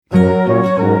Me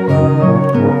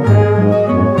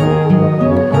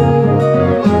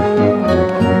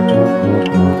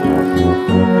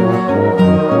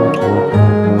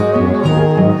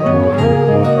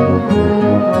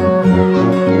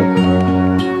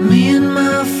and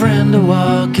my friend are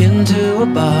walking to a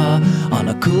bar on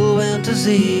a cool winter's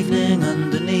evening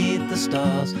underneath the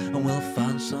stars, and we'll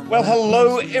find some. Well,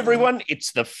 hello, everyone.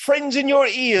 It's the friends in your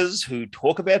ears who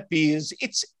talk about beers.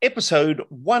 It's episode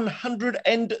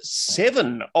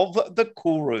 107 of The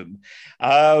Cool Room.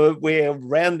 We're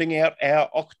rounding out our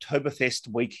Oktoberfest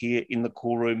week here in The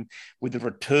Cool Room with a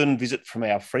return visit from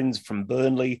our friends from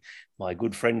Burnley. My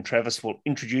good friend Travis will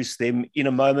introduce them in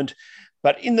a moment.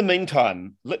 But in the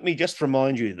meantime, let me just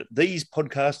remind you that these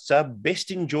podcasts are best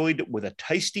enjoyed with a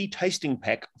tasty tasting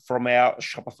pack from our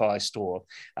Shopify store.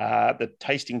 The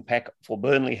tasting pack for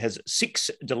Burnley has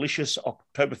 6 delicious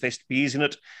Oktoberfest beers in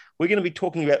it. We're going to be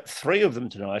talking about 3 of them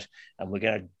tonight, and we're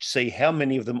going to see how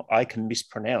many of them I can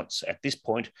mispronounce. At this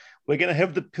point, we're going to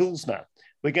have the Pilsner,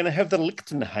 we're going to have the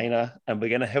Lichtenhainer, and we're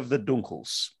going to have the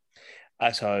Dunkels.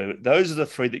 So those are the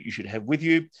 3 that you should have with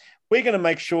you. We're going to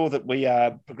make sure that we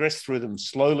progress through them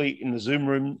slowly in the Zoom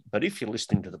room, but if you're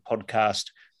listening to the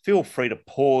podcast, feel free to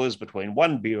pause between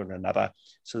one beer and another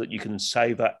so that you can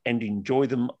savour and enjoy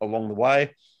them along the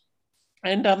way.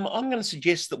 And I'm going to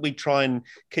suggest that we try and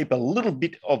keep a little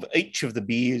bit of each of the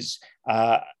beers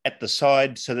at the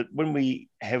side so that when we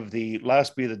have the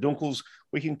last beer, the Dunkels,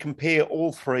 we can compare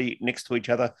all 3 next to each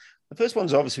other. The first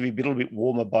one's obviously a little bit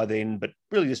warmer by then, but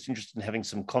really just interested in having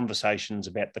some conversations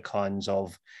about the kinds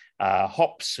of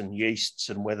hops and yeasts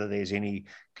and whether there's any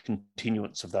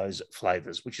continuance of those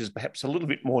flavours, which is perhaps a little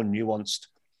bit more nuanced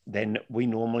than we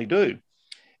normally do.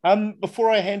 Before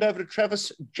I hand over to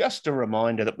Travis, just a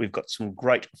reminder that we've got some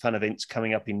great fun events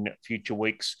coming up in future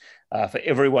weeks. For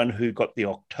everyone who got the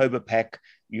October pack,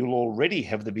 you'll already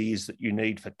have the beers that you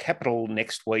need for Capital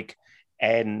next week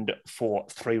and for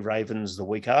 3 Ravens the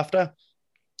week after.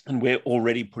 And we're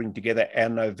already putting together our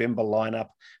November lineup.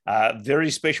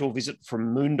 Very special visit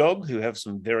from Moondog, who have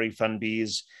some very fun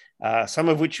beers, some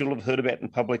of which you'll have heard about in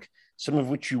public, some of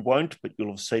which you won't, but you'll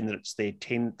have seen that it's their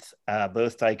 10th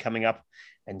birthday coming up.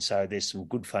 And so there's some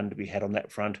good fun to be had on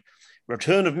that front.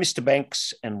 Return of Mr.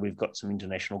 Banks, and we've got some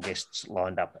international guests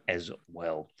lined up as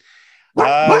well.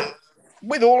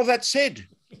 With all of that said,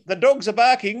 the dogs are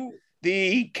barking.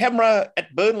 The camera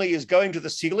at Burnley is going to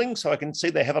the ceiling, so I can see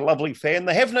they have a lovely fan.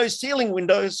 They have no ceiling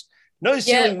windows. No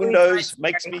ceiling windows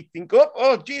makes me think,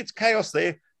 gee, it's chaos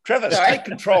there. Travis, take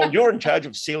control. You're in charge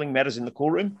of ceiling matters in the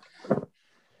cool room.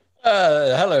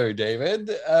 Hello, David.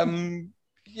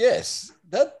 Yes,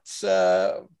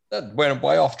 that went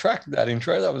way off track, that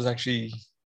intro. That was actually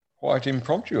quite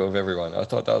impromptu of everyone. I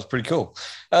thought that was pretty cool.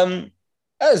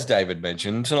 As David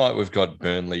mentioned, tonight we've got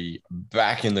Burnley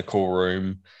back in the cool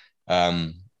room.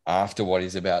 After what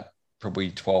is about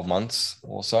probably 12 months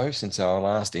or so since our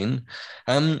last in.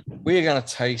 We're going to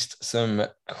taste some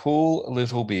cool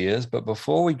little beers, but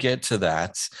before we get to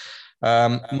that,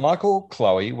 Michael,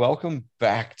 Chloe, welcome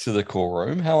back to the cool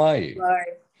room. How are you? Hello.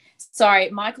 Sorry,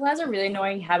 Michael has a really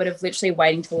annoying habit of literally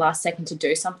waiting till the last second to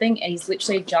do something, and he's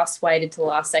literally just waited till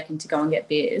the last second to go and get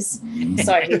beers.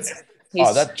 So he's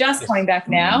just coming back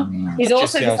now. He's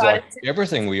also decided like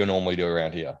everything we normally do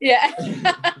around here. Yeah.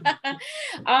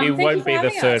 He won't be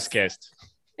the first guest.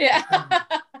 Yeah.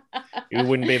 He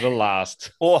wouldn't be the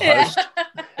last. Or host.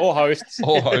 Or host.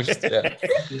 Or host, yeah.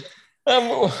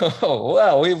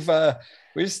 Well,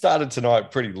 we've started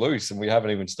tonight pretty loose, and we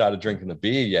haven't even started drinking the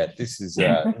beer yet. This is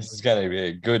going to be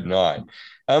a good night.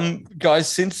 Guys,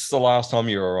 since the last time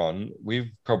you were on,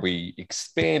 we've probably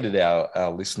expanded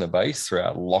our listener base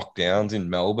throughout lockdowns in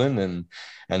Melbourne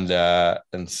and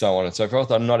so on and so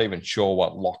forth. I'm not even sure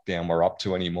what lockdown we're up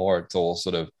to anymore. It's all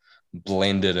sort of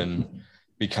blended and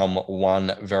become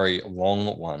one very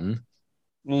long one.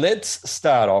 Let's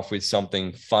start off with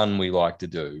something fun we like to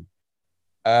do.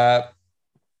 I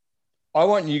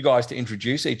want you guys to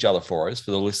introduce each other for us,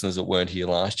 for the listeners that weren't here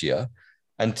last year,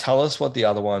 and tell us what the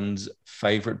other one's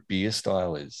favorite beer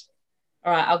style is.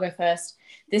 All right, I'll go first.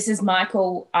 This is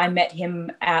Michael. I met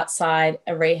him outside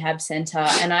a rehab centre,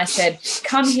 and I said,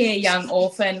 "Come here, young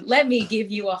orphan. Let me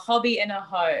give you a hobby and a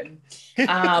home."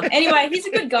 Anyway, he's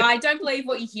a good guy. Don't believe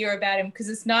what you hear about him because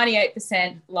it's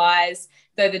 98% lies,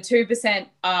 though the 2%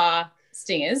 are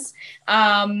stingers.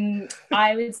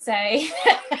 I would say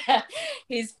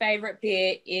his favourite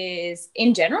beer is,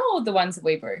 in general, the ones that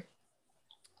we brew.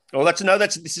 Well, this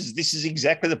is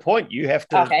exactly the point. You have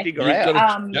to figure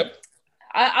out. Yep.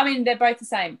 I mean, they're both the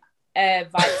same.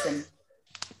 Weizen.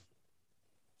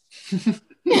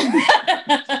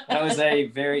 That was a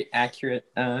very accurate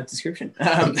description.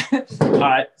 All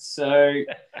right, so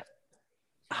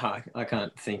I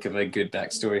can't think of a good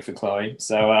backstory for Chloe.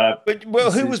 So,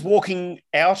 who was walking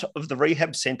out of the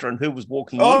rehab centre and who was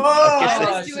walking in? I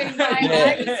was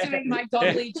doing my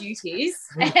godly duties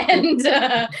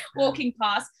and walking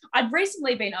past. I'd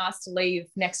recently been asked to leave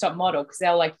Next Top Model because they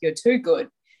were like, "You're too good,"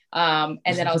 and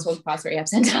then I was walking past the rehab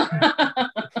centre.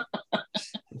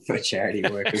 For charity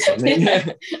work or something.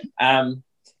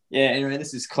 Anyway,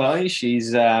 this is Chloe.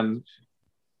 She's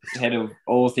head of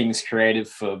all things creative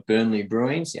for Burnley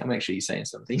Brewing. See, I'm actually saying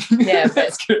something. Yeah,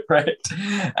 that's good, right?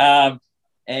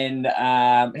 And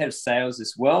head of sales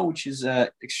as well, which is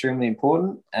extremely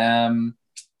important. And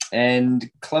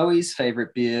Chloe's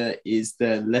favorite beer is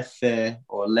the Leffe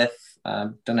or Leff.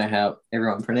 Don't know how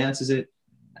everyone pronounces it.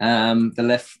 The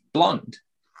Leff Blonde.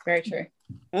 Very true.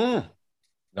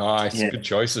 Nice, good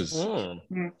choices.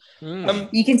 You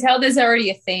can tell there's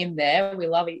already a theme there. We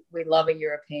love it. We love a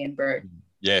European brew.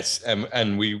 Yes,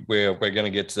 and we're going to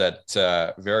get to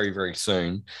that very, very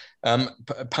soon.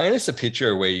 Paint us a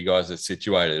picture of where you guys are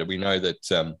situated. We know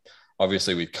that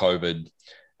obviously with COVID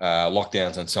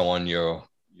lockdowns and so on,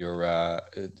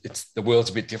 it's the world's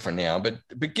a bit different now. But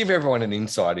give everyone an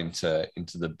insight into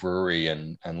the brewery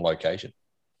and location.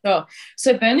 Oh,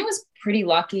 so Burnley was pretty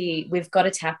lucky. We've got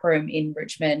a tap room in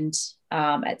Richmond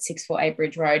at 648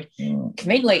 Bridge Road.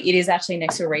 Conveniently, it is actually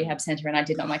next to a rehab centre, and I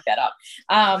did not make that up.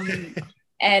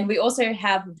 And we also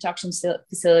have a production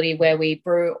facility where we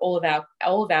brew all of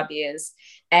our beers,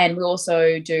 and we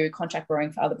also do contract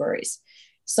brewing for other breweries.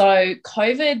 So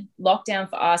COVID lockdown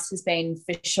for us has been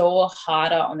for sure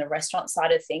harder on the restaurant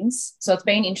side of things. So it's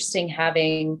been interesting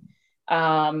having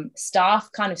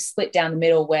staff kind of split down the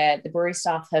middle, where the brewery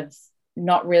staff have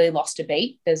not really lost a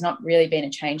beat. There's not really been a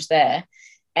change there.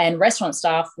 And restaurant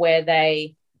staff where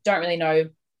they don't really know,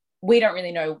 we don't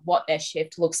really know what their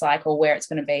shift looks like or where it's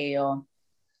going to be or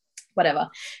whatever.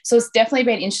 So it's definitely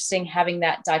been interesting having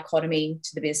that dichotomy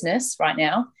to the business right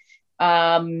now.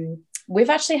 We've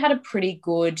actually had a pretty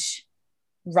good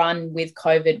run with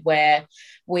COVID, where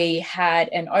we had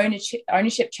an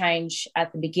ownership change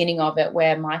at the beginning of it,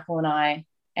 where Michael and I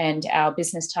and our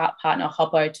business partner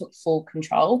Hoppo took full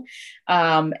control,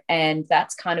 and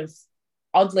that's kind of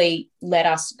oddly let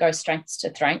us go strengths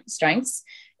to strengths.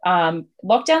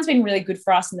 Lockdown's been really good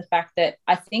for us in the fact that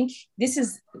I think this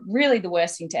is really the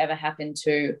worst thing to ever happen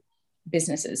to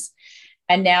businesses.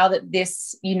 And now that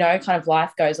this, kind of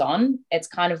life goes on, it's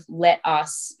kind of let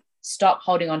us stop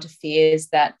holding on to fears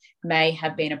that may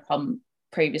have been a problem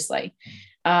previously.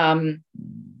 I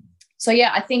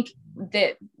think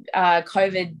that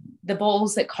COVID, the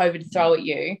balls that COVID throw at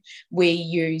you,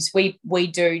 we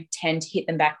do tend to hit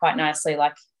them back quite nicely.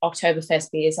 Like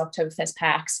Oktoberfest beers, Oktoberfest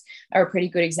packs are a pretty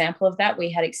good example of that. We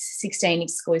had 16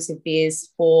 exclusive beers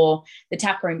for the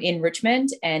tap room in Richmond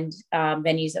and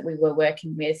venues that we were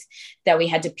working with that we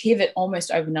had to pivot almost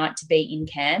overnight to be in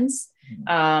cans.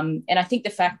 And I think the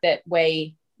fact that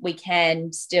we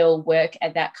can still work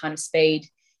at that kind of speed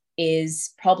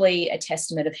is probably a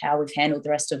testament of how we've handled the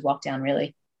rest of lockdown,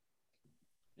 really.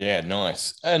 Yeah,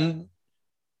 nice. And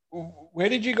where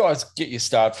did you guys get your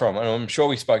start from? And I'm sure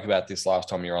we spoke about this last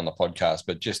time you were on the podcast,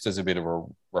 but just as a bit of a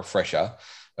refresher,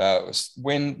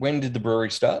 when did the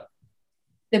brewery start?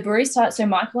 The brewery started, so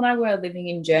Michael and I were living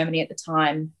in Germany at the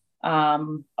time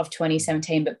of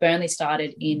 2017, but Burnley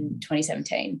started in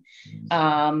 2017. We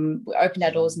opened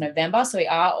our doors in November, so we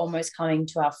are almost coming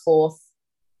to our 4th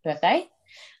birthday.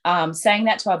 Saying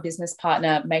that to our business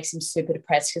partner makes him super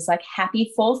depressed because, like,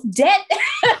 happy 4th day.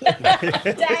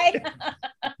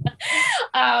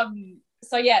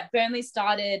 Burnley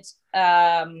started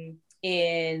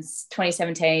in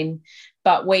 2017,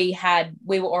 but we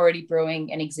were already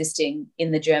brewing and existing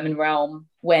in the German realm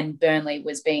when Burnley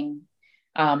was being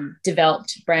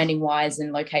developed branding wise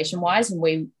and location wise, and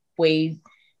we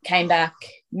came back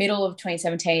middle of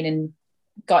 2017 and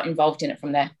got involved in it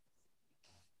from there.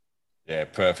 Yeah,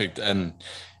 perfect. And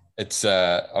it's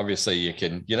obviously you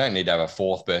don't need to have a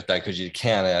 4th birthday because you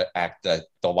can't act the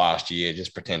last year,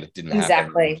 just pretend it didn't happen.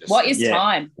 Exactly. What is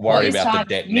time? Worry about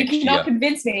the debt next year. You cannot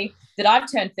convince me that I've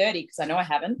turned 30 because I know I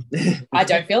haven't. I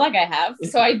don't feel like I have.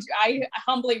 So I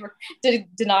humbly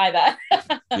deny that.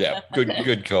 Yeah,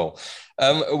 good call.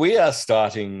 We are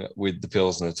starting with the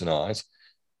Pilsner tonight.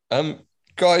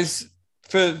 Guys,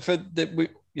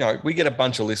 we get a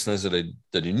bunch of listeners that are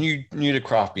new to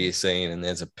craft beer scene, and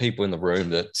there's people in the room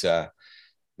that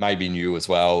may be new as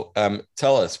well.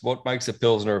 Tell us, what makes a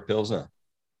Pilsner a Pilsner?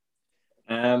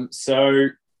 So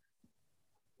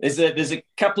there's a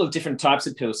couple of different types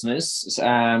of Pilsners.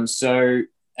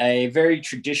 a very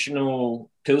traditional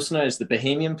Pilsner is the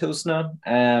Bohemian Pilsner,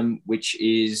 which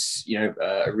is,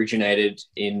 originated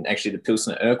in actually the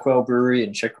Pilsner Urquell Brewery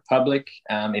in Czech Republic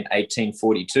in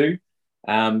 1842.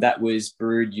 That was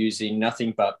brewed using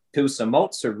nothing but Pilsner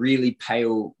malts, so really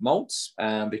pale malts,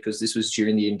 because this was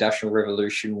during the Industrial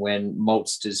Revolution when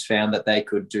maltsters found that they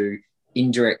could do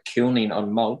indirect kilning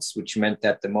on malts, which meant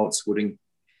that the malts wouldn't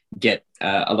get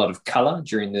a lot of color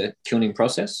during the kilning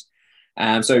process.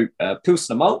 So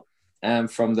Pilsner malt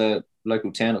from the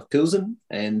local town of Pilsen,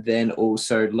 and then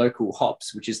also local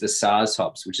hops, which is the Sars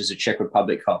hops, which is a Czech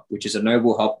Republic hop, which is a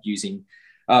noble hop using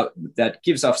that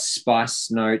gives off spice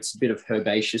notes, a bit of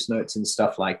herbaceous notes and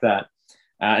stuff like that.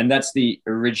 And that's the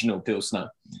original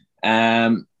Pilsner.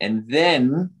 And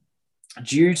then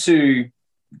due to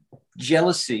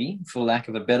jealousy, for lack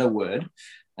of a better word,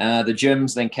 the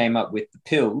Germans then came up with the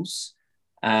Pils.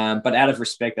 But out of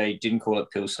respect, they didn't call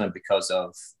it Pilsner because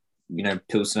of,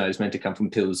 Pilsner is meant to come from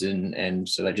Pilsen, and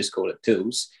so they just call it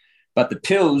Pils. But the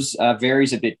Pils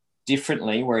varies a bit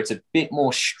differently, where it's a bit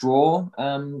more straw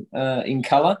in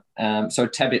color, so a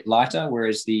tad bit lighter,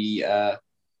 whereas the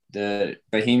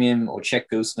Bohemian or Czech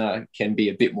Pilsner can be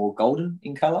a bit more golden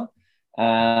in color.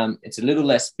 It's a little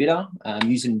less bitter,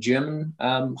 using German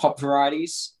hop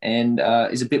varieties, and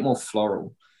is a bit more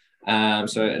floral.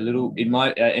 So a little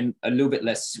and a little bit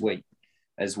less sweet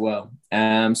as well.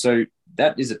 So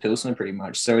that is a Pilsner pretty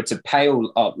much. So it's a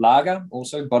pale lager,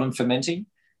 also bottom fermenting,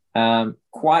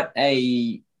 quite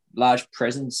a large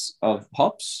presence of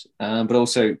hops, but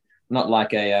also not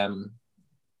like a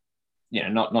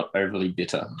not overly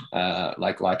bitter,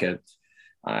 like an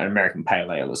American pale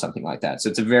ale or something like that. So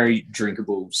it's a very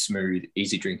drinkable, smooth,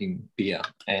 easy drinking beer,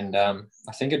 and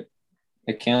I think it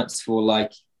accounts for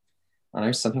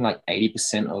something like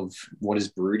 80% of what is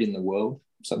brewed in the world,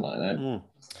 something like that.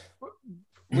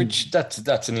 Which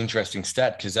that's an interesting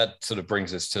stat, because that sort of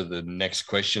brings us to the next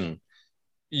question.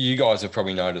 You guys have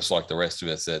probably noticed, like the rest of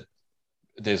us, that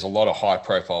there's a lot of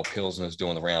high-profile Pilsners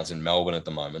doing the rounds in Melbourne at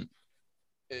the moment.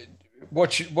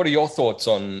 What are your thoughts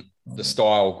on the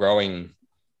style growing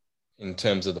in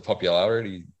terms of the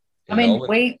popularity in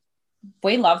Melbourne?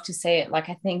 We love to see it. Like,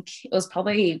 I think it was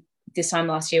probably this time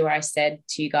last year where I said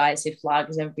to you guys, if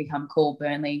lagers ever become cool,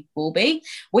 Burnley will be.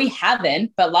 We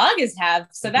haven't, but lagers have,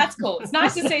 so that's cool. It's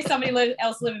nice to see somebody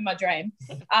else living my dream.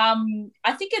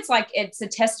 I think it's a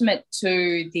testament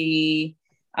to the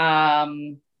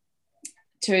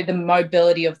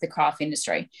mobility of the craft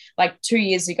industry. Like 2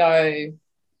 years ago,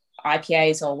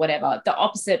 IPAs or whatever, the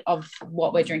opposite of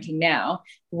what we're drinking now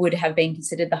would have been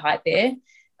considered the hype beer.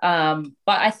 But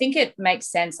I think it makes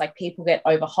sense. Like, people get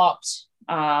over hopped,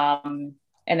 and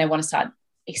they want to start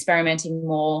experimenting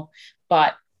more.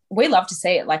 But we love to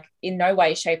see it. Like, in no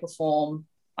way, shape, or form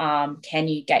can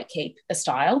you gatekeep a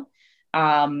style,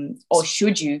 or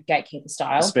should you gatekeep a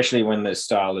style, especially when the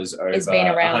style is over been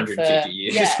around 150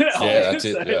 years. Yeah, that's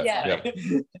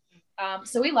it.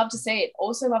 So we love to see it.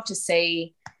 Also love to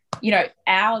see,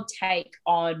 our take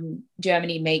on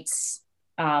Germany meets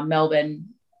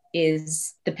Melbourne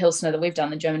is the Pilsner that we've done,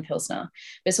 the German Pilsner.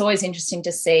 But it's always interesting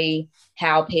to see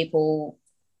how people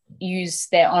use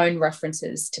their own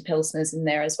references to Pilsners in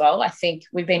there as well. I think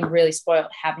we've been really spoiled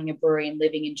having a brewery and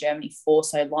living in Germany for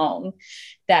so long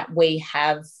that we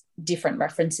have different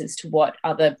references to what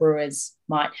other brewers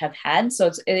might have had. So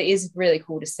it is really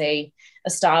cool to see a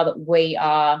style that we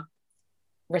are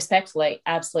respectfully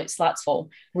absolute sluts for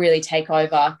really take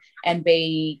over and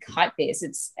be hype beers.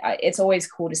 It's always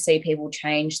cool to see people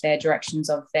change their directions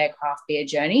of their craft beer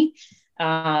journey,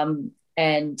 and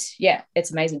yeah,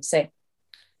 it's amazing to see.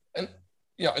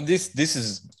 And this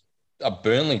is a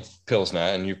Burnley Pilsner,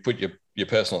 and you put your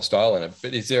personal style in it,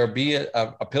 but is there a beer,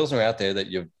 a Pilsner out there that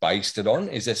you've based it on?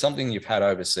 Is there something you've had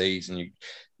overseas and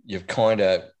you've kind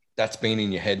of, that's been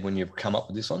in your head when you've come up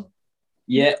with this one?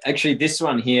 Yeah, actually, this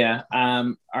one here,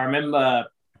 I remember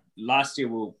last year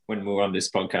when we were on this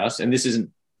podcast, and this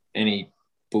isn't any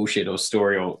bullshit or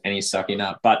story or any sucking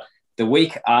up, but the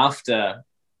week after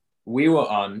we were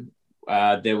on,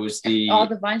 there was the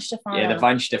Weinstefano. Yeah, the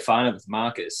Weinstefano with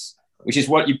Marcus, which is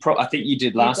what I think you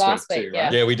did last week too,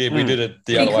 right? Yeah, we did. We did it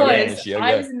the other way around this year.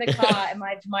 I was in the car and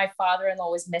my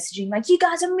father-in-law was messaging like, "You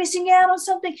guys are missing out on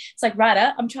something." It's like,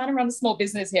 right, I'm trying to run a small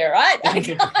business here, right? I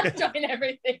can't join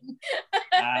everything.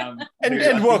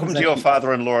 And welcome to your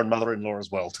father-in-law and mother-in-law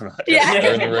as well tonight. Yeah,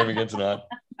 they're in the room again tonight.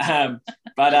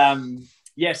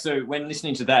 Yeah. So when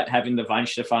listening to that, having the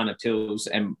Weinstefano Pils,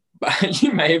 and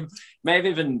you may have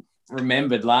even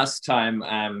remembered last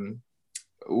time.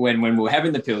 When we were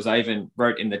having the Pils, I even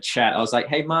wrote in the chat, I was like,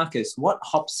 "Hey, Marcus, what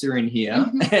hops are in here?"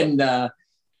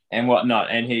 and whatnot.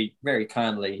 And he very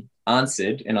kindly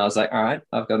answered, and I was like, all right,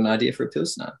 I've got an idea for a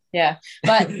Pilsner. Yeah.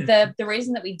 But the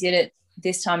reason that we did it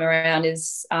this time around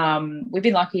is we've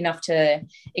been lucky enough to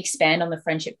expand on the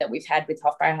friendship that we've had with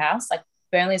Hofbrauer House. Like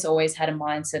Burnley's always had a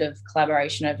mindset of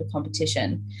collaboration over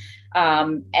competition.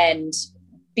 And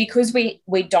because we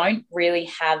don't really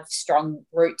have strong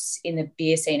roots in the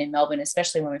beer scene in Melbourne,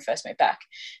 especially when we first moved back.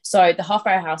 So the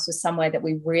Hofbrauer House was somewhere that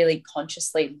we really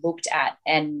consciously looked at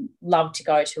and loved to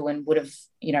go to, and would have,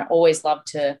 always loved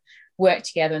to work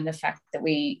together. And the fact that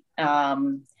we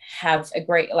have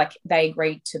agreed, like they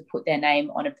agreed to put their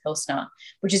name on a Pilsner,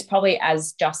 which is probably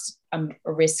as just a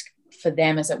risk for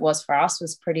them as it was for us,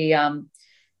 was pretty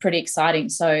exciting.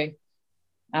 So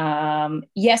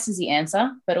yes is the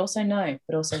answer, but also no,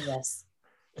 but also yes.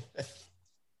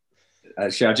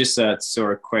 Actually, I just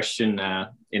saw a question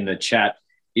in the chat.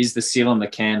 Is the seal on the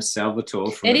can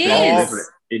Salvatore? From It is.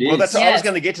 It is. Well, that's Yes. I was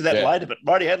going to get to that later, but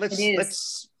rightio,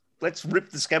 let's rip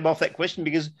the scab off that question,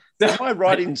 because am I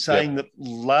right in saying that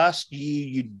last year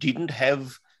you didn't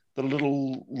have the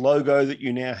little logo that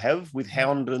you now have with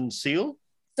hound and seal?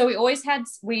 So we always had,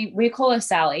 we call her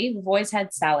Sally. We've always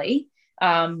had Sally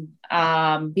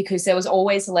because there was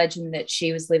always a legend that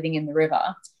she was living in the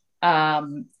river.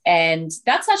 And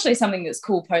that's actually something that's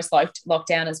cool post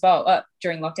lockdown as well.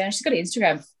 During lockdown, she's got an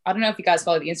Instagram. I don't know if you guys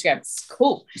follow the Instagram. It's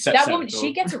cool. That woman,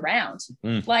 she gets around.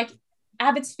 Like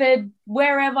Abbotsford,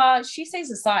 wherever, she sees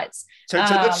the sights. So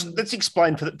let's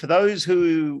explain for those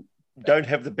who don't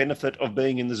have the benefit of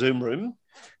being in the Zoom room.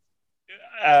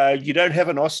 You don't have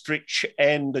an ostrich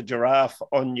and a giraffe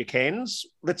on your cans.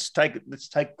 Let's take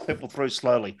people through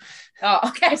slowly. Oh,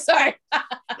 okay, sorry.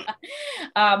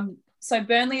 So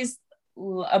Burnley's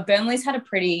had a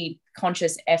pretty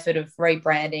conscious effort of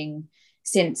rebranding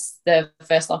since the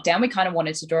first lockdown. We kind of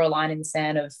wanted to draw a line in the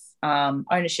sand of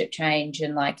ownership change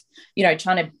and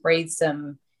trying to breathe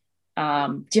some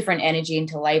different energy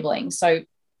into labeling. So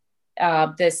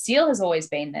the seal has always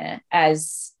been there,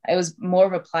 as it was more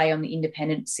of a play on the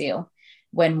independent seal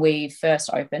when we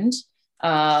first opened.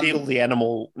 Seal the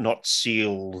animal, not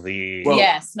seal the...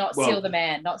 Seal the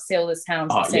man, not seal the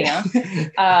talented singer.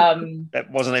 Yeah.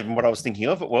 That wasn't even what I was thinking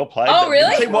of, but well played. Oh,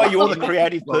 really? See why you're the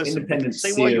creative person. Independent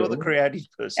See seal. why you're the creative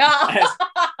person.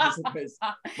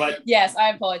 But yes, I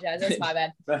apologize. That's my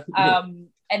bad.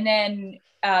 And then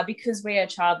because we are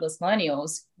childless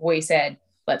millennials, we said,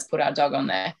 let's put our dog on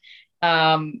there.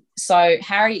 So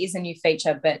Harry is a new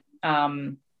feature, but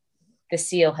the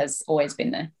seal has always been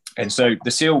there. And so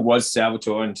the seal was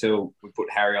Salvatore until we put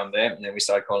Harry on there, and then we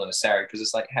started calling her Sally because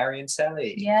it's like Harry and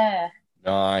Sally. Yeah.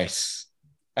 Nice.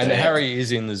 And Harry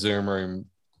is in the Zoom room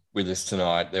with us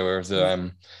tonight. There was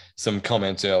some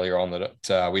comments earlier on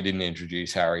that we didn't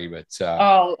introduce Harry, but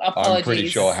apologies. I'm pretty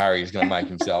sure Harry's going to make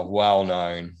himself well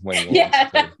known when he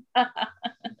wants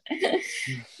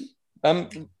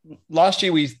to. Last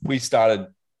year we started,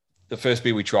 the first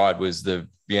beer we tried was the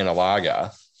Vienna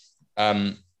Lager.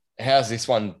 How's this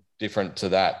one different to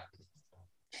that?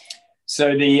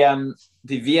 So the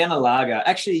Vienna Lager,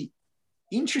 actually,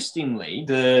 interestingly,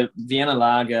 the Vienna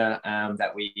Lager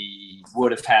that we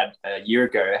would have had a year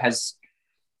ago has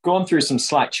gone through some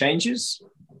slight changes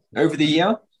over the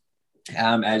year.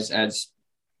 As I'm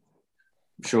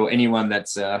sure anyone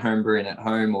that's home brewing at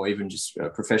home, or even just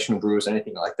professional brewers,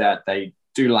 anything like that, they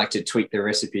do like to tweak their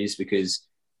recipes, because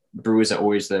brewers are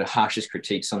always the harshest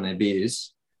critics on their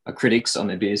beers. Critics on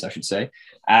their beers, I should say.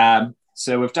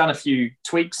 So we've done a few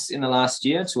tweaks in the last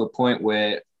year to a point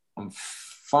where I'm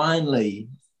finally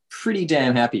pretty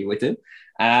damn happy with it.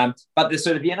 But the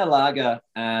sort of Vienna Lager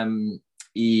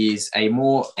is a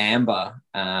more amber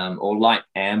or light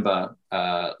amber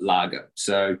lager.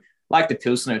 So like the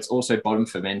Pilsner, it's also bottom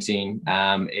fermenting.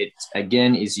 It,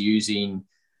 again, is using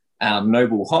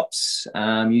noble hops,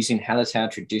 using Hallertau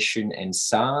Tradition and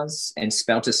SARS and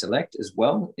Spelter Select as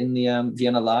well in the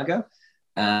Vienna Lager.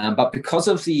 But because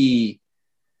of the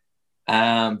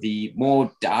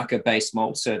more darker base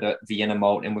malt, so the Vienna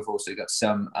malt, and we've also got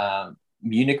some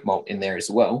Munich malt in there as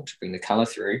well to bring the colour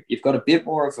through, you've got a bit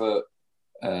more of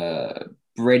a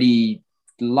bready,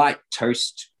 light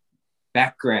toast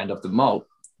background of the malt,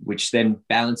 which then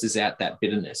balances out that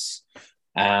bitterness.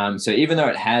 So even though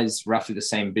it has roughly the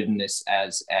same bitterness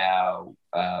as our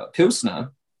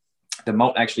Pilsner, the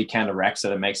malt actually counteracts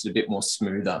it and makes it a bit more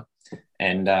smoother.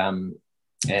 And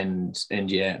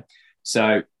yeah.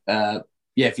 So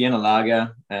Vienna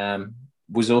Lager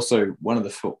was also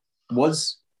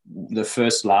was the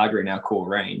first lager in our core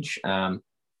range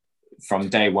from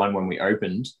day one when we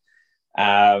opened.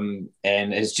 And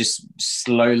has just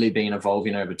slowly been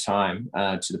evolving over time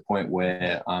to the point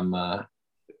where I'm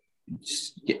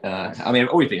I've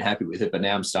always been happy with it, but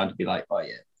now I'm starting to be like, oh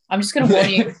yeah, I'm just going to warn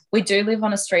you, we do live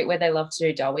on a street where they love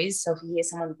to do doughies. So if you hear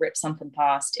someone rip something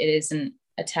past, it isn't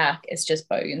attack. It's just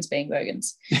bogans being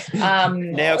bogans. Now,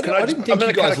 I didn't think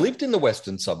you guys lived in the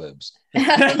western suburbs. No,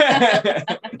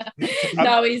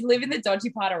 he's living the dodgy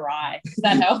part of Rye.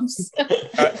 That helps.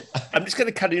 I'm just going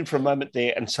to cut in for a moment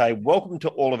there and say welcome to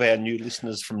all of our new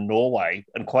listeners from Norway.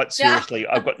 And quite seriously,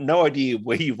 I've got no idea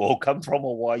where you've all come from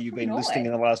or why you've been listening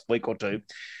in the last week or two.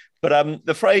 But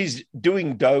the phrase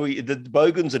 "doing doughy," the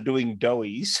bogans are doing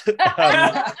doughies,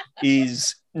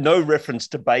 is no reference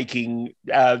to baking.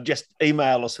 Just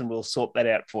email us and we'll sort that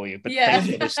out for you. But thanks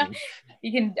for listening.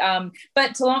 You can,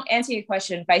 but to answer your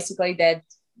question, basically, the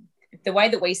way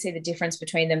that we see the difference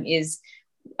between them is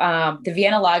the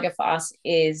Vienna Lager for us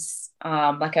is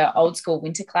like an old school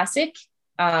winter classic,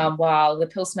 while the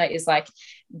Pilsner is like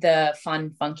the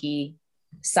fun, funky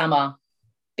summer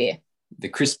beer. The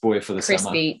crisp boy for the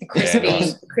summer. The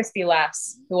crispy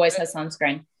lass who always has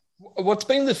sunscreen. What's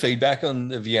been the feedback on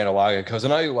the Vienna Lager? Because I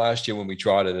know last year when we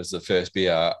tried it as the first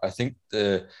beer, I think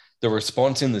the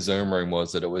response in the Zoom room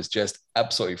was that it was just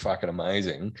absolutely fucking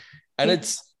amazing. And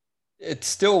it's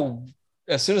still,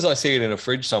 as soon as I see it in a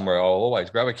fridge somewhere, I'll always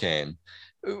grab a can.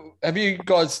 Have you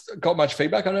guys got much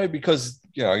feedback? I know because,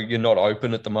 you know, you're not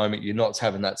open at the moment. You're not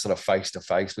having that sort of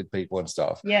face-to-face with people and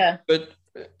stuff. Yeah. But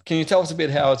can you tell us a bit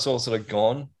how it's all sort of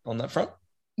gone on that front?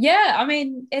 Yeah, I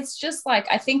mean, it's just like,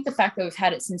 I think the fact that we've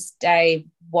had it since day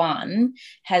one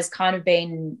has kind of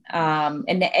been, and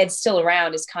it's still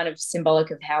around, is kind of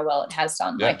symbolic of how well it has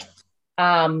done. Yeah.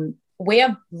 Like,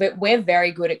 we're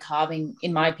very good at carving,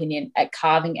 in my opinion, at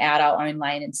carving out our own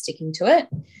lane and sticking to it.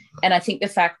 And I think the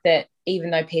fact that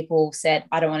even though people said,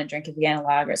 I don't want to drink a Vienna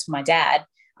Lager, it's for my dad,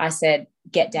 I said,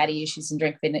 get daddy issues and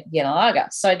drink Vienna Lager.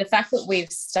 So the fact that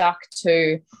we've stuck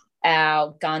to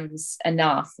our guns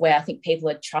enough where I think people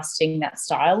are trusting that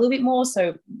style a little bit more.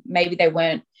 So maybe they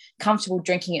weren't comfortable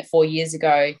drinking it 4 years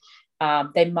ago.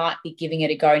 They might be giving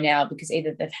it a go now because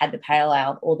either they've had the pale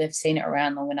ale or they've seen it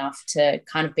around long enough to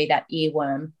kind of be that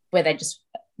earworm where they just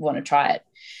want to try it.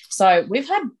 So we've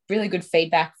had really good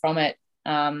feedback from it.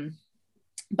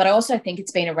 But I also think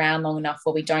it's been around long enough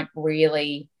where we don't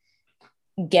really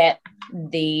get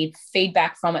the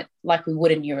feedback from it like we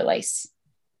would a new release.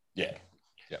 Yeah.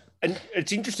 Yeah. And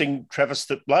it's interesting, Travis,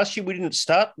 that last year we didn't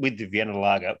start with the Vienna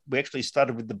Lager. We actually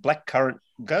started with the blackcurrant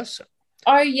Gose.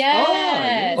 Oh,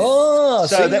 yeah. Oh,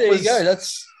 so see, that there was... you go.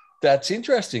 That's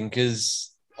interesting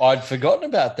because I'd forgotten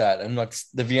about that. And like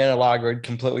the Vienna Lager had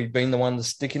completely been the one to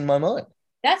stick in my mind.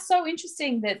 That's so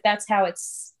interesting that that's how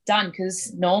it's done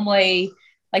because normally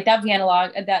like that Vienna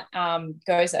Lager, that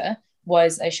Gose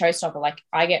was a showstopper. Like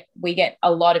we get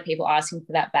a lot of people asking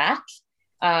for that back.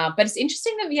 But it's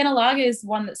interesting that Vienna Lager is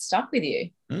one that stuck with you.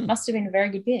 Must have been a very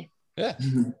good beer. Yeah.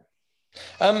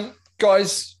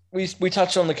 Guys, we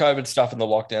touched on the COVID stuff and the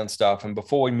lockdown stuff. And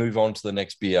before we move on to the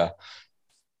next beer,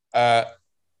 you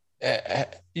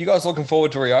guys looking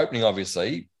forward to reopening,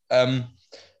 obviously. Tell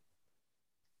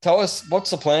us, what's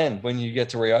the plan when you get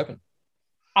to reopen?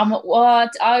 I'm a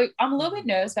little bit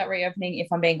nervous about reopening, if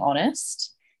I'm being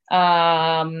honest.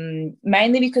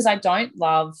 Mainly because I don't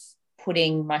love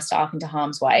putting my staff into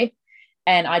harm's way.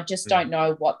 And I just don't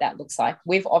know what that looks like.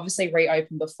 We've obviously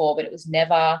reopened before, but it was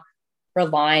never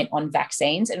reliant on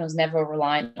vaccines and it was never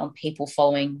reliant on people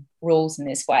following rules in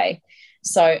this way.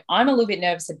 So I'm a little bit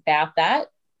nervous about that,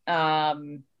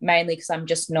 mainly because I'm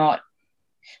just not,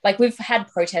 like we've had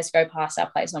protests go past our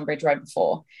place on Bridge Road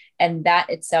before, and that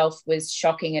itself was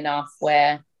shocking enough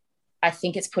where I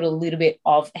think it's put a little bit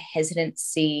of a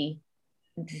hesitancy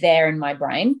there in my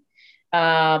brain.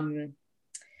 But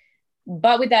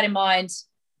with that in mind,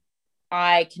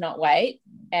 I cannot wait,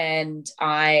 and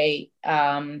I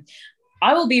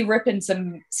will be ripping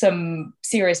some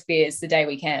serious beers the day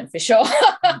we can for sure.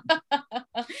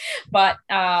 But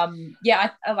yeah,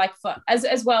 I like for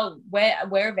as well.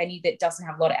 We're a venue that doesn't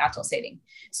have a lot of outdoor seating,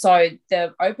 so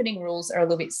the opening rules are a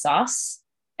little bit sus,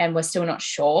 and we're still not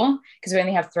sure because we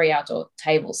only have 3 outdoor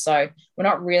tables, so we're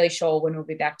not really sure when we'll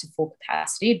be back to full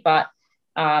capacity. But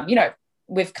you know,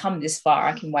 we've come this far.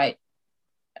 I can wait,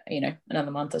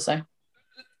 another month or so.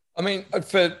 I mean,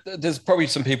 there's probably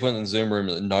some people in the Zoom room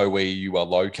that know where you are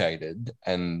located,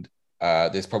 and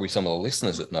there's probably some of the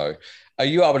listeners that know. Are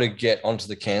you able to get onto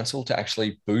the council to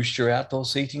actually boost your outdoor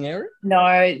seating area?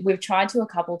 No, we've tried to a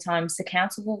couple of times. The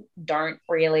council don't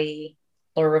really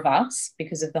lure of us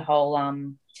because of the whole.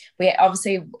 We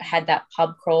obviously had that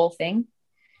pub crawl thing.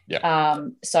 Yeah.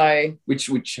 So which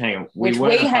hang on, we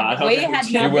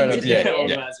had nothing to do with yeah. or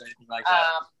anything like that.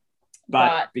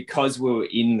 But because we were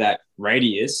in that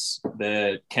radius,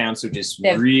 the council just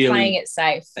they're really playing it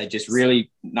safe. They just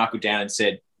really knuckled down and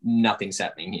said, nothing's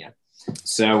happening here.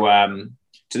 So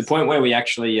to the point where we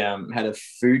actually had a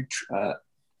food.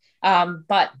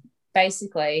 But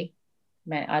basically,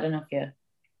 man, I don't know if you're.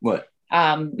 What?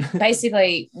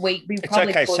 Basically, we It's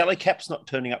probably okay. Sally Cap's not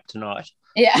turning up tonight.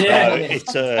 Yeah.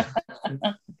 So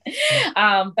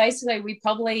it's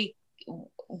basically,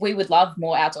 we would love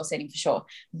more outdoor seating for sure,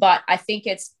 but I think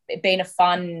it's been a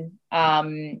fun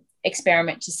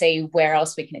experiment to see where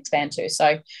else we can expand to.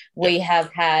 So we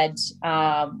have had,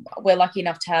 we're lucky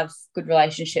enough to have good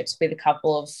relationships with a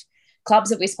couple of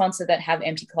clubs that we sponsor that have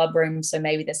empty club rooms. So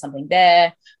maybe there's something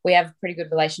there. We have a pretty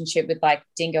good relationship with like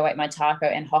Dingo Ate My Taco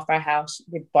and Hofbrau House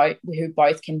who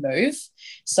both can move.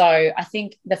 So I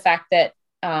think the fact that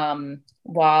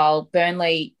while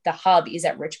Burnley, the hub is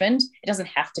at Richmond, it doesn't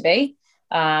have to be.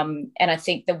 And I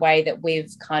think the way that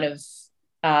we've kind of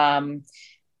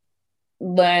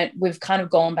we've kind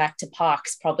of gone back to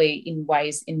parks probably in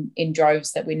ways in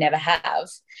droves that we never have.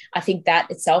 I think that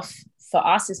itself for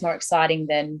us is more exciting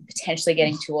than potentially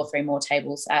getting 2 or 3 more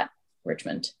tables at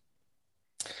Richmond.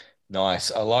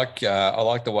 Nice. I like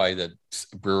the way that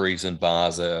breweries and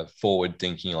bars are forward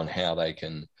thinking on how they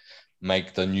can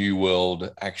make the new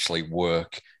world actually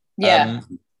work. Yeah.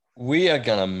 We are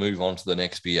going to move on to the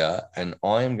next beer, and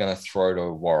I am going to throw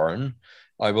to Warren.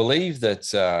 I believe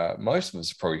that most of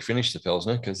us probably finished the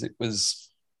Pilsner because it was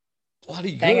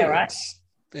bloody good. Dang, right.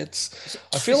 I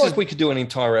feel like we could do an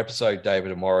entire episode,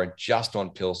 David and Warren, just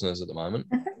on Pilsners at the moment.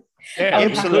 Yeah,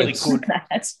 absolutely could.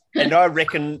 And I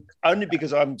reckon only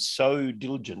because I'm so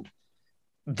diligent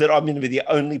that I'm going to be the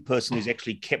only person who's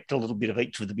actually kept a little bit of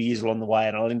each of the beers along the way,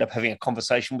 and I'll end up having a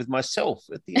conversation with myself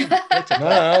at the end.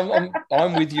 No,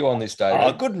 I'm with you on this, David.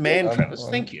 Oh, good man, Travis.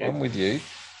 Thank you. I'm with you,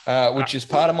 which is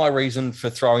part of my reason for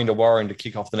throwing to Warren to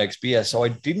kick off the next beer. So I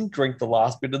didn't drink the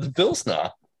last bit of the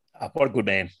Pilsner. Oh, what a good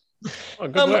man. Oh,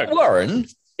 good work. Warren.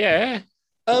 Yeah.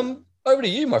 Over to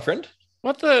you, my friend.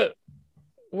 What the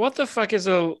fuck is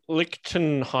a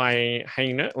Lichtenhainer?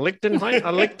 A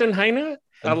Lichtenhainer?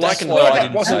 I like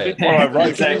that wasn't what I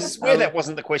wrote. I swear that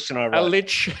wasn't the question I wrote.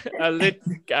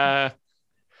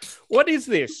 What is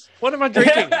this? What am I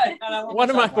drinking? What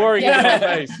am I pouring into my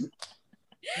face?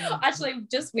 Actually,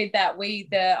 just with that,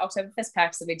 the Oktoberfest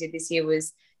packs that we did this year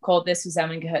was called the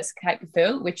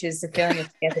Zusammengehörigkeitsgefühl, which is the feeling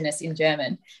of togetherness in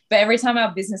German. But every time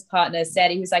our business partner said,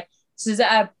 he was like,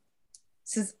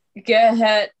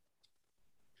 gehört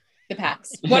the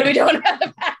packs. What are we doing about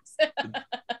the packs?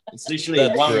 It's literally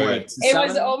one word. It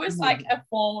was almost like a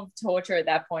form of torture at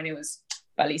that point. It was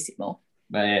bellissimo.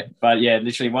 But yeah,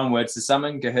 literally one word.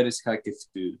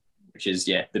 Zusammengehörigkeitsgefühl, which is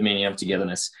the meaning of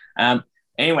togetherness.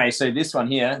 Anyway, so this one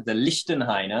here, the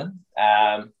Lichtenhainer,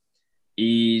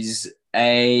 is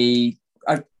a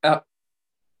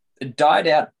died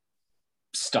out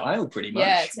style pretty much.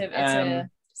 Yeah, it's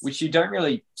which you don't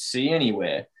really see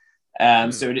anywhere.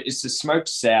 So it's a smoked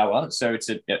sour. So it's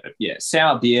a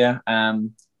sour beer,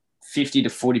 50 to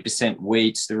 40%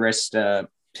 wheat. The rest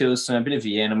Pilsner, a bit of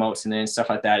Vienna malts in there and stuff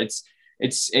like that.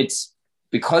 It's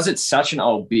because it's such an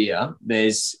old beer.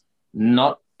 There's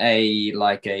not a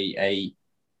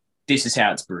this is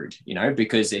how it's brewed,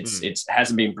 because it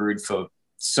hasn't been brewed for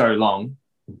so long,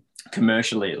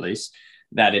 commercially at least,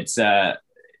 that it's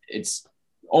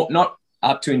not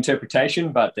up to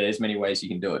interpretation, but there's many ways you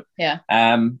can do it. Yeah.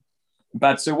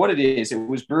 But so what it is, it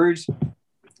was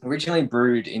originally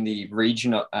brewed in the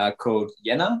region called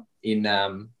Jena in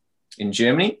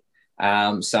Germany.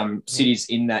 Some cities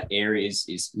in that area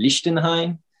is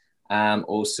Lichtenhain.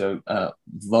 Also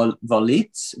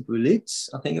Wölitz,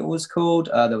 I think it was called.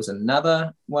 There was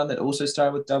another one that also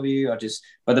started with W.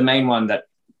 But the main one that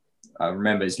I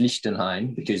remember is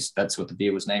Lichtenhain, because that's what the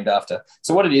beer was named after.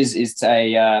 So what it is it's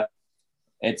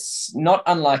not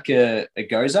unlike a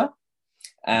Goza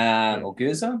or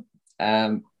Gurza,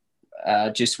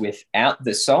 just without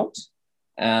the salt.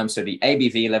 So the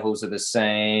ABV levels are the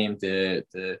same. The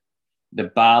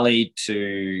barley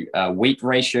to wheat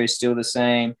ratio is still the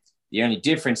same. The only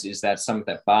difference is that some of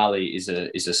that barley is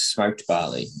a smoked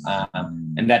barley,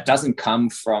 and that doesn't come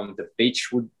from the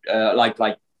beechwood.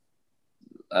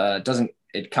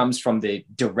 It comes from the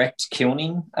direct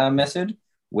kilning method,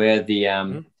 where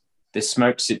the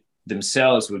smokes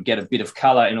themselves would get a bit of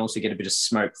color and also get a bit of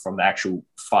smoke from the actual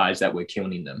fires that were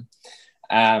kilning them.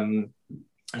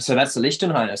 So that's the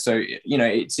Lichtenhainer. So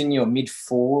it's in your mid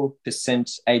 4%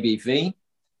 ABV.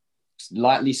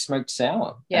 Lightly smoked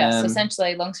sour. Yeah, so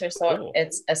essentially, long story short,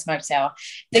 it's a smoked sour.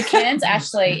 The cans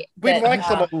actually... We like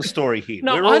the long story here.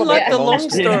 No, I like the long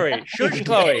story. Shush,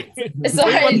 Chloe. We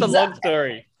want the long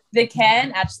story. The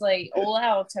can, actually, all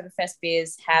our Oktoberfest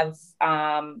beers have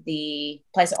the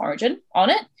place of origin on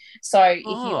it. So if you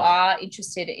are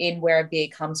interested in where a beer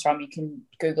comes from, you can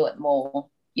Google it more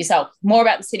yourself, more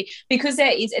about the city, because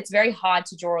it's very hard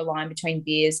to draw a line between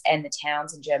beers and the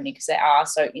towns in Germany because they are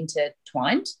so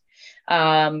intertwined.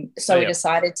 We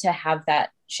decided to have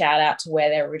that shout out to where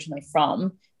they're originally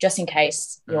from, just in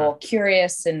case you're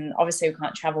curious. And obviously we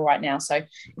can't travel right now. So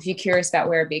if you're curious about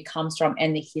where a beer comes from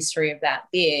and the history of that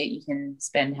beer, you can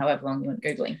spend however long you want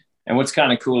Googling. And what's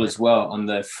kind of cool as well, on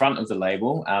the front of the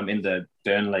label, in the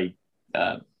Burnley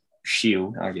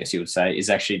shield, I guess you would say, is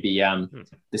actually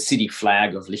the city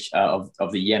flag of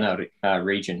the Jena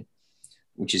region,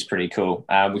 which is pretty cool,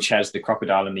 which has the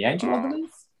crocodile and the angel, I believe.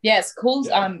 Yeah, it's cool.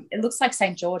 It looks like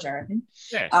St. George, I reckon.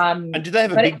 Yeah. And do they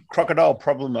have a big crocodile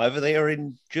problem over there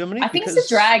in Germany? I think it's a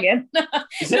dragon.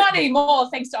 Not anymore,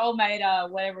 thanks to old mate,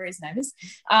 whatever his name is.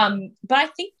 But I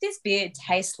think this beer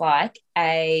tastes like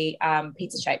a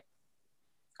pizza shape.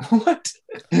 What?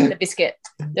 The biscuit,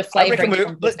 the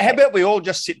flavouring. How about we all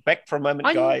just sit back for a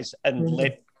moment, guys, and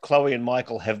let Chloe and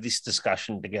Michael have this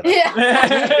discussion together? Yeah.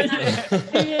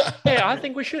 I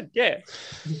think we should. Yeah.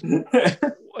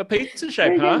 A pizza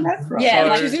shape, huh? Yeah.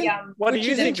 What do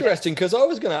you think? Interesting, because I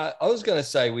was gonna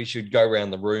say we should go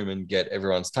around the room and get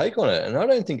everyone's take on it, and I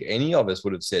don't think any of us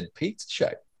would have said pizza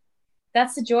shape.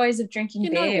 That's the joys of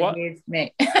drinking beer with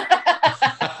me.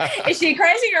 Is she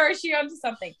crazy or is she onto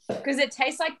something? Because it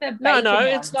tastes like the bacon no. ones.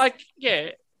 It's like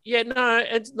no,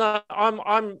 it's not.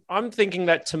 I'm thinking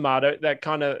that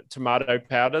kind of tomato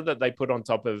powder that they put on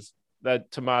top of the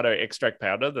tomato extract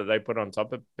powder that they put on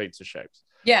top of pizza shapes.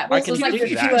 Yeah, I can if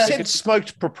you said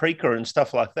smoked paprika and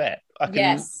stuff like that.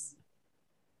 Yes.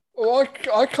 Well,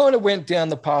 I kind of went down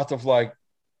the path of like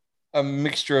a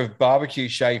mixture of barbecue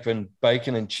shape and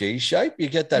bacon and cheese shape. You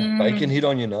get that bacon hit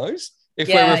on your nose.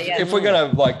 If we're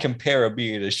gonna like compare a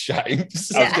beer to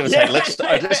shapes, I was going to say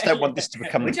I just don't want this to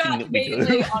become a thing that we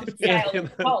do. On scale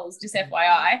of polls, just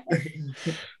FYI.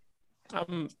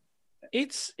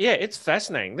 It's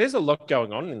fascinating. There's a lot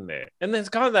going on in there, and there's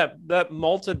kind of that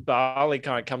malted barley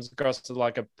kind of comes across as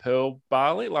like a pearl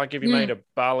barley. Like if you made a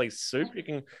barley soup, you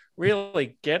can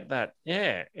really get that.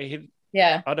 Yeah,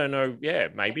 I don't know. Yeah,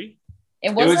 maybe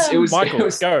it was Michael.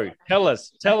 Go tell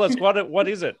us what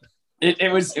is it?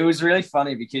 It was really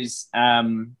funny because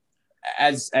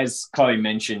as Chloe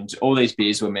mentioned, all these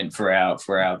beers were meant for our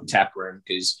tap room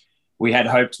because we had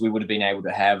hoped we would have been able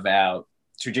to have our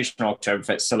traditional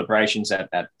Oktoberfest celebrations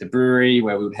at the brewery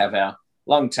where we would have our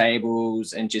long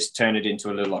tables and just turn it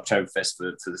into a little Oktoberfest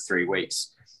for the 3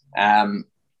 weeks.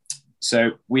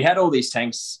 So we had all these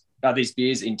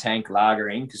beers in tank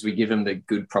lagering because we give them the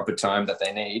good proper time that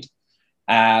they need.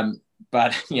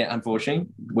 But yeah, unfortunately,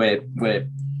 we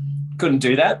couldn't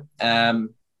do that.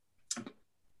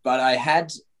 But I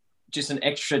had just an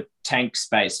extra tank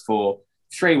space for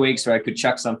 3 weeks where I could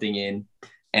chuck something in.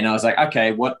 And I was like,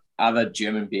 okay, what other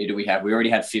German beer do we have? We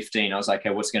already had 15. I was like, okay,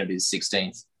 what's going to be the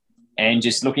 16th? And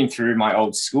just looking through my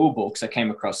old school books, I came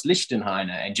across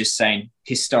Lichtenheiner and just saying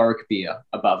historic beer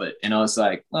above it. And I was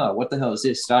like, oh, what the hell is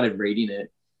this? Started reading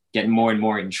it, getting more and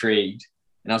more intrigued.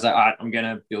 And I was like, all right, I'm going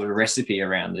to build a recipe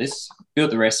around this.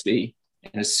 Built the recipe.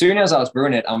 And as soon as I was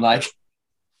brewing it, I'm like,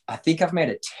 I think I've made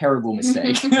a terrible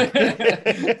mistake. And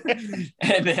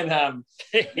then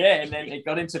it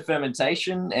got into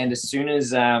fermentation. And as soon as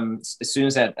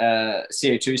that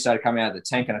CO2 started coming out of the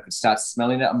tank and I could start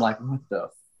smelling it, I'm like,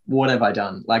 what have I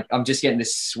done? Like, I'm just getting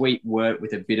this sweet wort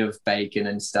with a bit of bacon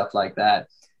and stuff like that.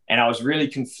 And I was really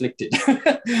conflicted.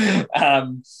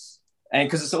 And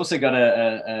because it's also got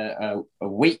a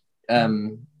wheat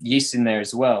yeast in there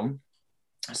as well.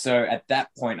 So at that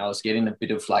point, I was getting a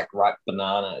bit of like ripe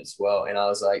banana as well. And I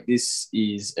was like, this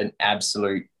is an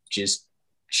absolute just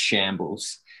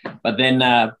shambles. But then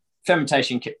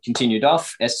fermentation continued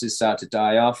off. Esters started to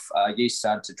die off. Yeast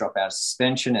started to drop out of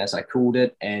suspension, as I called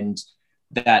it. And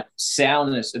that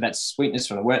sourness, that sweetness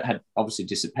from the wort had obviously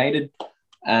dissipated.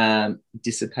 And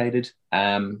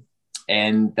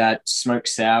that smoked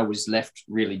sour was left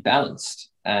really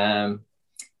balanced. And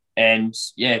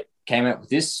yeah, came out with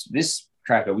this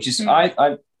cracker, which is I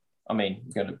mean,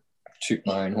 I'm going to toot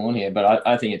my own horn here, but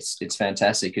I think it's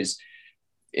fantastic because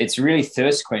it's really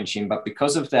thirst quenching. But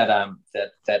because of that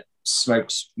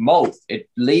smoked malt, it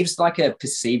leaves like a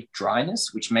perceived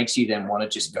dryness, which makes you then want to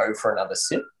just go for another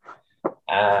sip,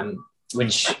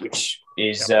 which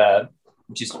is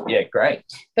just great.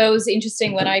 But it was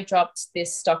interesting when I dropped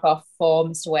this stock off for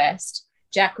Mr. West.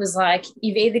 Jack was like,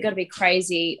 you've either got to be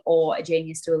crazy or a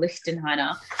genius to a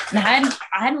Lichtenheiner. And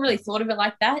I hadn't really thought of it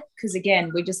like that because,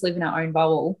 again, we just live in our own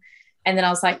bubble. And then I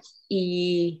was like,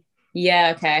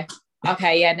 Yeah, okay.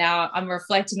 Okay, yeah, now I'm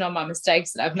reflecting on my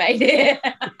mistakes that I've made here.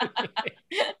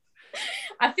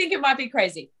 I think it might be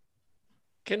crazy.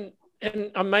 And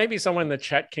maybe someone in the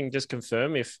chat can just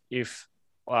confirm if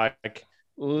like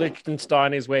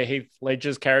Liechtenstein is where Heath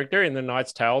Ledger's character in The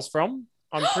Knight's Tale's from.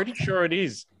 I'm pretty sure it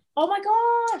is. Oh my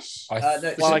gosh.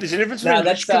 There's a difference between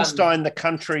Liechtenstein, the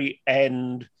country,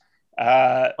 and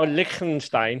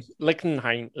Liechtenstein.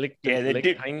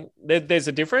 There's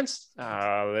a difference.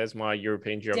 There's my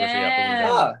European geography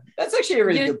up. That's actually a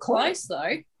really You're good close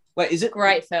though. Wait, is it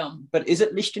Great film? But is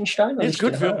it Liechtenstein? It's a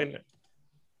good film, isn't it?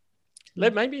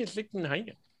 Maybe it's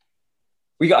Liechtenstein.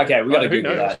 We got to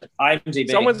Google that. IMDb.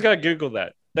 Someone's got to Google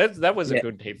that. That was a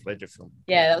good Heath Ledger film.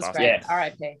 Yeah, that was great. Yeah.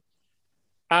 R.I.P.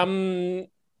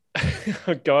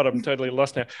 Oh God, I'm totally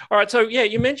lost now. All right, so yeah,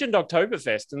 you mentioned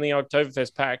Oktoberfest and the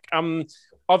Oktoberfest pack.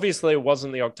 Obviously it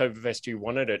wasn't the Oktoberfest you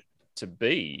wanted it to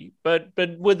be, but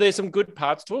were there some good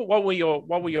parts to it? What were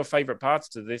your favorite parts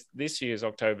to this year's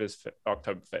Oktoberfest?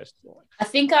 I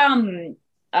think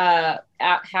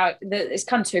it's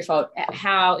kind of twofold.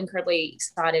 How incredibly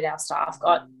excited our staff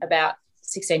got about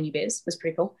 16 new beers was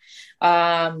pretty cool.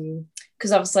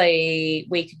 Because obviously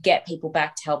we could get people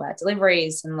back to help out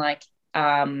deliveries, and like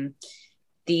we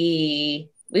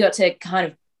got to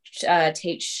kind of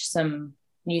teach some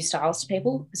new styles to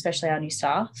people, especially our new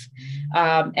staff,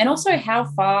 and also how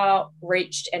far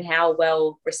reached and how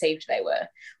well received they were.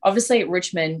 Obviously at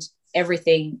Richmond,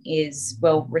 everything is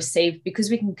well received because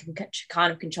we can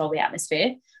kind of control the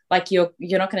atmosphere. Like you're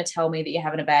not going to tell me that you're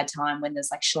having a bad time when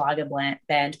there's like Schlager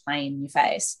band playing in your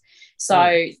face.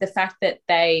 So the fact that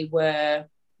they were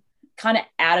kind of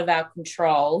out of our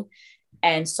control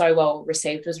and so well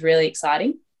received was really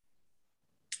exciting.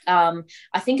 I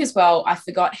think as well, I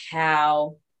forgot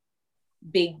how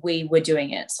big we were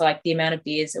doing it. So like the amount of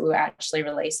beers that we were actually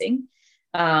releasing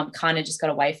kind of just got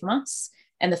away from us.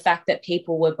 And the fact that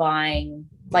people were buying,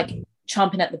 like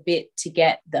chomping at the bit to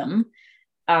get them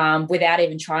without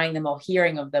even trying them or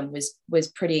hearing of them was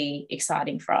pretty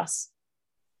exciting for us.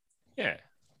 Yeah,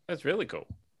 that's really cool.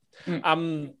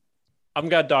 I'm going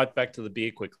to dive back to the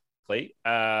beer quickly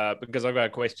because I've got a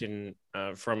question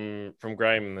from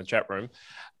Graham in the chat room.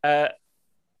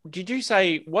 Did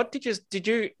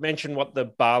you mention what the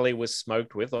barley was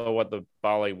smoked with, or what the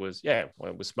barley was? Yeah, what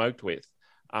it was smoked with.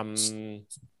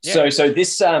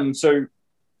 So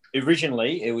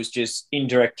originally it was just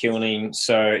indirect kilning.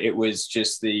 So it was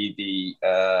just the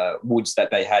woods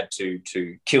that they had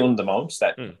to kiln the malts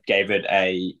that gave it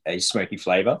a smoky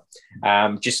flavor,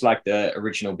 just like the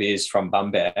original beers from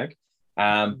Bamberg.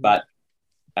 But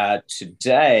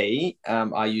today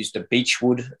I used a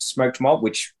beechwood smoked malt,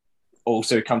 which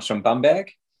also comes from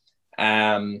Bamberg.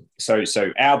 So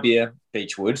our beer,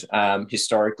 beechwood,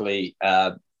 historically,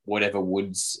 whatever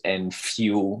woods and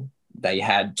fuel they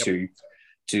had to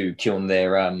kiln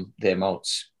their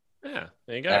malts. Yeah,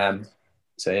 there you go.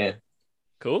 So yeah,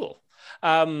 cool.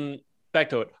 Back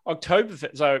to it.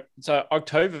 Oktoberfest. So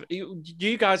October. Do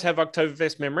you guys have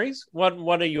Oktoberfest memories?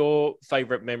 What are your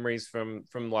favorite memories from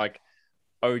like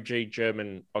OG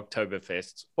German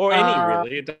Oktoberfests, or any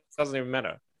really? It doesn't even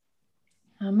matter.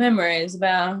 Memories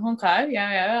about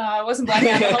yeah. I wasn't blacking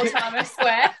out the whole time, I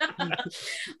swear.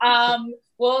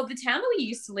 Well, the town that we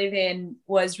used to live in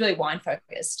was really wine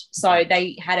focused. So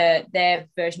they had their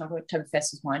version of Oktoberfest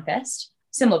was Winefest.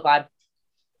 Similar vibe,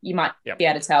 you might be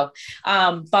able to tell.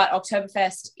 But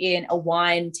Oktoberfest in a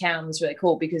wine town was really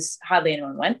cool because hardly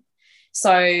anyone went.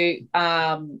 So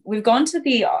we've gone to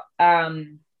the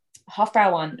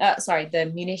Hofbrau one,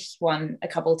 the Munich one a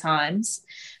couple of times,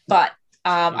 but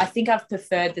I think I've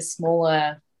preferred the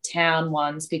smaller town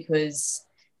ones because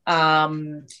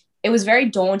it was very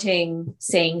daunting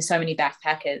seeing so many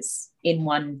backpackers in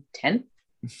one tent,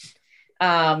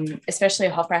 especially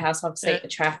a Hofbrau house. Obviously, it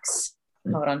attracts.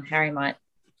 Hold on, Harry might.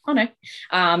 Oh no.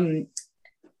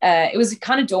 It was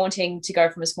kind of daunting to go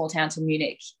from a small town to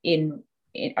Munich in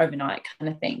overnight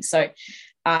kind of thing. So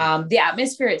the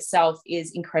atmosphere itself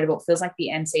is incredible. It feels like the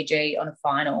MCG on a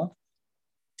final.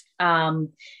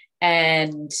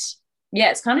 And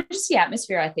yeah, it's kind of just the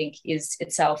atmosphere, I think, is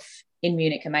itself in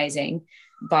Munich amazing.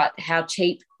 But how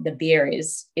cheap the beer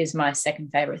is my second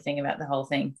favorite thing about the whole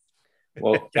thing.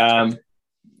 Well,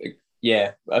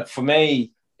 yeah, for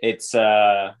me, it's,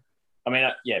 went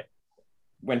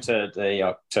to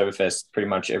the Oktoberfest pretty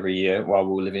much every year while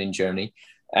we were living in Germany.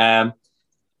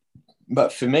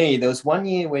 But for me, there was one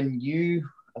year when you,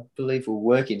 I believe, were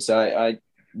working. So I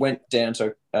went down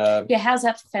to... how's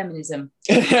that for feminism?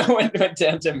 I went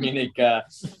down to Munich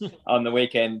on the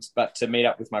weekend, but to meet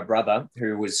up with my brother,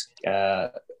 who was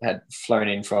had flown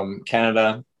in from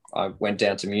Canada. I went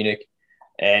down to Munich,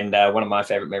 And one of my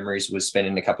favorite memories was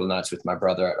spending a couple of nights with my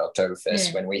brother at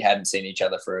Oktoberfest when we hadn't seen each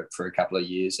other for a couple of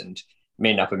years, and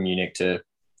meeting up in Munich to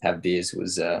have beers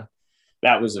was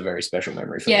that was a very special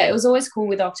memory for me. Yeah, it was always cool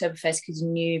with Oktoberfest because you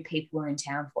knew people were in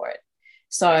town for it.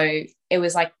 So it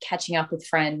was like catching up with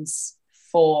friends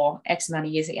for X amount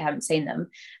of years that you haven't seen them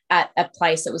at a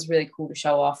place that was really cool to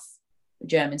show off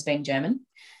Germans being German.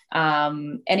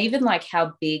 And even like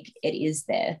how big it is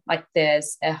there. Like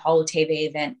there's a whole TV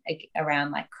event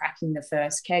around like cracking the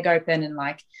first keg open, and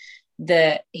like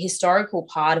the historical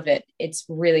part of it. It's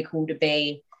really cool to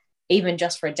be, even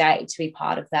just for a day, to be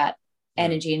part of that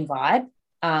energy and vibe.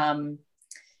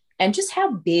 And just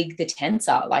how big the tents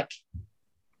are. Like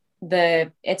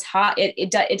it's hard.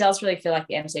 It does really feel like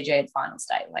the MCG at finals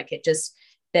day. Like it just,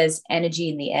 there's energy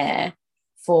in the air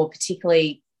for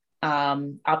particularly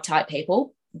uptight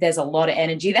people. There's a lot of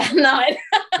energy that night.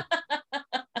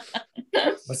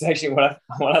 What's actually what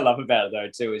I love about it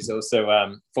though too is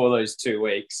also for those 2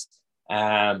 weeks,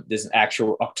 there's an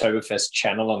actual Oktoberfest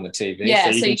channel on the TV.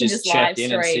 Yeah, so you can just check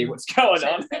in and see what's going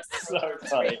on. It's so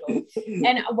funny. Cool.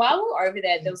 And while we were over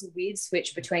there was a weird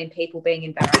switch between people being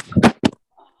embarrassed.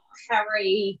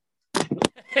 Harry.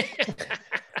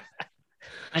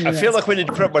 I feel like we need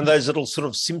to put up one of those little sort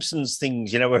of Simpsons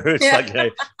things, where it's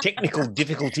like, technical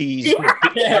difficulties,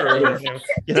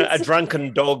 a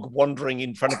drunken dog wandering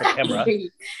in front of a camera.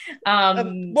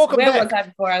 Welcome where back. was I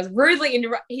before? I was rudely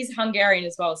interrupted. He's Hungarian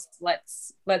as well, so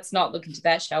let's not look into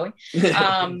that, shall we?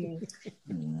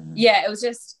 Yeah, it was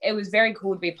very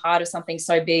cool to be part of something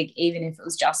so big, even if it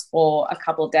was just for a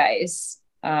couple of days,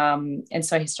 and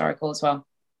so historical as well.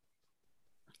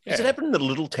 Does it happen in the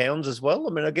little towns as well?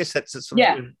 I mean, I guess that's sort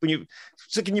of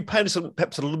so can you paint us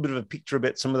perhaps a little bit of a picture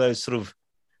about some of those sort of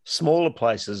smaller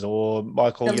places, or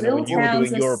Michael, when you were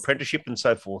doing your apprenticeship and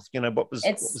so forth, what was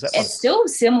that like? It's still a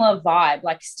similar vibe,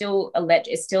 like still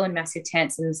it's still in massive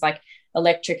tents and it's like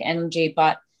electric energy,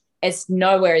 but it's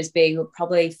nowhere as big. It would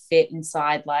probably fit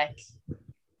inside like,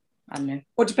 I don't know.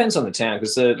 Well, it depends on the town,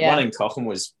 because the one in Cochem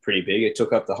was pretty big. It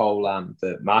took up the whole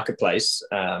the marketplace.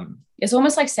 It's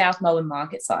almost like South Melbourne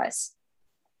market size.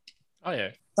 Oh yeah.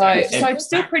 So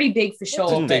still pretty big for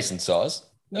sure. Decent size.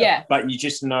 Yeah. But you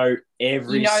just know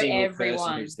every single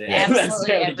person who's there. Absolutely That's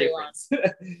the only everyone.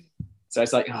 difference. So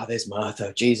it's like, oh, there's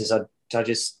Martha. Jesus, I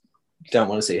just don't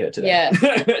want to see her today. Yeah.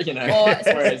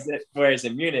 Whereas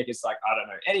in Munich, it's like, I don't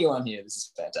know anyone here. This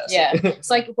is fantastic. Yeah. It's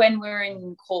like when we were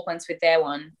in Corplands with their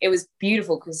one, it was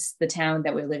beautiful because the town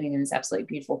that we're living in is absolutely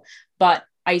beautiful. But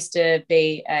I used to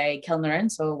be a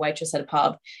Kellnerin, so a waitress at a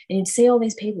pub, and you'd see all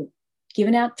these people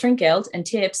giving out trinkgeld and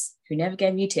tips who never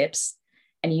gave you tips.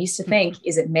 And you used to think,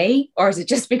 is it me, or is it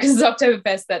just because it's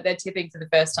Oktoberfest that they're tipping for the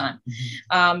first time?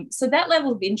 So that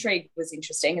level of intrigue was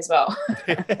interesting as well.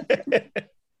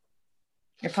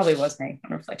 It probably was me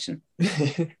on reflection.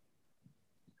 Can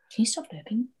you stop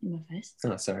burping in my face?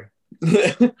 Oh, sorry.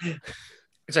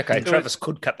 It's okay. Travis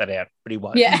could cut that out, but he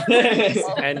won't. Yeah.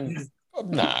 And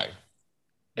no.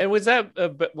 And was that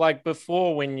like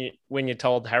before when you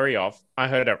told Harry off? I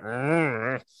heard it.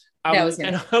 That was him.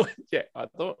 And I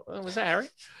thought, was that Harry?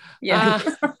 Yeah.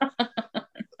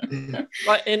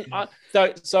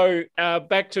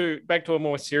 Back to a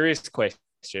more serious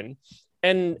question.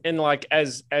 And like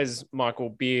as Michael,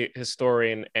 beer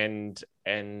historian and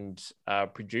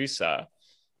producer,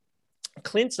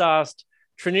 Clint's asked,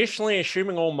 traditionally,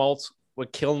 assuming all malts were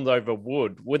kilned over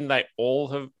wood, wouldn't they all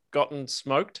have gotten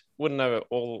smoked? Wouldn't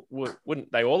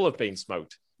they all have been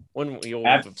smoked? Wouldn't we all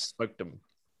have smoked them?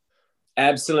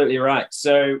 Absolutely right.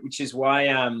 So, which is why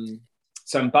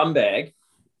so in Bamberg,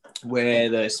 where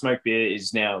the smoked beer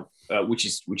is now, which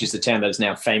is the town that is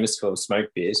now famous for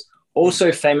smoked beers,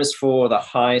 also famous for the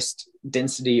highest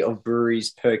density of breweries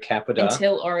per capita.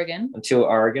 Until Oregon.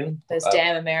 Those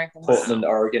damn Americans. Portland,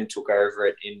 Oregon took over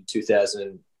it in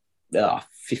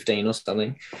 2015 or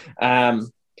something.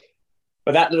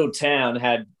 But that little town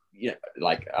had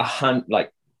like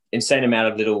insane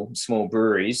amount of little small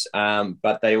breweries,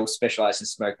 but they all specialize in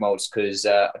smoked malts because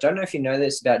I don't know if you know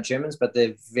this about Germans, but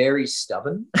they're very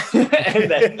stubborn.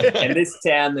 and this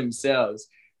town themselves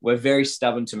were very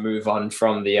stubborn to move on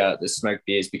from the smoked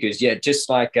beers because, just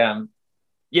like,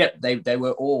 they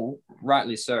were all,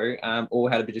 rightly so, all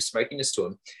had a bit of smokiness to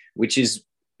them, which is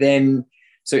then,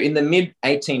 so in the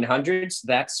mid-1800s,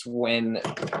 that's when,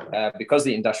 because of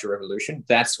the Industrial Revolution,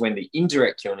 that's when the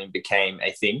indirect kilning became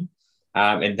a thing.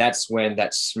 And that's when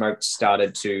that smoke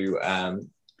started to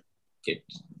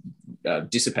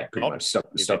dissipate pretty much,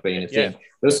 stop being a thing. There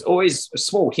was always a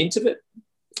small hint of it,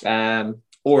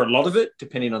 or a lot of it,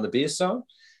 depending on the beer style.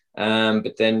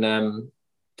 But then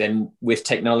then with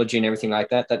technology and everything like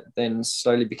that, that then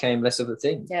slowly became less of a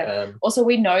thing. Yeah. Also,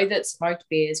 we know that smoked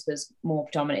beers was more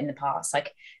dominant in the past.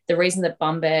 Like the reason that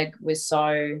Bamberg was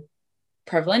so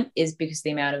prevalent is because of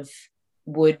the amount of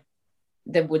wood,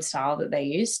 the wood style that they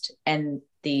used and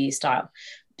the style.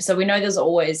 So we know there's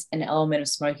always an element of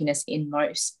smokiness in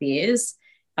most beers.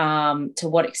 To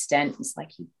what extent, it's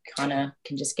like you kind of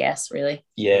can just guess, really.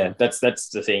 Yeah, that's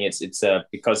the thing. It's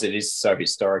because it is so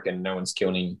historic and no one's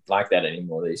killing like that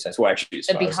anymore these days. Well, actually,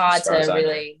 it'd be hard to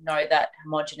really know that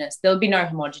homogenous. There would be no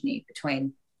homogeny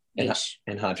between each,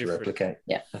 and hard to replicate.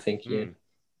 Yeah, I think. Yeah.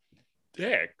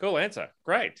 Yeah, cool answer.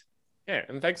 Great. Yeah,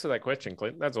 and thanks for that question,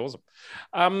 Clint. That's awesome.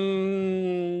 I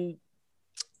may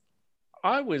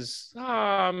as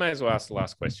well ask the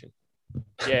last question.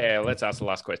 Yeah, let's ask the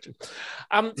last question.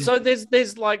 So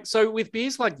there's like, so with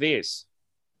beers like this,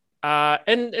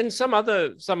 and some other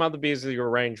beers of your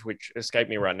range which escape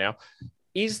me right now,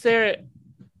 is there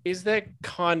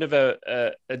kind of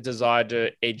a desire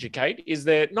to educate? Is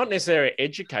there not necessarily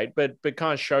educate, but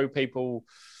kind of show people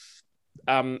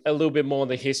a little bit more of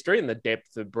the history and the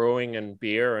depth of brewing and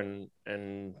beer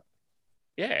and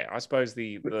yeah, I suppose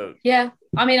the yeah.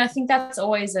 I mean, I think that's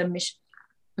always a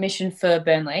mission for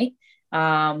Burnley.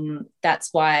 That's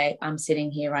why I'm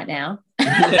sitting here right now.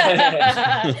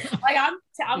 Like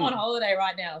I'm on holiday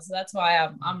right now, so that's why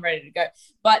I'm ready to go.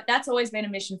 But that's always been a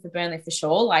mission for Burnley for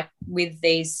sure. Like with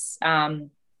these,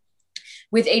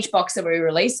 with each box that we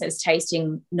release, there's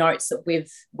tasting notes that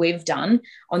we've done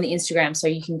on the Instagram, so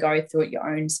you can go through at your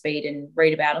own speed and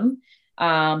read about them.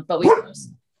 But we,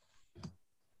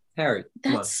 Harry,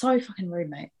 that's so fucking rude,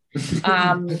 mate.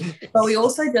 But we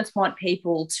also just want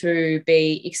people to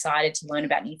be excited to learn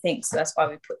about new things. So that's why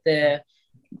we put the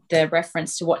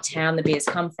reference to what town the beers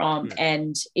come from.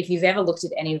 And if you've ever looked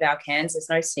at any of our cans, there's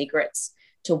no secrets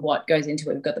to what goes into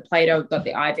it. We've got the Plato, we've got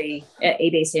the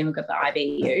EBC, and we've got the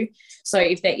IBU. So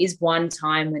if there is one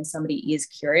time when somebody is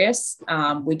curious,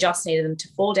 we just need them to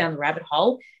fall down the rabbit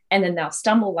hole, and then they'll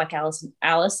stumble like Alice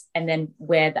and then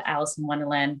wear the Alice in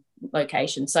Wonderland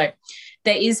location. So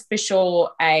there is for sure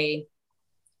a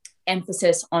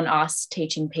emphasis on us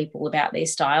teaching people about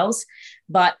these styles,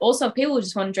 but also if people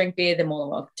just want to drink beer, they're more than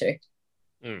welcome to.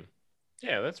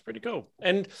 Yeah, that's pretty cool.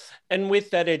 And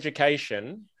with that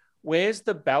education, where's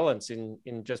the balance in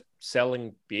just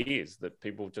selling beers that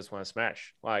people just want to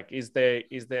smash? Like, is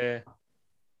there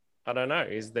I don't know,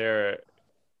 is there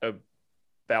a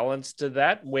balance to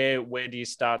that? Where do you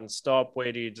start and stop?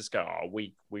 Where do you just go, oh,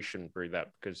 we shouldn't brew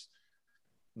that because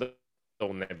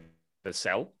they'll never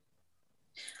sell?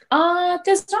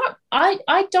 There's not,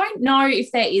 I don't know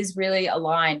if there is really a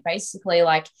line. Basically,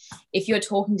 like if you're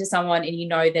talking to someone and you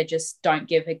know they just don't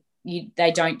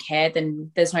they don't care,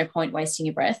 then there's no point wasting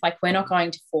your breath. Like we're not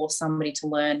going to force somebody to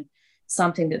learn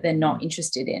something that they're not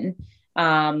interested in.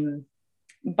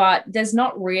 But there's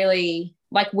not really,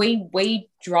 like we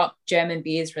drop German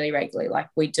beers really regularly. Like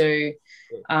we do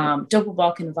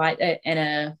Doppelbock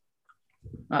and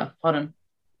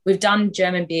we've done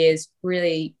German beers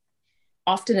really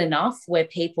often enough where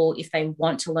people, if they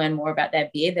want to learn more about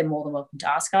their beer, they're more than welcome to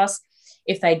ask us.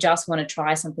 If they just want to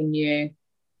try something new,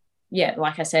 yeah,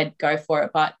 like I said, go for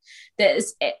it. But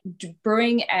there's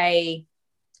brewing a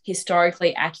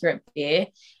historically accurate beer,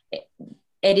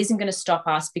 it isn't going to stop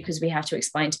us because we have to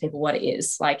explain to people what it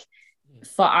is. Like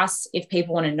for us, if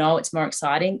people want to know, it's more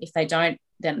exciting. If they don't,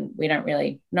 then we not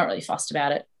really fussed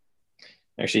about it.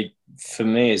 Actually, for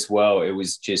me as well, it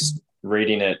was just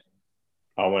reading it.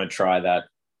 I want to try that.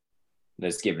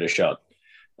 Let's give it a shot.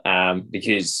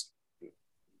 Because,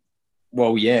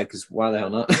 well, yeah, because why the hell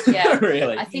not? Yeah,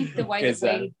 really. I think the way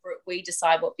that we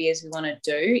decide what beers we want to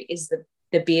do is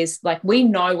the beers, like we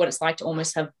know what it's like to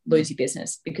almost have lose your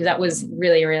business, because that was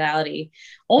really a reality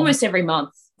almost every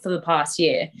month for the past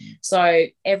year. So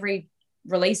every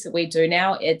release that we do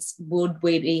now, it's would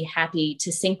we be happy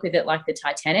to sync with it like the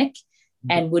Titanic?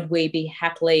 And would we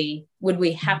happily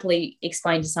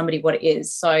explain to somebody what it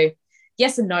is? So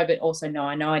yes and no, but also no.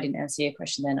 I know I didn't answer your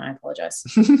question then. I apologize.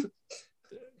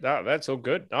 No, that's all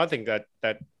good. I think that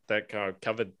kind of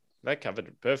covered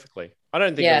it perfectly. I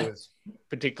don't think it was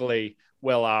particularly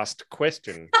well asked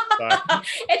question. So.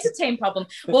 It's a team problem.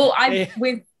 Well,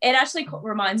 it actually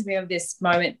reminds me of this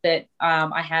moment that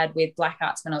I had with Black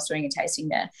Arts when I was doing a tasting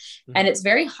there, and it's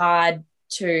very hard.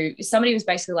 Somebody was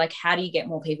basically like, how do you get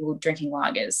more people drinking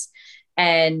lagers?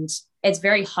 And it's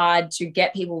very hard to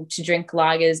get people to drink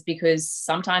lagers because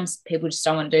sometimes people just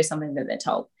don't want to do something that they're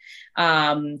told.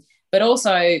 But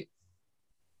also,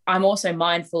 I'm also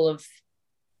mindful of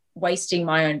wasting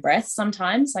my own breath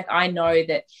sometimes. Like I know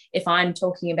that if I'm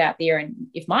talking about beer and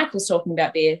if Michael's talking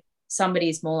about beer, somebody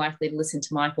is more likely to listen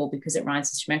to Michael because it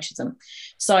rhymes with schmexism.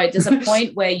 So there's a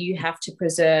point where you have to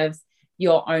preserve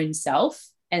your own self,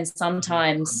 and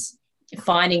sometimes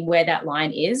finding where that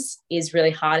line is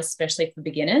really hard, especially for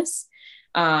beginners.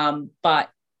 But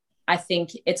I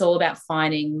think it's all about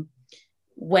finding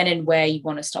when and where you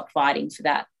want to stop fighting for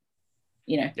that,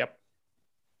 Yep.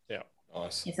 Yeah.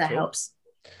 Nice. if that helps.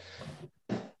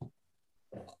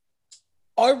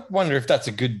 I wonder if that's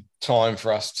a good time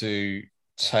for us to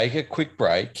take a quick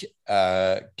break,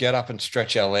 get up and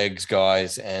stretch our legs,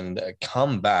 guys, and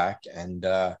come back and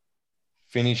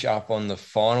finish up on the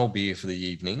final beer for the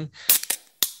evening.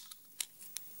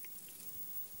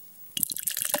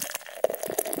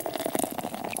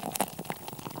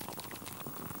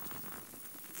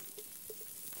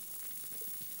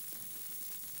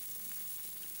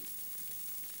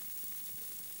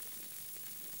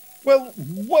 Well,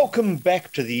 welcome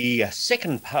back to the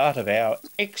second part of our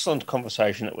excellent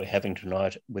conversation that we're having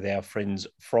tonight with our friends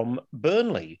from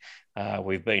Burnley.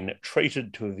 We've been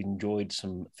treated to have enjoyed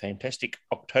some fantastic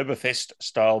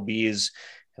Oktoberfest-style beers,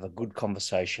 have a good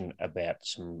conversation about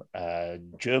some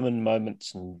German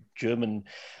moments and German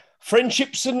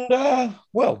friendships, and,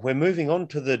 well, we're moving on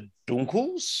to the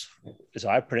Dunkels, as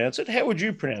I pronounce it. How would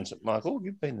you pronounce it, Michael?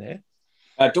 You've been there.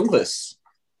 Dunkles.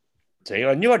 See,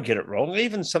 I knew I'd get it wrong,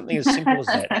 even something as simple as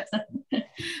that.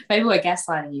 Maybe we're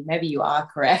gaslighting you. Maybe you are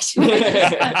correct.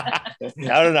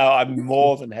 No, I'm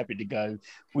more than happy to go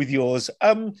with yours.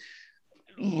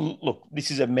 Look,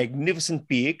 this is a magnificent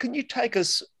beer. Can you take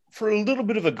us for a little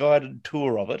bit of a guided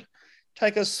tour of it?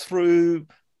 Take us through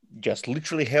just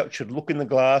literally how it should look in the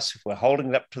glass, if we're holding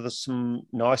it up to some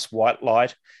nice white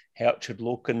light, how it should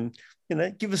look, and,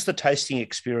 give us the tasting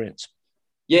experience.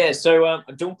 Yeah, so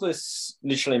Dunkles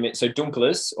literally means, so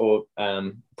Dunkles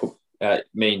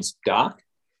means dark.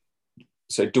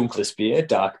 So Dunkles beer,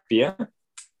 dark beer.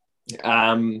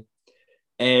 And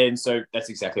so that's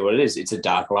exactly what it is. It's a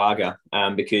dark lager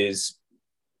because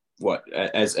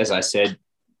as I said,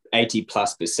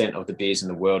 80+% of the beers in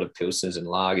the world are pilsners and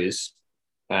lagers.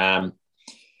 And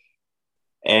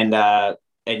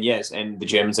yes, and the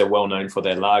Germans are well known for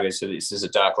their lagers. So this is a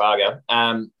dark lager.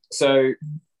 So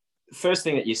first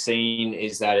thing that you're seeing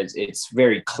is that it's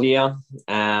very clear.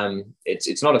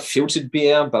 It's not a filtered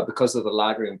beer, but because of the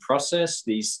lagering process,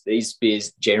 these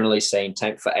beers generally stay in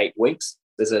tank for 8 weeks.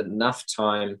 There's enough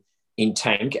time in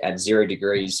tank at 0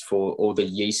 degrees for all the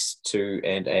yeast to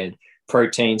and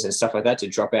proteins and stuff like that to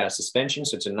drop out of suspension.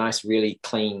 So it's a nice, really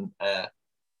clean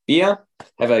beer.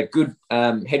 Have a good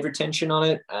head retention on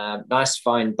it. Nice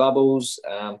fine bubbles.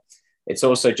 It's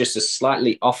also just a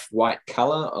slightly off-white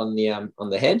color on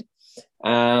the head.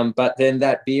 But then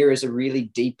that beer is a really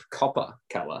deep copper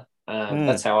color.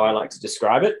 That's how I like to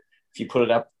describe it. If you put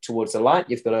it up towards the light,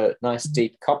 you've got a nice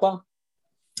deep copper.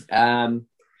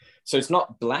 So it's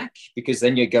not black, because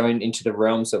then you're going into the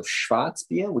realms of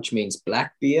Schwarzbier, which means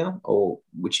black beer, or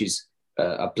which is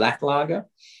a black lager.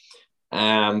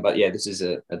 But yeah, this is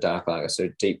a dark lager, so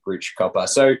deep, rich copper.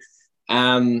 So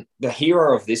the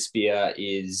hero of this beer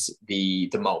is the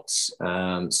malts.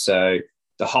 So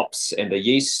the hops and the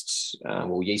yeast,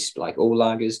 yeast, like all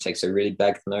lagers, takes a really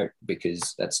bad note,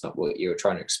 because that's not what you're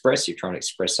trying to express. You're trying to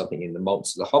express something in the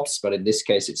malts of the hops, but in this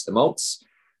case, it's the malts.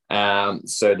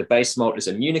 So the base malt is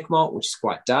a Munich malt, which is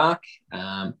quite dark.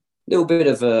 Little bit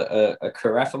of a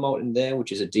carafa malt in there,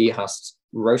 which is a de-husked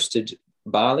roasted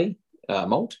barley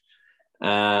malt.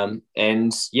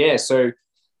 And yeah, so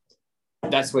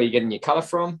that's where you're getting your color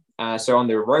from. So on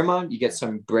the aroma, you get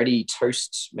some bready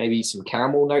toast, maybe some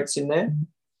caramel notes in there.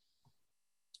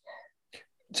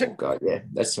 Oh God, yeah,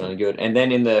 that's really good. And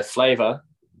then in the flavor,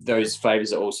 those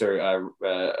flavors are also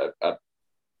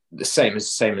the same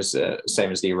as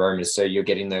the aromas. So you're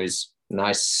getting those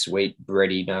nice sweet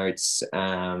bready notes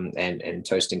and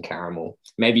toast and caramel,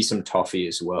 maybe some toffee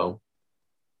as well.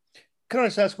 Can I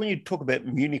just ask, when you talk about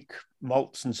Munich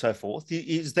malts and so forth,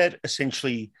 is that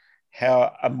essentially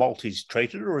how a malt is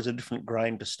treated, or is it a different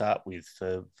grain to start with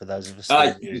for those of us?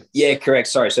 Yeah, correct.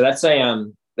 Sorry. So that's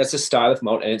a style of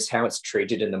malt, and it's how it's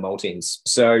treated in the maltings.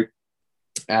 So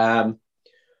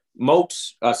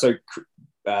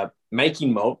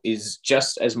making malt is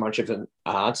just as much of an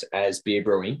art as beer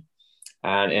brewing,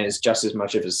 and it's just as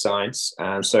much of a science.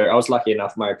 So I was lucky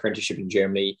enough, my apprenticeship in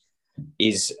Germany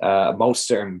is a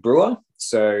maltster and brewer.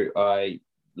 So I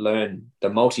learned the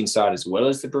malting side as well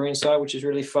as the brewing side, which is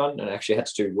really fun. And I actually had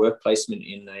to do work placement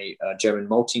in a German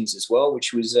maltings as well,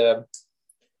 which was a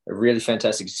really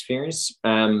fantastic experience.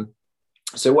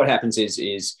 So what happens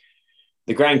is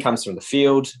the grain comes from the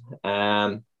field.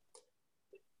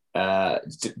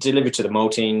 delivered to the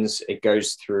maltings. It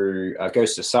goes through,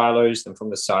 goes to silos. Then from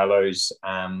the silos,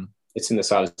 it's in the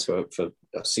silos for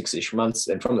 6-ish months.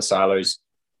 Then from the silos,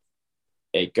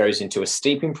 it goes into a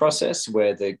steeping process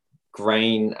where the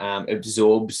grain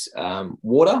absorbs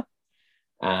water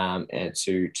and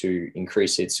to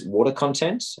increase its water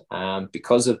content.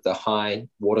 Because of the high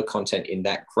water content in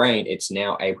that grain, it's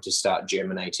now able to start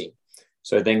germinating.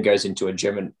 So it then goes into a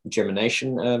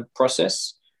germination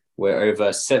process where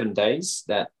over 7 days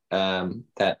that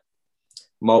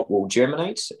malt will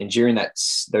germinate. And during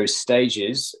those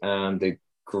stages, the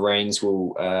grains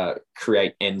will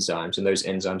create enzymes, and those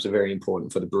enzymes are very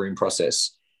important for the brewing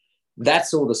process.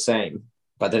 That's all the same,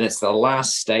 but then it's the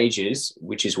last stages,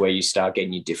 which is where you start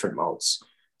getting your different malts.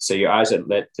 So you either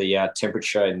let the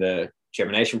temperature in the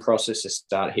germination process to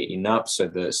start heating up, so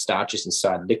the starches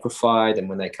inside liquefy. Then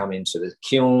when they come into the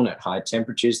kiln at high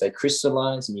temperatures, they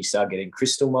crystallize, and you start getting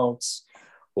crystal malts.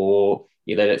 Or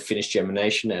you let it finish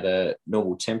germination at a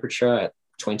normal temperature at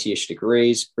 20-ish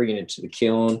degrees, bring it into the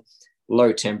kiln,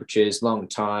 low temperatures, long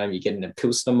time, you get in a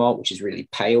Pilsner malt, which is really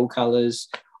pale colors.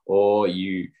 Or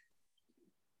you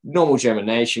normal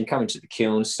germination, come into the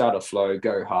kiln, start a flow,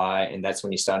 go high, and that's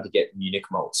when you start to get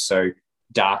Munich malts. So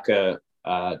darker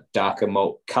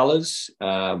malt colors,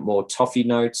 more toffee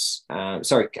notes,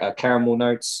 caramel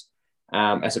notes,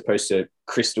 as opposed to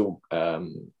crystal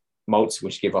malts,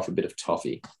 which give off a bit of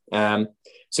toffee. So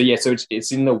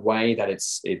it's in the way that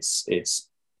it's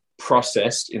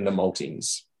processed in the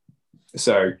maltings.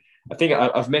 So I think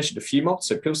I've mentioned a few malts.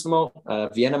 So Pilsner malt,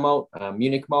 Vienna malt,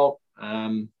 Munich malt.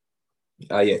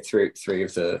 Three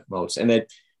of the malts, and they're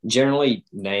generally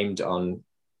named on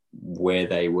where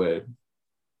they were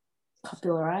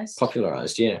popularized.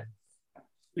 Yeah.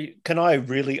 Can I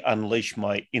really unleash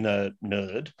my inner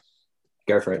nerd?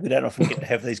 Go for it. We don't often get to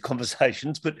have these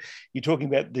conversations, but you're talking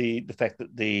about the fact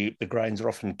that the grains are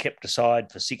often kept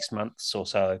aside for 6 months or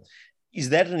so. Is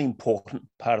that an important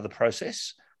part of the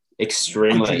process?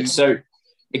 Extremely. So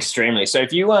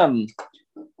if you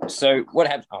so what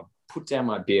happens? Oh, put down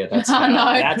my beer. That's how,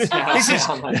 that's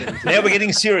how now we're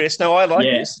getting serious. No, I like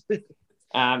this.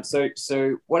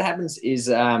 So what happens is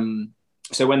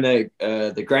so when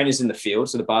the grain is in the field,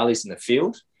 so the barley's in the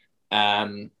field,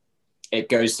 it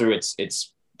goes through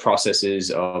its processes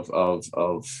of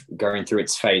going through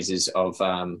its phases of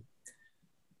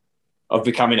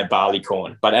becoming a barley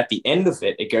corn. But at the end of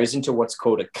it, it goes into what's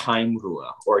called a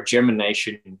Keimruhe, or a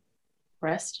germination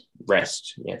rest.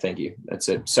 Yeah, thank you. That's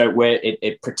it. So where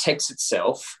it protects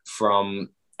itself from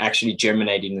actually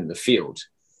germinating in the field.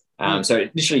 So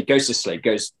it initially goes to sleep,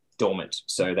 goes dormant,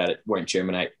 so that it won't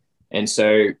germinate. And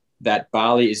so that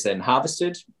barley is then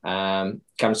harvested,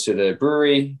 comes to the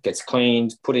brewery, gets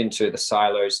cleaned, put into the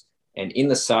silos, and in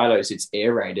the silos it's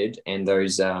aerated, and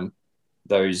those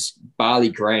barley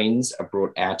grains are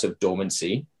brought out of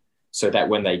dormancy, so that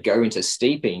when they go into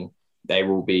steeping, they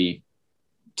will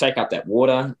take up that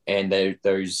water, and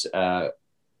those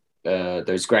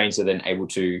grains are then able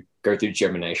to go through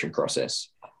germination process.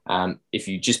 If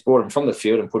you just brought them from the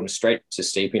field and put them straight to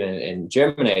steeping and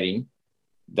germinating,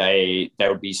 they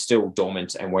would be still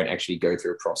dormant and won't actually go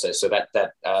through a process. So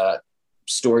that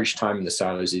storage time in the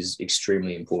silos is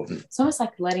extremely important. It's almost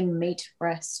like letting meat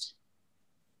rest.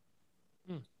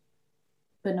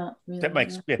 But not really. That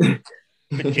makes,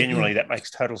 but genuinely, that makes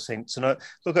total sense. And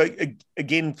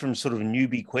again, from sort of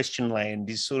newbie question land,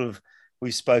 is sort of,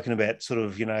 we've spoken about sort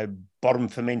of, bottom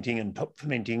fermenting and top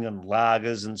fermenting and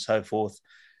lagers and so forth.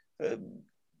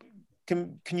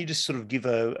 Can you just sort of give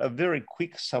a very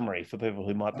quick summary for people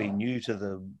who might be new to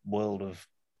the world of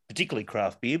particularly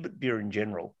craft beer, but beer in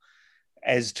general,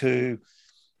 as to,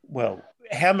 well,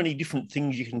 how many different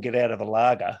things you can get out of a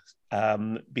lager?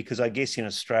 Because I guess in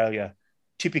Australia,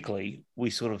 typically we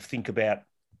sort of think about,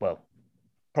 well,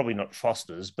 probably not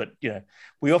Foster's, but,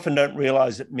 we often don't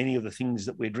realise that many of the things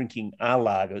that we're drinking are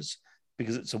lagers,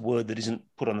 because it's a word that isn't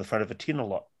put on the front of a tin a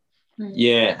lot.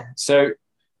 Yeah. So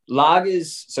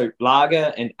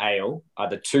lager and ale are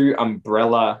the two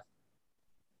umbrella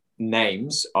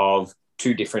names of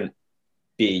two different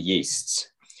beer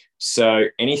yeasts. So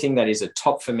anything that is a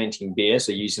top fermenting beer,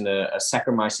 so using a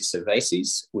Saccharomyces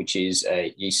cerevisiae, which is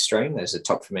a yeast strain, there's a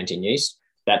top fermenting yeast,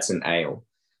 that's an ale.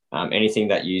 Anything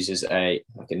that uses I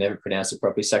can never pronounce it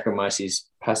properly, Saccharomyces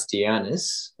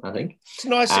pasteurinalis, I think. It's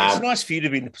nice for you to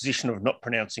be in the position of not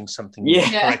pronouncing something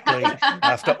correctly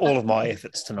after all of my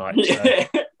efforts tonight. Yeah.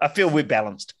 So I feel we're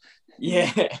balanced.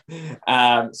 Yeah.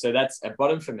 So that's a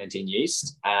bottom fermenting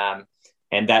yeast.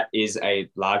 And that is a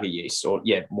lager yeast, or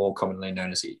more commonly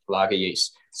known as a lager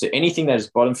yeast. So anything that is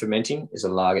bottom fermenting is a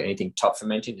lager. Anything top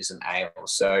fermenting is an ale.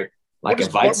 So like what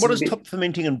a Weizen. What does top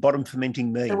fermenting and bottom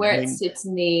fermenting mean? So where it sits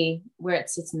in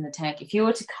the tank. If you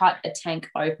were to cut a tank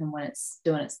open when it's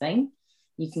doing its thing,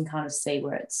 you can kind of see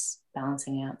where it's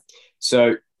balancing out.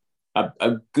 So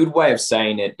a good way of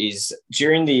saying it is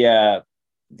during the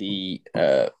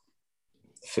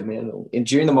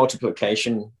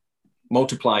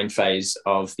multiplying phase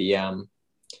of the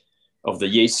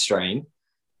yeast strain,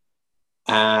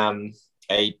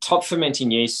 a top fermenting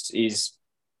yeast is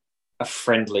a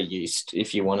friendly yeast,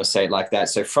 if you want to say it like that.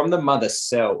 So from the mother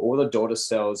cell, all the daughter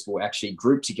cells will actually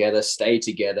group together, stay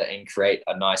together, and create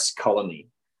a nice colony.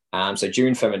 So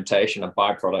during fermentation, a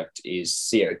byproduct is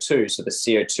CO2. So the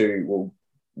CO2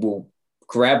 will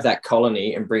grab that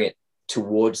colony and bring it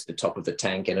towards the top of the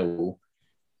tank, and it will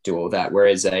do all that.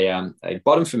 Whereas a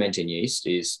bottom fermenting yeast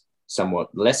is somewhat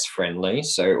less friendly.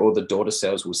 So all the daughter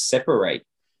cells will separate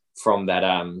from that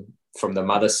from the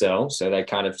mother cell. So they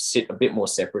kind of sit a bit more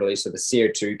separately. So the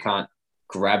CO2 can't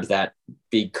grab that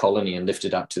big colony and lift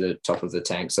it up to the top of the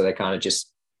tank. So they kind of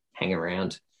just hang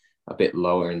around a bit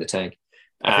lower in the tank.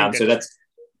 So that's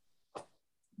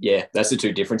the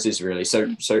two differences really.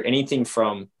 So anything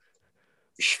from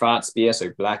Schwarzbier, so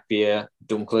black beer,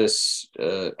 Dunkles,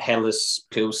 Helles,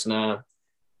 Pilsner,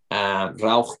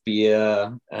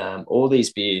 Rauchbier, all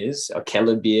these beers, or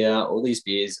Kellerbier, all these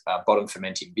beers are bottom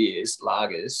fermenting beers,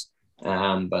 lagers,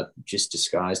 but just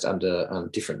disguised under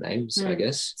different names, I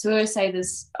guess. So we always say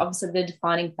this, obviously the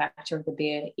defining factor of the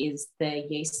beer is the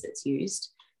yeast that's used.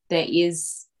 There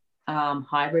is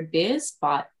hybrid beers,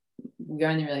 but we're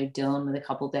only really dealing with a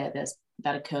couple there. There's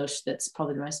that Kirsch that's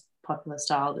probably the most popular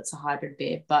style that's a hybrid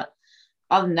beer. But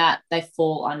other than that, they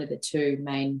fall under the two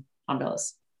main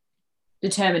umbrellas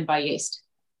determined by yeast.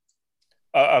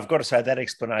 I've got to say that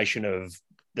explanation of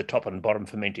the top and bottom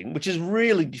fermenting, which is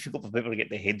really difficult for people to get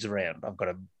their heads around. I've got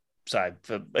to say,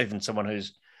 for even someone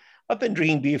I've been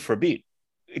drinking beer for a bit,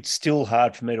 it's still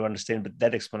hard for me to understand, but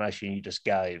that explanation you just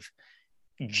gave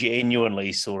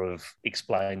genuinely sort of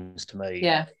explains to me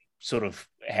sort of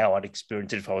how I'd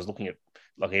experience it if I was looking at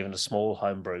like even a small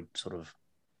homebrew sort of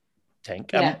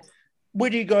tank. Where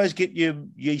do you guys get your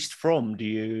yeast from? Do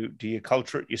you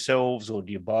culture it yourselves, or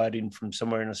do you buy it in from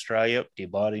somewhere in Australia? Do you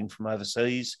buy it in from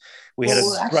overseas? We had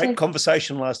a great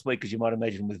conversation last week, as you might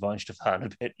imagine, with Weinstefan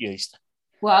about yeast.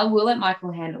 Well, I will let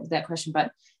Michael handle that question,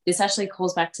 but this actually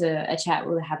calls back to a chat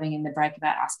we were having in the break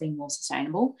about us being more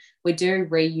sustainable. We do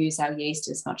reuse our yeast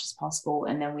as much as possible,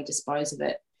 and then we dispose of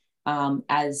it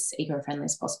as eco-friendly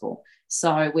as possible.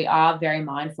 So we are very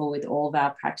mindful with all of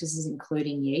our practices,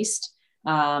 including yeast,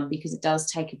 because it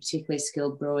does take a particularly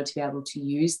skilled brewer to be able to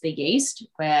use the yeast,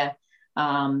 where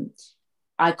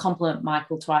I compliment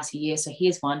Michael twice a year. So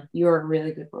here's one. You're a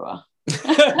really good brewer.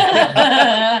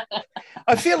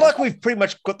 I feel like we've pretty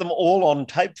much got them all on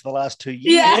tape for the last 2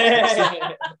 years.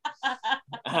 Yeah.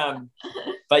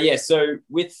 But yeah, so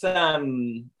with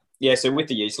the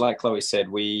yeast, like Chloe said,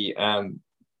 we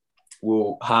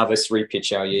will harvest,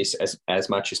 repitch our yeast as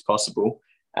much as possible,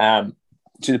 to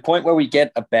the point where we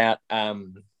get about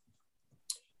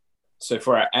so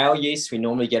for our yeast, we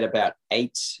normally get about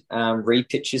 8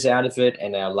 repitches out of it,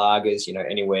 and our lagers,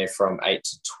 anywhere from 8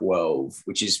 to 12,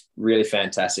 which is really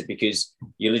fantastic because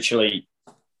you're literally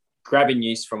grabbing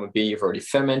yeast from a beer you've already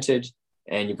fermented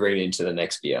and you bring it into the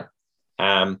next beer.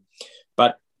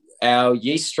 But our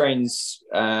yeast strains,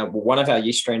 one of our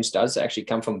yeast strains does actually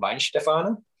come from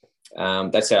Weinstefana.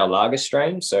 That's our lager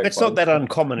strain. So that's not that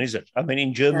uncommon, is it? I mean,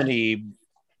 in Germany.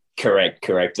 Correct.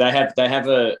 They have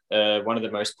a one of the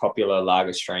most popular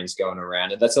lager strains going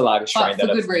around, and that's a lager strain for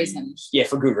good reason. Yeah,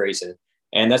 for good reason.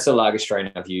 And that's a lager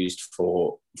strain I've used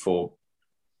for all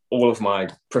of my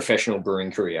professional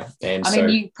brewing career. And I mean,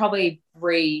 you probably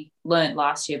relearned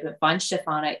last year, but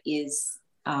Weinstefana is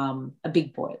a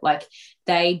big boy. Like,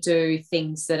 they do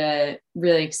things that are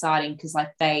really exciting because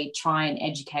they try and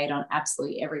educate on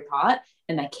absolutely every part,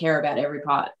 and they care about every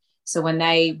part. So when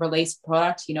they release a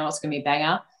product, it's going to be a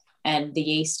banger, and the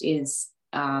yeast is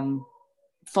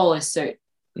follows suit.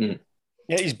 Yeah,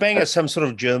 is banger some sort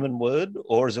of German word,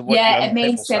 or is it what? Yeah, it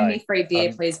means send me free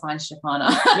beer, please,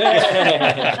 Weinstefana.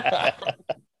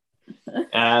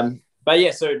 But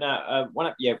yeah, so no,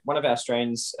 one of our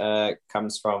strains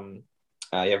comes from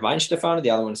Weinstefana. The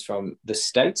other one's from the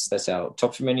States. That's our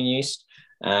top fermenting yeast.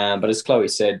 But as Chloe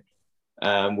said,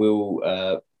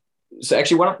 we'll. So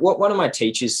actually, what one of my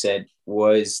teachers said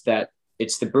was that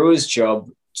it's the brewer's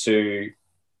job to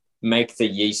make the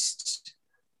yeast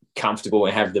comfortable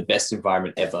and have the best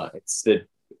environment ever. It's the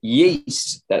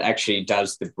yeast that actually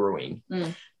does the brewing.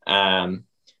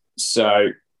 So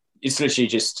it's literally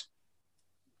just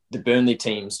the Burnley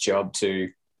team's job to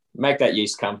make that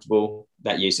yeast comfortable.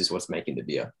 That yeast is what's making the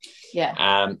beer.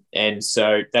 Yeah. And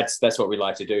so that's what we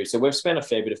like to do. So we've spent a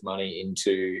fair bit of money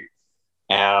into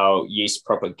our yeast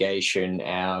propagation,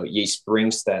 our yeast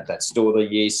brings that store the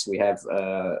yeast. We have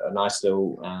a nice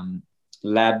little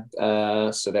lab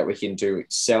so that we can do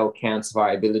cell counts,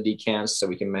 viability counts, so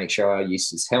we can make sure our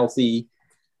yeast is healthy.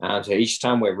 So each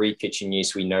time we're repitching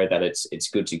yeast, we know that it's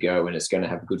good to go and it's going to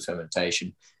have good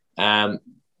fermentation.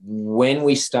 When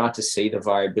we start to see the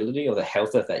viability or the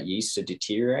health of that yeast to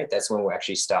deteriorate, that's when we'll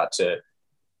actually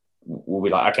we'll be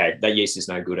like, okay, that yeast is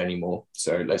no good anymore,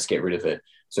 so let's get rid of it.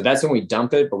 So that's when we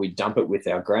dump it, but we dump it with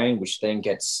our grain, which then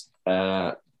gets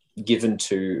given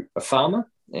to a farmer,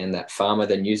 and that farmer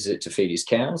then uses it to feed his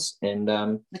cows, and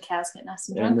the cows get nice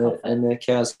and drunk. And the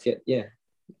cows get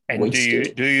And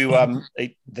do you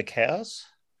eat the cows?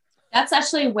 That's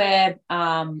actually where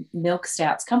milk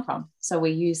stouts come from. So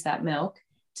we use that milk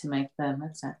to make the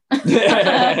milk stout.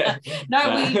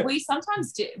 No, we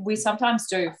sometimes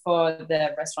do for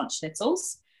the restaurant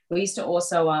schnitzels. We used to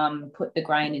also put the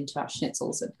grain into our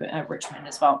schnitzels at Richmond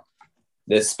as well.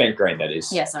 The spent grain, that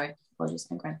is. Yeah, sorry. Apologies,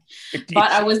 spent grain.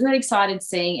 But I was really excited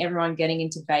seeing everyone getting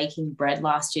into baking bread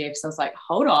last year, because I was like,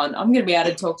 hold on, I'm going to be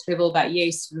able to talk to people about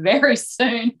yeast very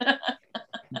soon.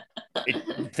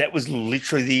 That was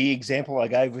literally the example I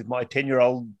gave with my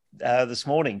 10-year-old this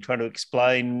morning, trying to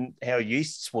explain how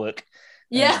yeasts work.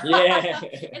 Yeah. Yeah.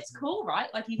 It's cool,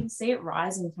 right? Like you can see it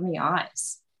rising from your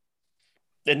eyes.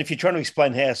 And if you're trying to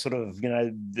explain how sort of,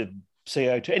 the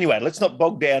CO2... Anyway, let's not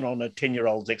bog down on a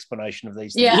 10-year-old's explanation of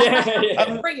these things.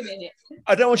 Yeah. Bring him in it.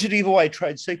 I don't want you to give away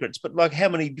trade secrets, but like how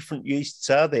many different yeasts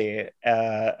are there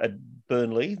at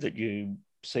Burnley that you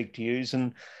seek to use?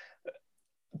 And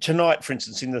tonight, for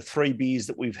instance, in the 3 beers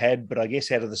that we've had, but I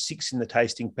guess out of the 6 in the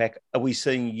tasting pack, are we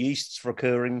seeing yeasts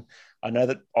recurring? I know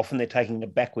that often they're taking a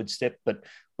backward step, but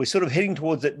we're sort of heading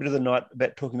towards that bit of the night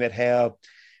about talking about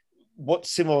what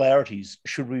similarities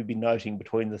should we be noting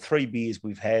between the 3 beers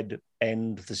we've had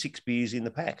and the 6 beers in the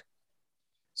pack?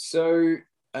 So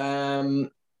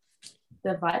the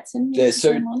Weizen.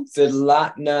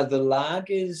 The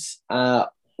lagers are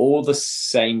all the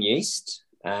same yeast,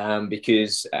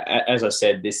 because as I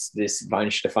said, this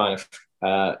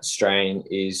Weihenstephaner strain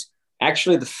is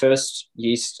actually the first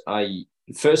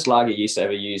lager yeast I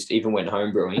ever used, even when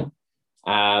home brewing,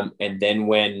 and then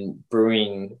when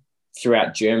brewing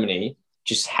throughout Germany,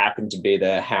 just happened to be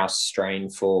the house strain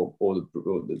for all the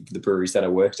breweries that I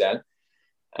worked at.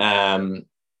 And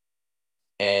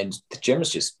the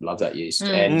Germans just love that yeast.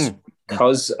 And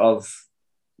because of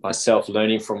myself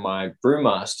learning from my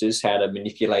brewmasters how to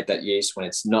manipulate that yeast when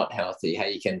it's not healthy, how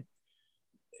you can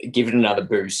give it another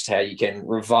boost, how you can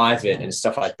revive it and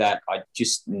stuff like that, I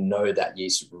just know that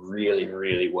yeast really,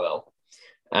 really well.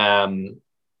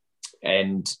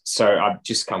 And so I'm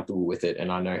just comfortable with it,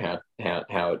 and I know how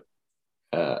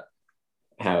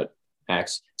it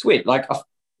acts. It's weird. Like,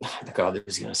 God, this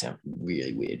is going to sound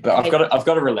really weird, but I've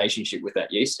got a relationship with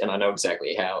that yeast, and I know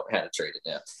exactly how to treat it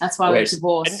now. That's why we're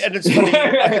divorced. And it's funny.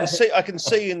 I can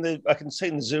see in the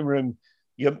Zoom room,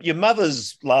 your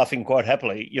mother's laughing quite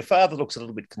happily. Your father looks a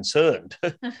little bit concerned.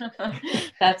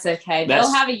 That's okay.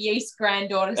 They'll have a yeast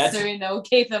granddaughter soon. They'll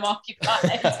keep them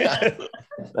occupied.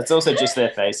 That's also just their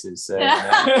faces. So,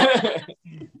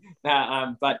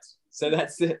 but so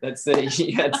that's the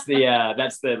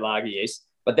lager yeast.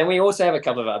 But then we also have a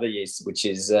couple of other yeasts, which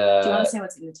is. Do you want to see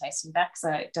what's in the tasting back? Because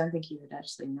I don't think you would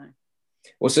actually know.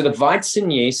 Well, so the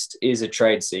Weizen yeast is a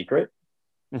trade secret.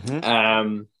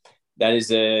 Mm-hmm. That is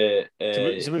so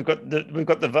we've got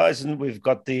the Weizen, we've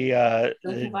got the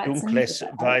Dunkles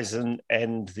Weizen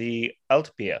and the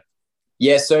Altbier.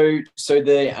 Yeah, so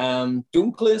the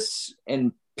Dunkles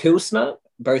and Pilsner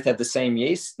both have the same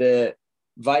yeast. The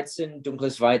Weizen,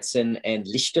 Dunkles Weizen, and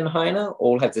Lichtenheiner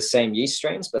all have the same yeast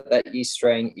strains, but that yeast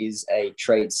strain is a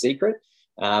trade secret.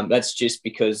 That's just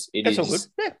because That's all good.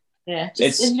 Yeah. Yeah,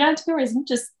 you don't have to be a reason.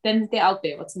 Just then the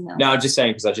Altbier. What's in there? No, I'm just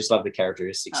saying because I just love the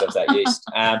characteristics of that yeast.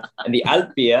 And the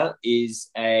Altbier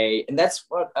is and that's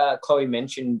what Chloe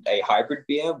mentioned, a hybrid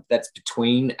beer that's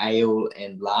between ale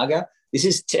and lager. This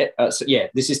is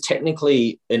this is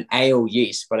technically an ale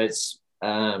yeast, but it's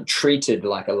treated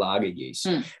like a lager yeast.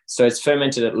 So it's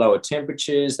fermented at lower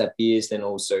temperatures. That beer is then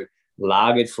also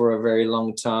lagered for a very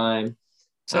long time.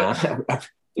 So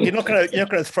you're not going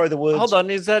to throw the words. Hold on,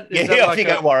 is that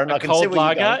like Warren? A cold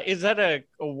lager? Is that a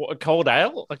cold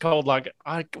ale? A cold lager?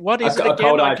 What is it again? A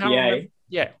cold IPA.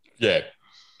 Yeah.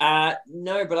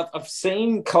 No, but I've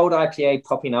seen cold IPA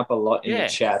popping up a lot in the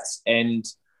chats, and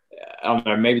I don't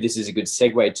know, maybe this is a good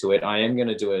segue to it. I am going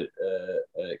to do a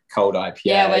cold IPA.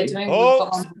 Yeah, we're doing.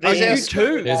 There's our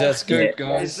scoop. There's our scoop,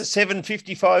 Yeah. There's guys. the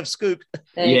 755 scoop.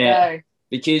 There you Yeah. go.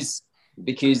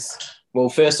 Because well,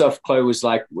 first off, Chloe was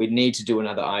like, we need to do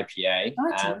another IPA.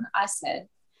 No, I didn't. I said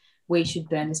we should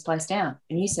burn this place down,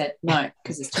 and you said no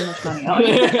because it's too much money on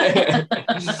it.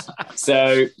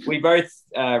 So we both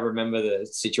remember the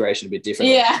situation a bit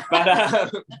differently. Yeah. But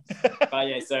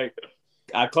yeah, so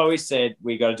Chloe said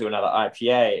we got to do another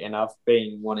IPA, and I've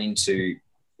been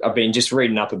just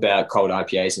reading up about cold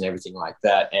IPAs and everything like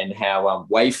that, and how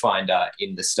Wayfinder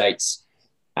in the States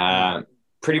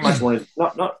pretty much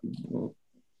not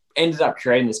ended up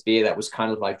creating this beer that was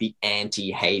kind of like the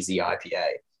anti-hazy IPA.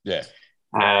 Yeah.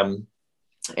 And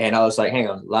I was like, hang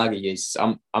on, lager yeast.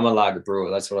 I'm a lager brewer.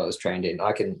 That's what I was trained in.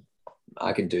 I can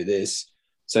do this.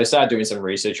 So I started doing some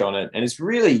research on it, and it's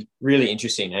really, really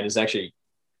interesting. And it's actually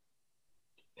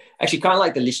kind of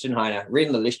like the Lichtenheiner,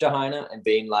 reading the Lichtenheiner and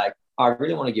being like, I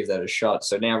really want to give that a shot.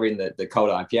 So now reading the cold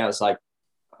IPA, I was like,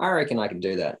 I reckon I can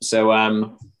do that. So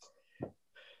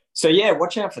yeah,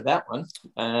 watch out for that one.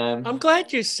 I'm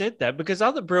glad you said that, because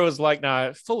other brewers like,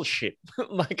 no, full of shit.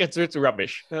 Like it's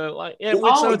rubbish. So It's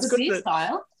it's a good beer to,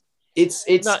 style. It's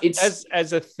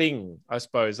as a thing, I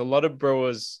suppose. A lot of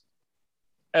brewers,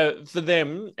 for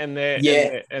them and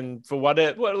and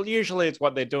for usually it's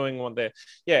what they're doing,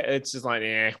 it's just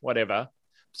like whatever.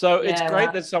 So it's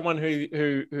great that someone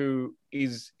who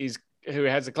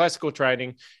has a classical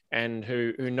training and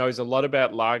who knows a lot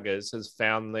about lagers has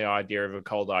found the idea of a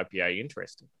cold IPA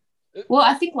interesting. Well,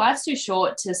 I think life's too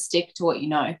short to stick to what you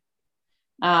know.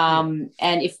 And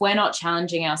if we're not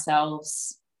challenging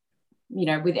ourselves,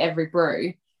 with every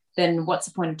brew, then what's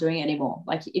the point of doing it anymore?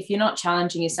 Like, if you're not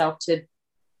challenging yourself to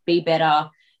be better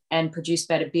and produce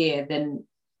better beer, then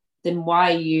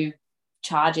why are you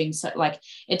charging? So, like,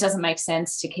 it doesn't make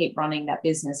sense to keep running that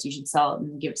business. You should sell it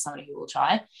and give it to somebody who will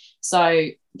try. So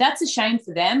that's a shame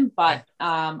for them. But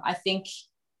I think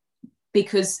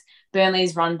because Burnley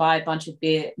is run by a bunch of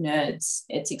beer nerds,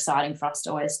 it's exciting for us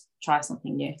to always try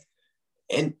something new.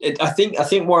 And I think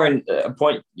Warren, a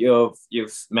point you've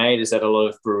made is that a lot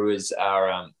of brewers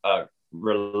are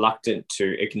reluctant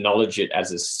to acknowledge it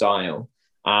as a style,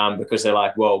 because they're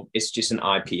like, well, it's just an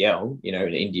IPL,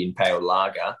 an Indian Pale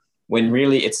Lager, when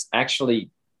really it's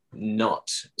actually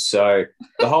not. So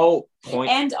the whole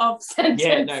point. End of sentence.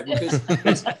 Yeah, no,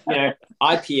 because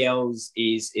IPLs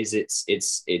is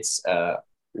it's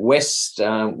West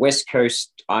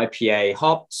Coast IPA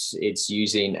hops. It's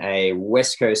using a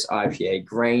West Coast IPA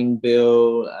grain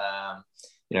bill,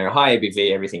 high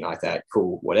ABV, everything like that.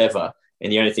 Cool, whatever.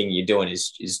 And the only thing you're doing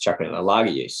is chucking in a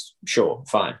lager yeast. Sure,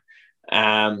 fine.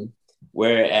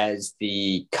 Whereas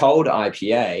the cold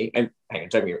IPA, and hang on,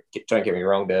 don't get me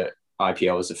wrong, the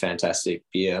IPL is a fantastic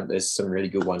beer. There's some really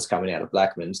good ones coming out of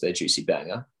Blackman's. They're Juicy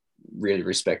Banger. Really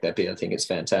respect that beer. I think it's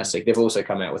fantastic. They've also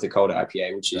come out with a cold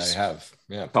IPA, which is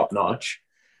top notch.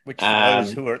 Which, for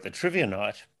those who were at the trivia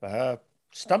night,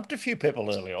 stumped a few people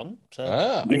early on. So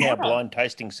in our blind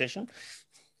tasting session.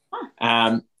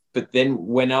 But then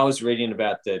when I was reading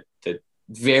about the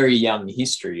very young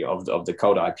history of the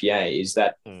cold IPA, is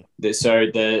that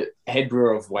the head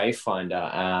brewer of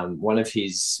Wayfinder, one of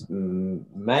his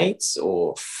mates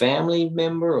or family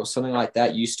member or something like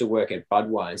that used to work at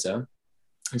Budweiser.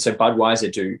 And so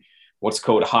Budweiser do what's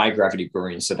called high gravity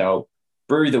brewing. So they'll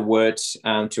brew the wort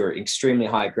to an extremely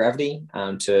high gravity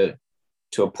to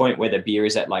a point where the beer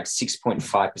is at like 6.5%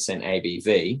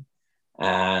 ABV.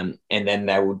 And then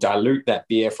they will dilute that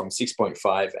beer from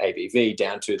 6.5 ABV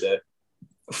down to the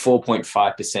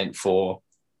 4.5% for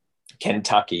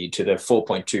Kentucky, to the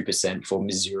 4.2% for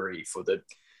Missouri,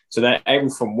 so they're able,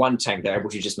 from one tank, they're able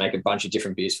to just make a bunch of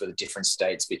different beers for the different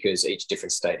states, because each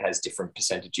different state has different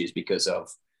percentages because of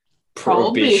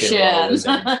prohibition laws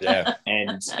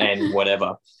and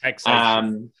whatever.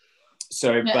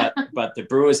 So, but the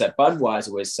brewers at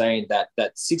Budweiser were saying that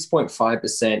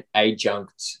 6.5%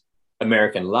 adjunct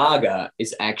American lager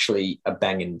is actually a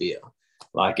banging beer.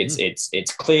 Like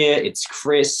it's clear, it's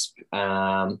crisp,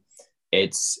 that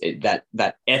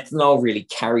ethanol really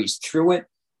carries through it.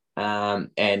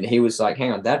 And he was like,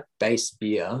 hang on, that base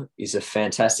beer is a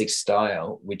fantastic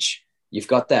style, which you've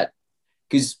got that,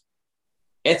 because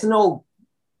ethanol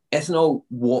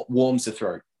warms the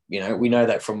throat. We know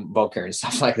that from vodka and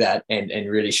stuff like that, and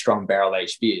really strong barrel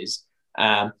aged beers.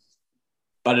 But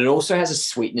it also has a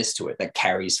sweetness to it that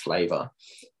carries flavor.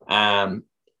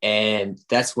 And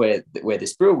that's where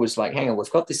this brewer was like, hang on,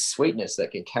 we've got this sweetness that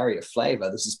can carry a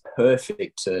flavor. This is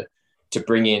perfect to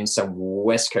bring in some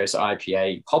West Coast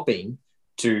IPA hopping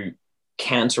to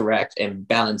counteract and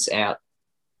balance out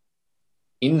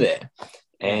in there.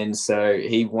 And so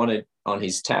he wanted on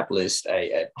his tap list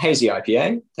a hazy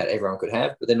IPA that everyone could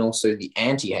have, but then also the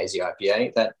anti-hazy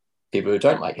IPA that people who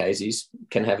don't like hazies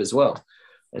can have as well.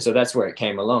 And so that's where it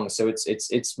came along. So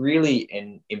it's really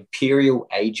an imperial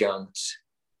adjunct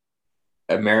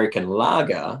American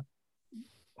lager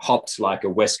hopped like a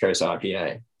West Coast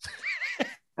IPA.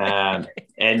 And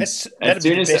that'd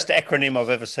be the best acronym I've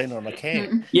ever seen on a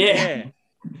can. Yeah,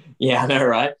 I know,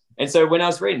 right? And so when I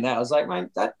was reading that, I was like, man,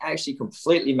 that actually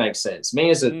completely makes sense.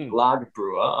 Me as a lager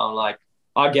brewer, I'm like,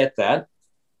 I get that.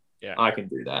 Yeah, I can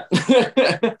do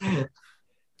that.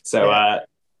 So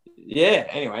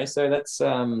anyway, so that's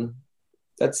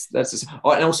just,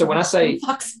 oh, and also when I say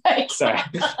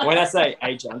when I say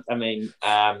adjunct, I mean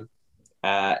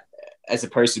as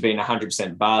opposed to being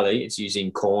 100% barley, it's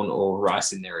using corn or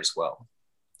rice in there as well,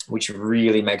 which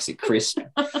really makes it crisp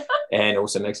and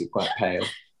also makes it quite pale.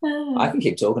 I can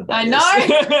keep talking about this.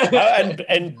 I know.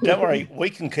 And don't worry, we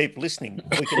can keep listening.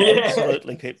 We can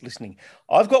absolutely keep listening.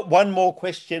 I've got one more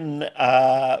question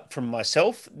from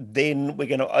myself. Then we're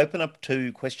going to open up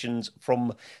to questions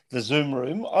from the Zoom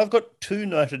room. I've got 2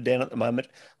 noted down at the moment.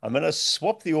 I'm going to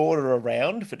swap the order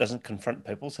around if it doesn't confront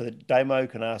people so that Damo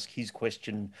can ask his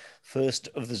question first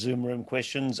of the Zoom room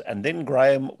questions. And then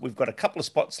Graham, we've got a couple of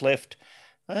spots left.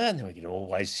 And then we can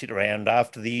always sit around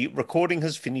after the recording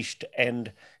has finished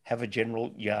and have a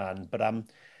general yarn. But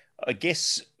I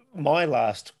guess my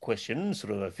last question,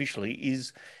 sort of officially,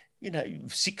 is,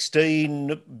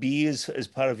 16 beers as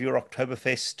part of your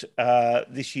Oktoberfest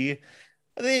this year.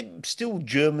 Are there still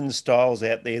German styles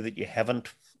out there that you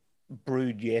haven't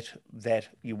brewed yet that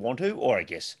you want to? Or I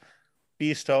guess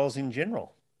beer styles in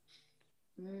general?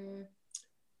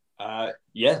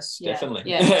 Yes, definitely.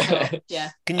 Yeah, sure. Yeah.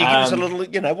 Can you give us a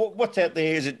little, what's out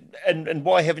there? Is it, and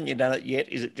why haven't you done it yet?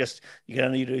 Is it just you can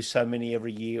only do so many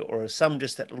every year, or are some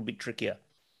just that little bit trickier?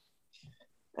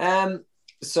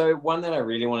 So one that I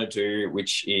really want to do,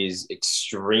 which is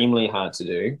extremely hard to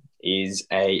do, is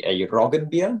a Roggen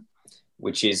beer,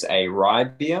 which is a rye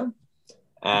beer.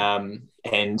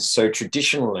 And so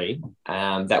traditionally,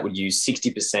 that would use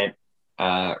 60%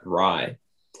 rye.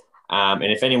 And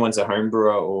if anyone's a home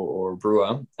brewer or a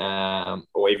brewer,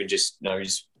 or even just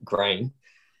knows grain,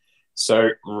 so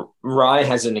rye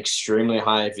has an extremely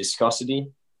high viscosity.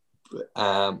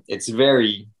 It's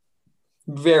very,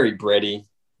 very bready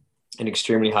and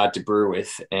extremely hard to brew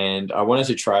with. And I wanted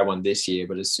to try one this year,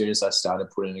 but as soon as I started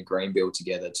putting a grain bill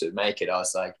together to make it, I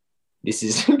was like, this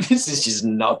is just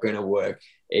not going to work.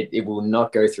 It will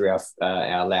not go through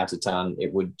our lauter ton.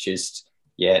 It would just...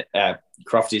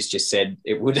 Crofty's just said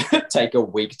it would take a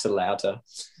week to lauter.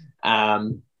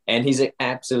 And he's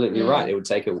absolutely right. It would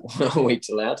take a week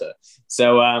to lauter.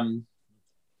 So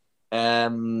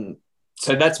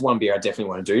so that's one beer I definitely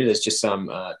want to do. There's just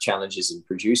some challenges in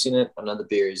producing it. Another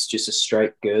beer is just a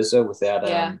straight Gurza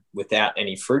without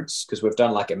any fruits, because we've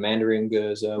done like a Mandarin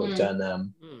Gurza. We've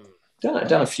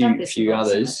done a few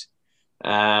others.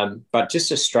 But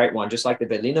just a straight one, just like the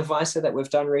Berliner Weisse that we've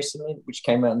done recently, which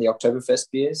came out in the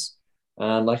Oktoberfest beers.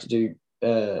 I'd like to do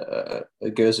a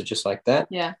Gurza just like that.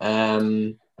 Yeah.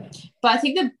 But I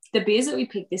think the beers that we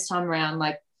picked this time around,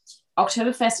 like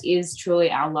Oktoberfest is truly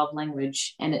our love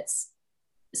language, and it's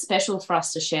special for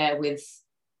us to share with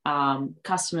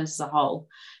customers as a whole.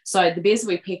 So the beers that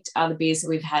we picked are the beers that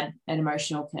we've had an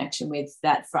emotional connection with,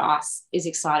 that for us is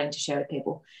exciting to share with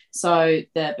people. So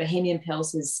the Bohemian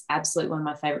Pils is absolutely one of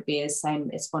my favorite beers. Same,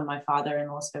 it's one of my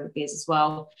father-in-law's favorite beers as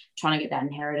well. Trying to get that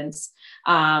inheritance.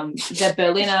 The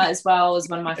Berliner as well is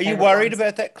one of my favorite. Are you worried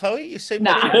about that, Chloe? You seem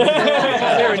no. Is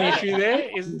there an issue there?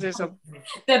 Is there some?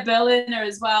 The Berliner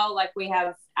as well. Like, we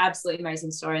have absolutely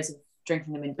amazing stories of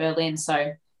drinking them in Berlin.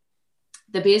 So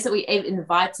the beers that we ate in the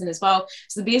Weizen as well.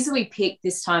 So the beers that we picked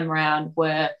this time around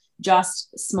were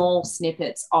just small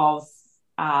snippets of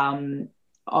an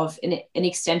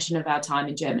extension of our time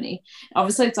in Germany.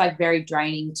 Obviously, it's like very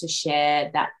draining to share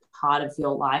that part of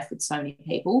your life with so many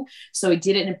people. So we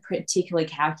did it in a particularly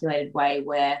calculated way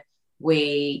where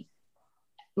we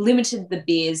limited the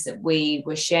beers that we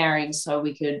were sharing so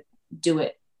we could do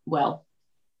it well.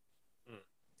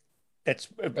 That's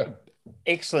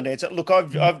excellent answer. Look,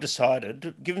 I've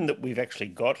decided, given that we've actually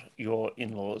got your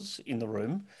in-laws in the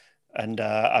room, and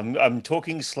I'm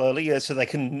talking slowly so they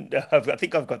can. I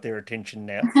think I've got their attention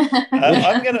now.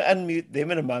 I'm going to unmute them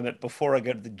in a moment before I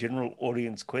go to the general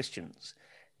audience questions,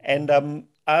 and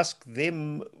ask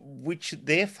them which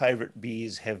their favourite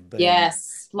beers have been.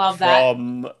 Yes, love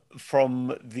that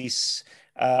from this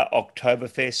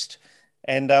Oktoberfest,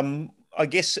 and I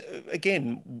guess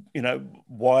again,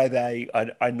 why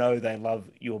I know they love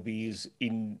your beers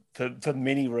for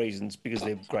many reasons, because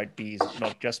they're great beers,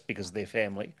 not just because they're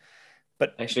family.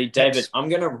 But actually, David, I'm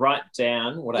going to write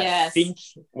down what I think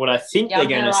Yeah, they're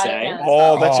going to say.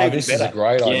 Oh, that's even this better. is a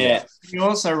great idea. Yeah. You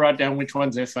also write down which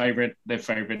one's their favorite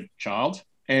child.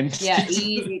 And Yeah,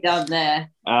 easy done there.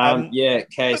 Yeah.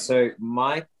 Okay. So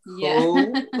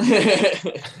Michael.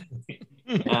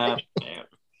 Yeah.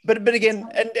 But again,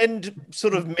 and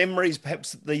sort of memories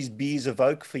perhaps that these beers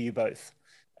evoke for you both,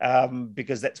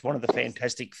 because that's one of the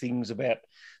fantastic things about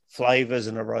flavors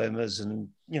and aromas, and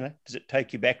does it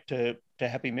take you back to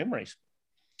happy memories?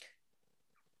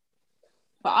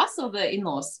 For us or the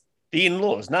in-laws? The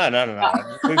in-laws? No.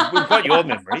 We've got your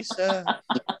memories. I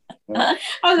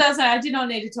was going to say, I do not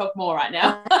need to talk more right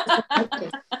now.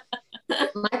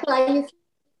 Michael, are you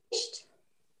finished?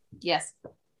 Yes.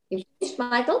 You finished,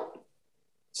 Michael?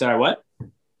 Sorry, what?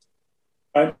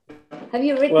 Have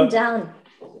you written down?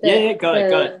 Got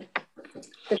it.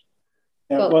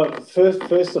 Yeah, well,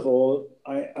 first of all,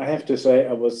 I have to say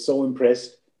I was so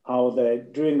impressed how they,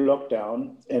 during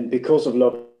lockdown, and because of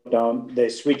lockdown, they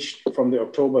switched from the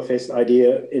Oktoberfest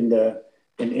idea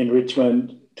in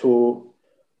Richmond to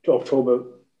October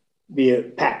beer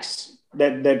packs.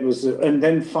 That was, and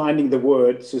then finding the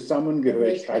word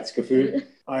Zusammengehörigkeitsgefühl.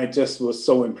 I just was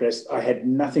so impressed. I had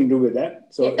nothing to do with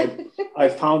that, so I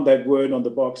found that word on the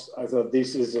box. I thought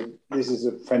this is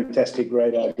a fantastic,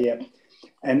 great idea.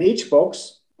 And each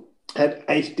box had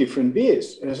 8 different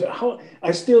beers. And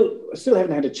I still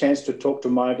haven't had a chance to talk to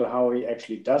Michael how he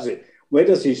actually does it. Where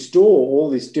does he store all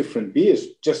these different beers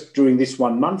just during this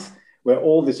 1 month, where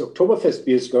all these Oktoberfest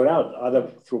beers go out, either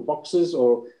through boxes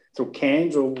or through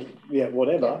cans or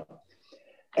whatever.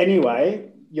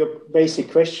 Anyway, your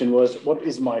basic question was, what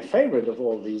is my favorite of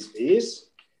all these beers?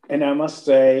 And I must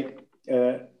say,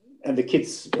 and the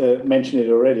kids mentioned it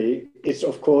already, it's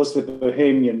of course the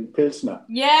Bohemian Pilsner.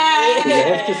 Yeah. Because I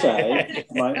have to say,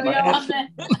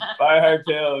 Boho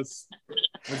Pills.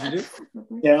 What'd you do?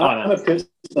 Yeah, I'm a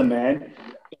Pilsner man.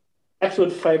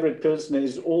 Absolute favorite Pilsner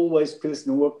is always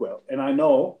Pilsner Urquell. And I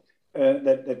know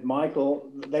that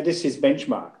Michael, that is his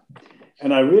benchmark.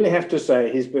 And I really have to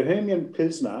say, his Bohemian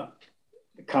Pilsner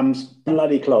comes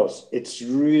bloody close. It's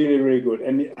really, really good.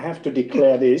 And I have to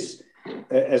declare this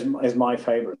as my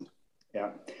favorite.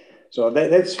 Yeah. So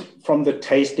that's from the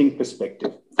tasting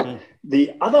perspective.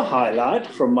 The other highlight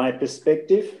from my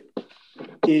perspective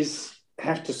is,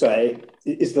 have to say,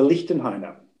 is the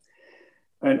Lichtenhainer.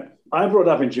 And I brought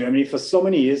up in Germany for so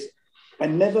many years. I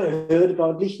never heard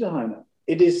about Lichtenhainer.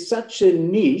 It is such a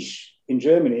niche in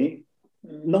Germany.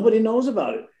 Nobody knows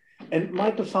about it. And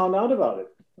Michael found out about it.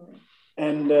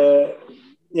 And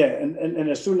and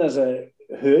as soon as I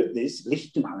heard this,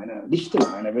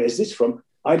 Lichtenhainer, where is this from?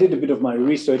 I did a bit of my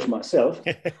research myself,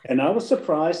 and I was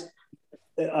surprised.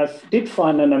 I did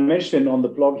find, and I mentioned on the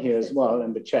blog here as well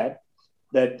in the chat,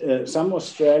 that some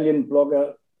Australian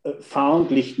blogger found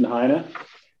Lichtenhainer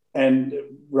and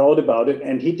wrote about it,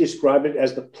 and he described it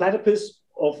as the platypus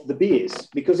of the beers,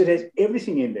 because it has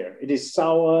everything in there. It is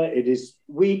sour, it is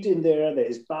wheat in there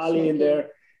is barley in there,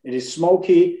 it is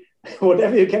smoky,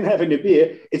 whatever you can have in a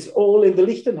beer, it's all in the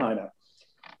Lichtenhainer.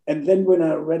 And then when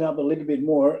I read up a little bit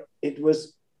more, it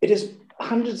is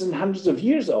hundreds and hundreds of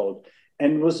years old,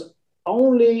 and was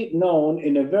only known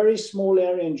in a very small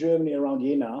area in Germany around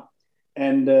Jena.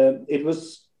 And it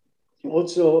was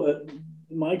also,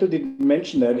 Michael didn't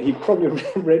mention that, he probably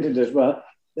read it as well.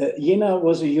 Jena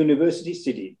was a university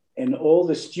city, and all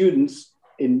the students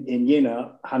in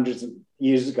Jena hundreds of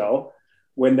years ago,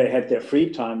 when they had their free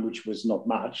time, which was not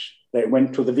much, they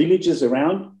went to the villages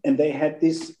around and they had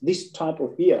this type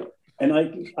of beer. And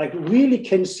I really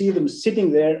can see them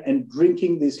sitting there and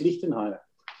drinking this Lichtenhainer.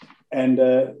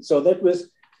 And so that was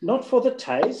not for the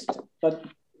taste, but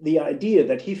the idea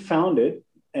that he found it,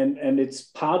 and it's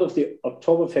part of the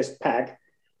Oktoberfest pack,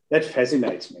 that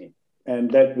fascinates me.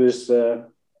 And that was,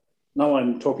 now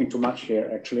I'm talking too much here,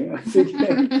 actually, I think.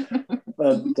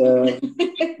 But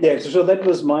so that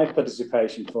was my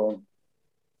participation for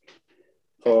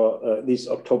these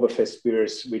Oktoberfest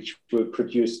beers, which were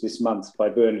produced this month by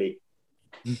Burnley.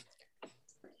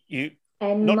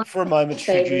 Not for a moment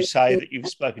should you say that you've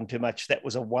spoken too much. That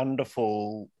was a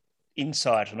wonderful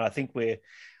insight, and I think we're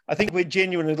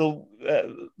genuinely a little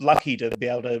lucky to be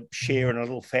able to share in a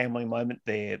little family moment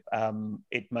there.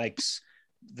 It makes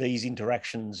these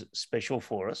interactions special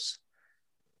for us.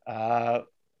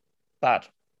 But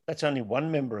that's only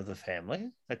one member of the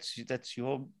family. That's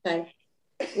your... Okay.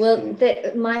 Well,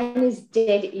 mine is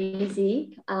dead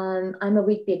easy. I'm a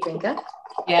wheat beer drinker.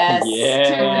 Yes.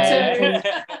 Yeah.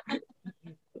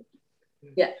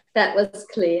 Yeah, that was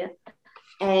clear.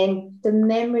 And the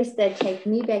memories that take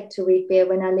me back to wheat beer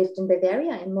when I lived in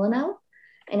Bavaria, in Murnau,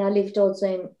 and I lived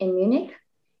also in Munich.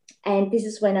 And this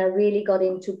is when I really got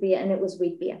into beer, and it was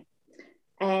wheat beer.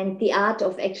 And the art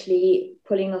of actually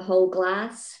pulling a whole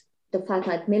glass, the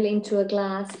 500 ml into a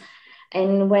glass.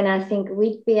 And when I think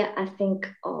wheat beer, I think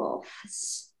of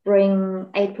spring,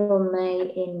 April, May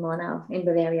in Murnau, in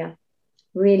Bavaria.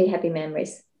 Really happy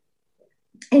memories.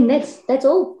 And that's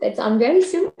all. I'm very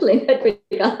simple in that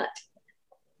regard.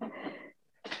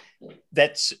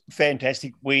 That's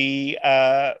fantastic. We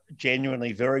are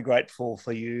genuinely very grateful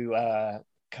for you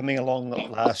coming along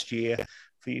last year,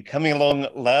 for you coming along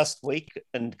last week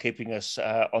and keeping us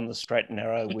on the straight and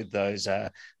narrow with those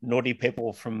naughty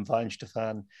people from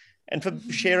Weinstefan, and for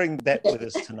sharing that with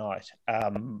us tonight.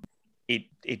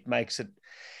 It makes it.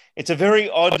 It's a very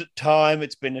odd time.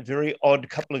 It's been a very odd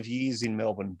couple of years in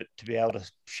Melbourne, but to be able to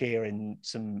share in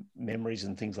some memories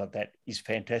and things like that is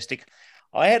fantastic.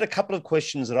 I had a couple of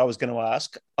questions that I was going to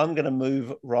ask. I'm going to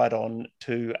move right on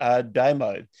to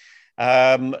Damo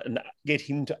and get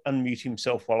him to unmute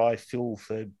himself while I fill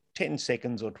for 10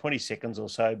 seconds or 20 seconds or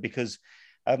so, because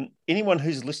anyone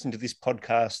who's listening to this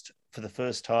podcast for the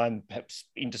first time, perhaps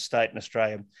interstate in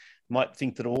Australia, might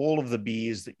think that all of the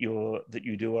beers that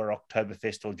you do are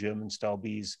Oktoberfest or German style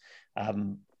beers.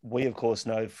 We, of course,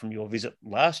 know from your visit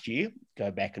last year,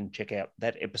 go back and check out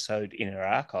that episode in our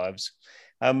archives.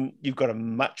 You've got a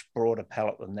much broader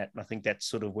palette than that. And I think that's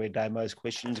sort of where Damo's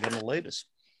question is going to lead us.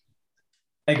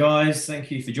 Hey guys,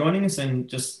 thank you for joining us, and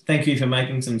just thank you for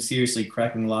making some seriously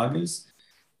cracking lagers,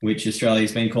 which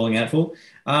Australia's been calling out for.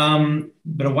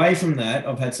 But away from that,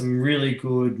 I've had some really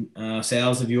good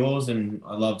sours of yours, and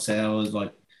I love sours.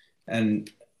 Your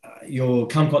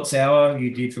kumquat sour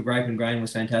you did for Grape and Grain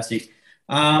was fantastic.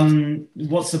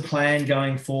 What's the plan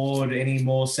going forward? Any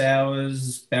more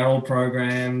sours, barrel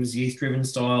programs, yeast-driven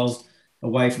styles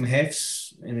away from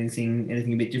hefts? Anything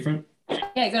a bit different?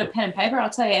 Yeah, got a pen and paper. I'll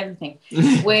tell you everything.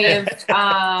 We're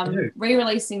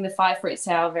re-releasing the 5 fruit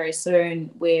sour very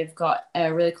soon. We've got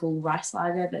a really cool rice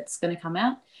lager that's going to come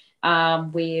out.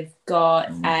 We've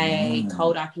got a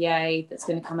cold IPA that's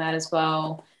going to come out as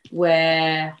well.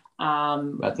 Where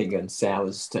I think in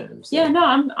sours terms. Yeah, no,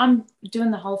 I'm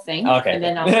doing the whole thing. Okay. And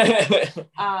then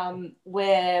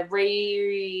we're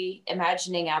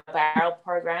reimagining our barrel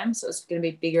program, so it's going to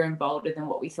be bigger and bolder than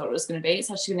what we thought it was going to be. It's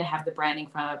actually going to have the branding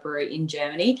from our brewery in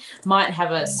Germany. Might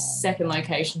have a second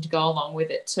location to go along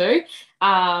with it too.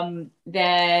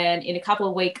 Then in a couple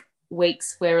of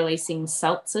weeks, we're releasing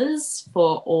seltzers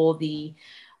for all the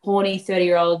horny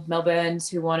 30-year-old Melbournes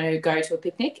who want to go to a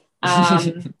picnic.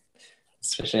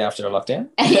 Especially after a lockdown.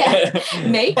 Yeah,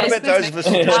 me. What about those of us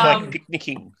who just like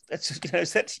picnicking?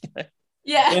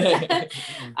 Yeah.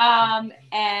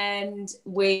 And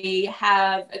we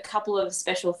have a couple of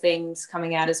special things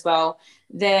coming out as well.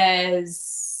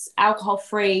 There's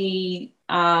alcohol-free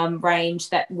range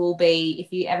that will be,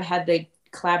 if you ever had the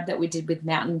collab that we did with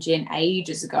Mountain Gin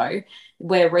ages ago,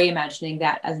 we're reimagining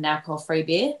that as an alcohol-free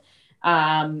beer.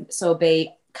 So it'll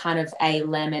be kind of a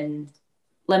lemonade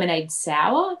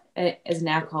sour as an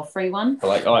alcohol-free one. I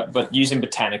like, but using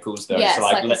botanicals though. Yeah, so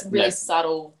it's really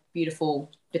subtle,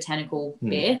 beautiful botanical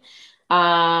beer.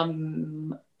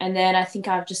 And then I think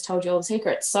I've just told you all the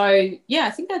secrets. So yeah, I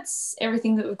think that's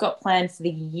everything that we've got planned for the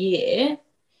year.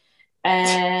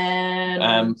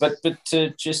 And but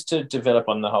to develop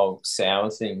on the whole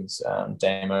sour things,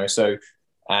 Damo. So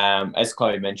as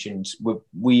Chloe mentioned,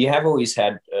 we have always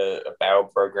had a barrel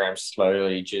program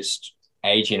slowly just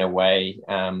aging away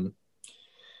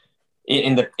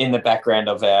in the background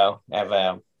of our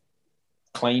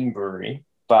clean brewery,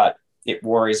 but it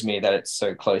worries me that it's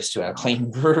so close to our clean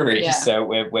brewery. Yeah. So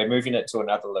we're moving it to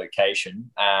another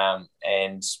location,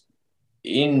 and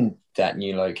in that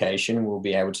new location we'll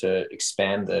be able to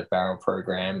expand the barrel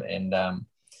program and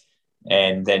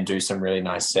then do some really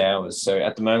nice sours. So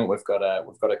at the moment we've got a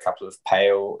couple of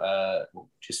pale,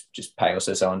 just pale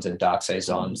saisons and dark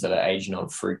saisons that are aging on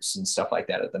fruits and stuff like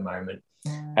that at the moment.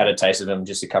 Had a taste of them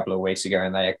just a couple of weeks ago,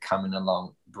 and they are coming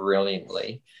along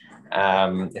brilliantly.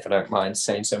 If I don't mind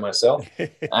saying so myself.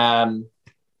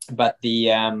 But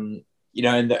the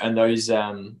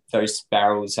those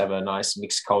barrels have a nice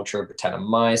mixed culture of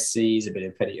Brettanomyces, a bit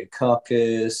of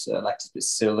Pediococcus,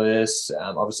 Lactobacillus,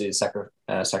 obviously the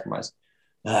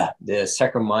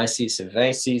Saccharomyces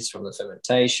cerevisiae from the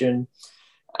fermentation,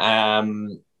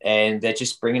 and they're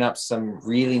just bringing up some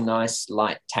really nice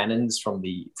light tannins from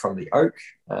the oak.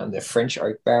 They're French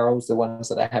oak barrels, the ones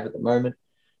that I have at the moment,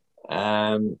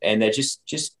 and they're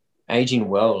just aging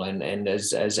well, and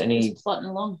as any Just plodding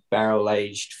along. barrel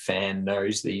aged fan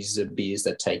knows, these are beers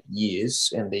that take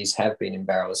years, and these have been in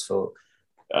barrels for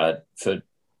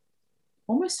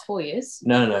Almost 4 years.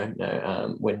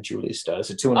 no. When Julia started,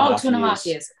 so 2.5 2.5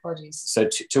 years. Apologies. So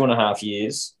 2.5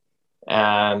 years,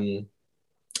 and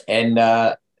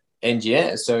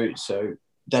yeah, so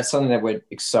that's something that we're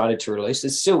excited to release.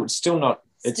 It's still not.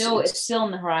 It's still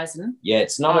on the horizon. Yeah,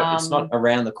 it's not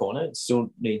around the corner. It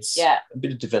still needs a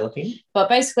bit of developing. But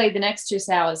basically, the next 2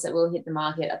 sours that will hit the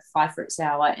market are the 5 fruit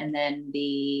sour and then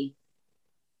the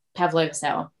Pavlova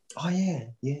sour. Oh yeah.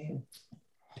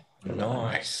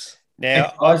 Nice.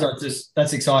 Now, Guys,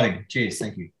 that's exciting. Cheers.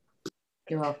 Thank you.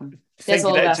 You're welcome. Thank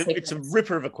you. There's It's a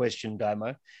ripper of a question,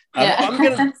 Damo. Yeah.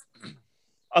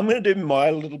 I'm going to do my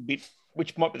little bit,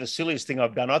 which might be the silliest thing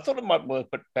I've done. I thought it might work,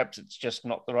 but perhaps it's just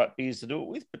not the right beers to do it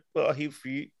with. But I hear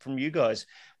from you guys.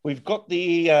 We've got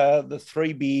the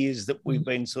 3 beers that we've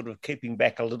been sort of keeping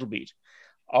back a little bit.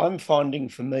 I'm finding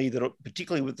for me that,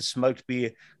 particularly with the smoked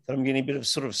beer, that I'm getting a bit of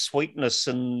sort of sweetness,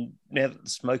 and now that the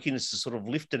smokiness is sort of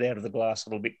lifted out of the glass a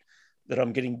little bit, that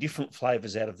I'm getting different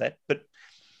flavours out of that. But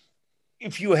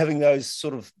if you were having those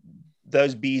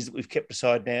beers that we've kept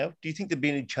aside now, do you think there'd be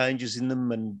any changes in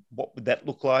them, and what would that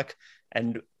look like?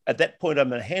 And at that point, I'm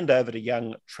going to hand over to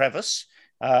young Travis.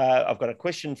 I've got a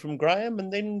question from Graham,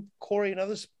 and then Corey and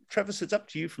others. Travis, it's up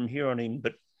to you from here on in.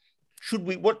 But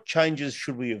what changes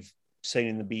should we have seen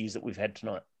in the beers that we've had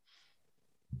tonight?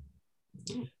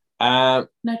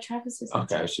 No, Travis is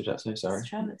okay. Should I say sorry?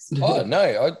 Travis. Oh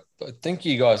no, I think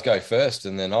you guys go first,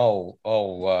 and then I'll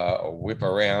whip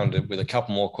around with a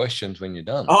couple more questions when you're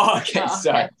done. Oh, okay.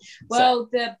 Sorry. Well,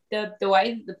 the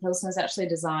way that the Pilsner is actually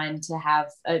designed to have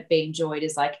be enjoyed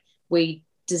is like we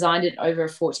designed it over a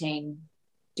 14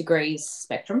 degrees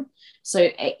spectrum. So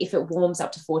if it warms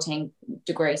up to 14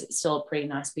 degrees, it's still a pretty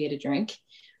nice beer to drink.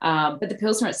 But the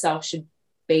Pilsner itself should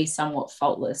be somewhat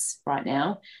faultless right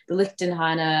now. The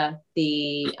Lichtenheiner,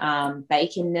 the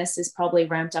baconness is probably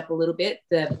ramped up a little bit.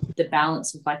 The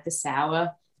balance of like the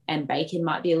sour and bacon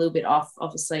might be a little bit off.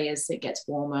 Obviously, as it gets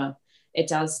warmer, it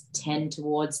does tend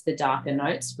towards the darker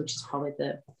notes, which is probably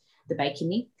the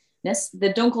baconiness.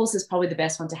 The Dunkels is probably the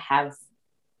best one to have,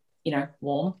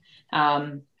 warm,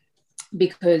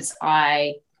 because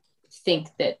I think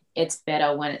that it's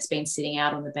better when it's been sitting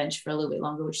out on the bench for a little bit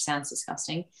longer, which sounds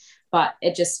disgusting. But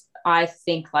I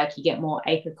think like you get more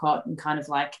apricot and kind of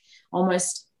like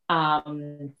almost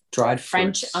dried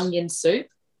French fruits. onion soup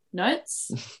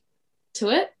notes to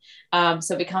it.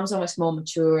 So it becomes almost more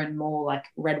mature and more like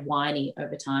red winey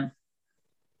over time.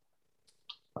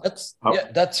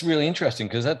 That's really interesting,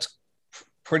 because that's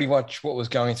pretty much what was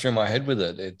going through my head with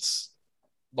it. It's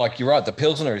like, you're right, the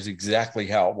Pilsner is exactly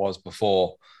how it was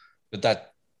before, but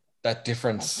that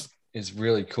difference is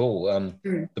really cool.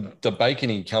 The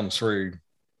bacony comes through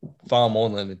far more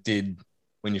than it did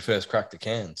when you first cracked the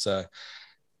can. So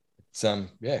it's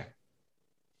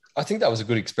I think that was a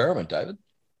good experiment, David.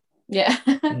 Yeah.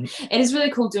 It is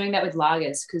really cool doing that with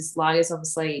lagers, because lagers,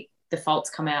 obviously the faults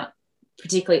come out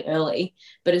particularly early,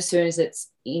 but as soon as it's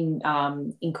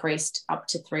increased up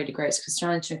to 3 degrees, because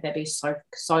Australian drink that beer is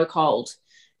so cold,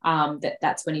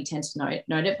 that's when you tend to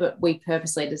note it. But we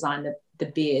purposely designed the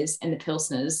beers and the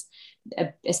Pilsners,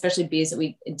 especially beers that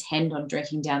we intend on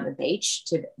drinking down the beach,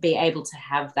 to be able to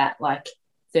have that like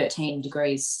 13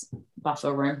 degrees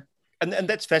buffer room. And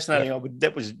that's fascinating.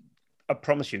 I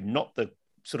promise you, not the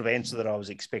sort of answer that I was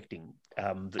expecting.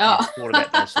 That you thought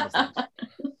about those sort of things.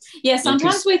 Yeah,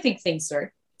 sometimes we think things through.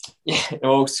 Yeah,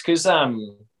 well, because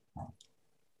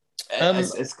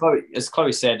as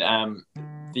Chloe said,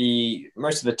 the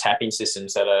most of the tapping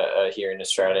systems that are here in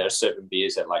Australia are serving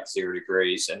beers at like 0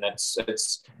 degrees, and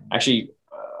it's actually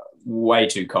way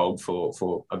too cold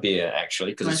for a beer,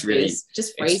 actually, because it's really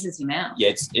just freezes your mouth.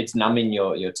 Yeah, it's numbing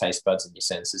your taste buds and your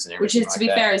senses and everything. Which is, to be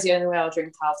fair, is the only way I'll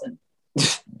drink Carlton.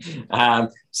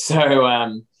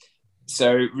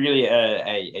 So really,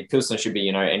 a Pilsner should be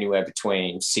anywhere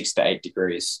between 6 to 8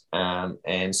 degrees,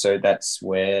 and so that's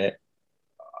where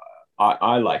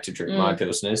I like to drink my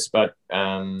Pilsners, but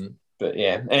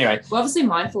yeah. Anyway, we're obviously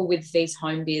mindful with these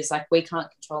home beers, like we can't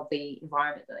control the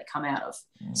environment that they come out of,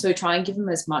 so we try and give them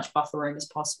as much buffer room as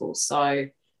possible. So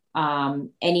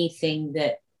anything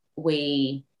that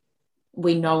we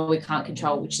know we can't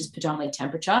control, which is predominantly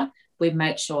temperature, we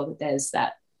make sure that there's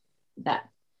that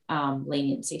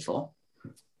leniency for.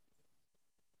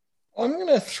 I'm going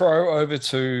to throw over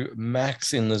to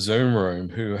Max in the Zoom room,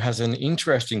 who has an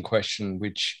interesting question,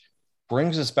 which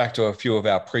brings us back to a few of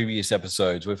our previous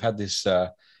episodes. We've had this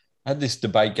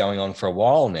debate going on for a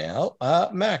while now.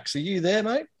 Max, are you there,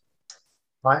 mate?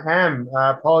 I am.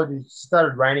 Apologies. It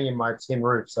started raining in my tin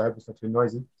roof, so I hope it's not too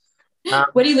noisy.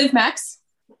 Where do you live, Max?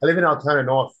 I live in Altona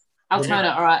North. Altona.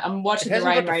 All right. I'm It watching the hasn't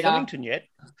rain got to radar. Flemington yet.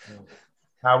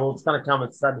 Well, it's going to come.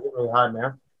 It's starting to hit really hard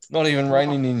now. Not even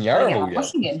raining in Yeah, Yarraville yet.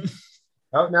 Washington.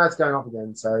 Oh, now it's going off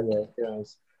again. So, yeah, who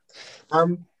knows.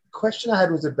 Question I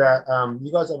had was about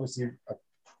you guys obviously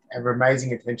have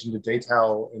amazing attention to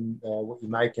detail in what you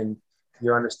make and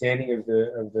your understanding of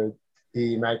the beer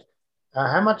you make.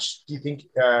 How much do you think,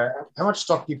 how much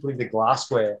stock do you put into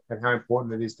glassware and how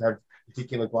important it is to have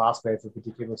particular glassware for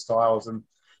particular styles? And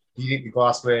do you think the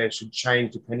glassware should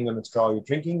change depending on the style you're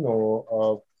drinking?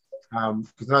 Or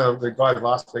because I know the guys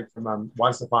last week from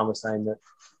Wine Stefan was saying that,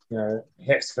 you know,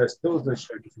 Hef's first Pilsner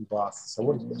show different glasses. So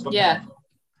what's Yeah.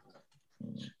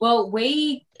 Well,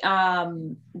 we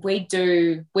in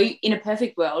a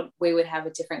perfect world, we would have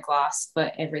a different glass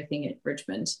for everything at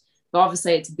Richmond. But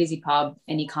obviously it's a busy pub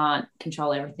and you can't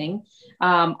control everything.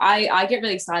 I get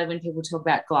really excited when people talk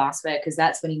about glassware because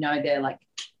that's when you know they're like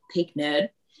peak nerd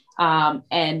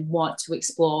and want to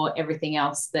explore everything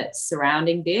else that's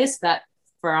surrounding beer. So that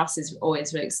for us is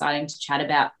always really exciting to chat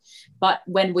about. But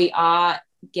when we are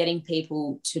getting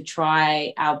people to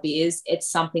try our beers, it's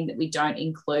something that we don't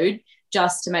include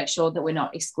just to make sure that we're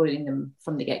not excluding them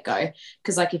from the get-go.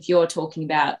 Because like if you're talking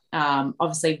about,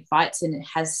 obviously Weizen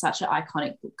has such an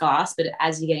iconic glass, but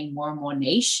as you're getting more and more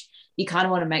niche, you kind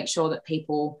of want to make sure that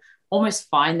people almost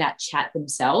find that chat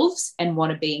themselves and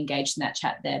want to be engaged in that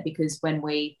chat there. Because when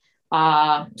we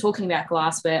are talking about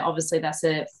glassware, obviously that's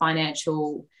a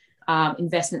financial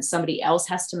investment somebody else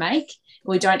has to make.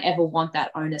 We don't ever want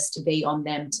that onus to be on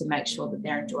them to make sure that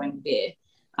they're enjoying the beer.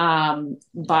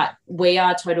 But we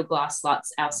are total glass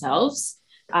sluts ourselves.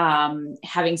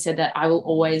 Having said that, I will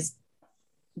always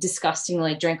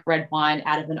disgustingly drink red wine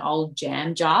out of an old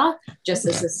jam jar just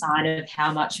as a sign of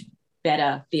how much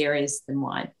better beer is than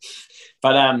wine.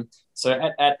 But so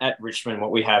at Richmond,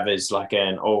 what we have is like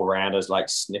an all-rounders like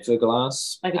sniffer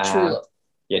glass. Like a tulip.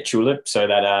 Tulip. So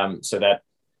that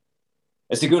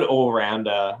it's a good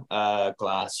all-rounder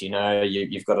glass. You know,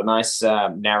 you've got a nice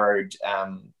narrowed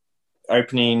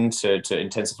opening to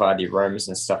intensify the aromas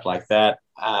and stuff like that.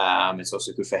 It's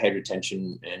also good for head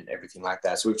retention and everything like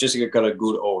that. So we've just got a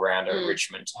good all-rounder at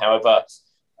Richmond. However,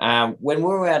 when we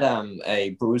were at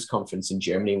a brewers conference in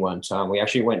Germany one time, we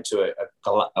actually went to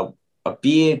a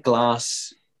beer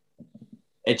glass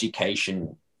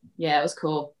education. Yeah, it was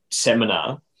cool.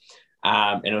 Seminar.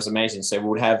 And it was amazing. So we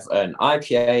would have an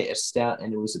IPA, a stout,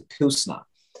 and it was a Pilsner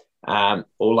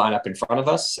all lined up in front of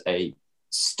us, a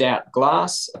stout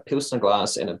glass, a Pilsner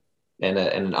glass, and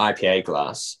an IPA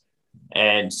glass.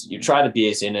 And you try the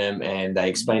beers in them, and they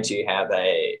explain to you how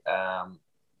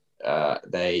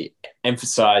they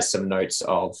emphasize some notes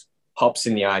of hops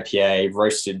in the IPA,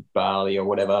 roasted barley or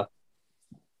whatever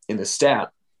in the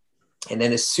stout. And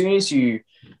then as soon as you've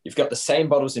got the same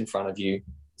bottles in front of you,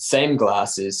 same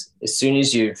glasses, as soon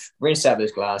as you've rinsed out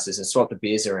those glasses and swapped the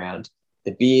beers around,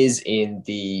 the beers in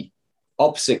the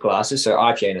opposite glasses, so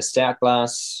IPA in a stout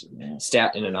glass,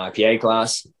 stout in an IPA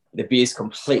glass, the beers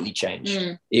completely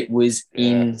changed. It was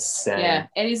insane. Yeah,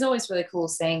 it is always really cool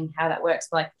seeing how that works.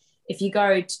 Like if you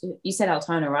go to, you said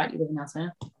Altona, right? You live in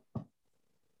Altona.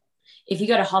 If you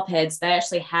go to Hopheads, they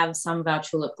actually have some of our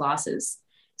tulip glasses.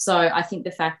 So I think the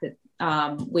fact that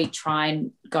we try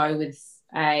and go with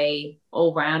a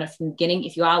all-rounder from the beginning,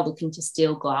 if you are looking to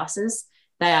steal glasses,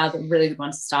 they are the really good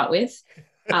ones to start with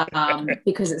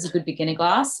because it's a good beginner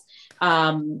glass.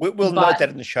 We'll note that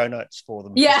in the show notes for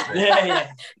them.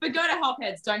 Yeah. But go to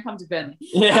Hopheads, don't come to Burnley.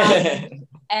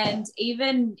 And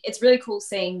even it's really cool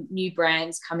seeing new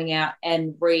brands coming out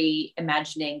and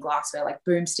reimagining glassware. Like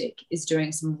Boomstick is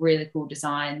doing some really cool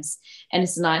designs, and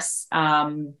it's a nice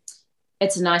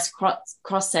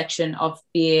cross section of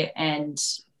beer and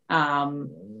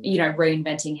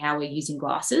reinventing how we're using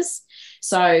glasses.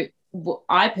 So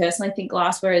I personally think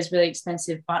glassware is really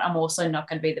expensive, but I'm also not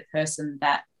going to be the person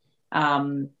that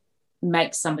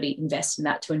makes somebody invest in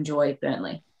that to enjoy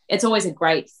Burnley. It's always a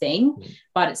great thing,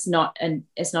 but it's not a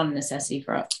necessity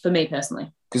for me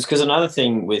personally. Because another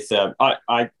thing with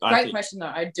great question though,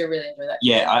 I do really enjoy that.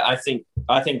 Yeah, I think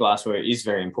glassware is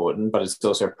very important, but it's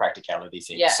also a practicality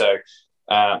thing. Yeah. So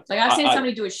like I've seen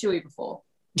somebody do a shoey before.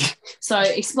 So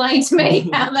explain to me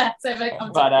how that's ever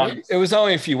come to it was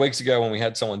only a few weeks ago when we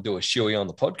had someone do a shoey on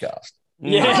the podcast.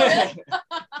 Yeah.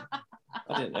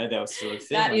 I didn't know that was still a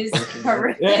thing. That is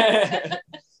horrific.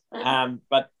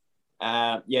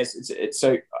 Yes, it's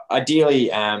so ideally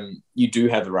you do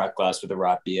have the right glass for the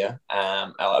right beer.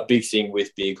 A big thing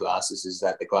with beer glasses is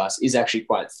that the glass is actually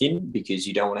quite thin because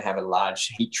you don't want to have a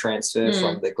large heat transfer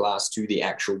from the glass to the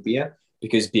actual beer.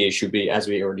 because beer should be, as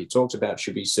we already talked about,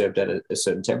 should be served at a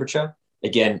certain temperature.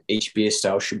 Again, each beer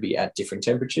style should be at different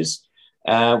temperatures.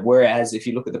 Whereas if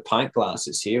you look at the pint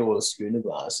glasses here or the schooner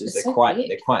glasses, they're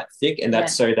quite thick, and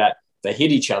that's so that they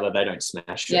hit each other, they don't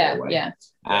smash straight away.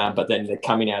 But then they're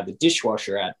coming out of the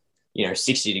dishwasher at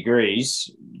 60 degrees,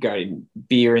 going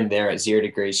beer in there at 0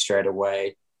 degrees straight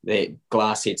away. The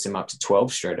glass hits them up to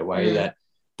 12 straight away.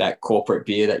 That corporate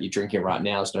beer that you're drinking right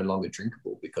now is no longer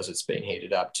drinkable because it's been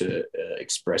heated up to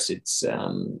express its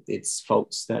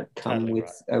faults that come with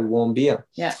a warm beer.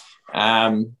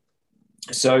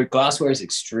 So glassware is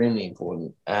extremely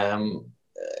important.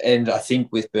 And I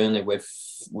think with Burnley,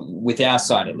 with our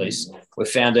side at least, we've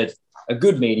found it a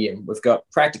good medium. We've got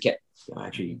practical.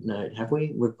 Actually, no, have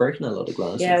we? We've broken a lot of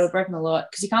glasses. Yeah, we've broken a lot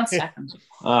because you can't stack them.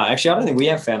 Actually, I don't think we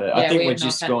have found it. I think we're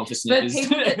just going for snippers.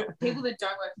 But people that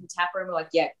don't work in the tap room are like,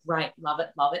 yeah, great, love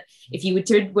it. If you were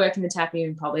to work in the tap room,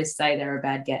 you'd probably say they're a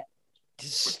bad get.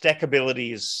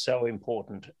 Stackability is so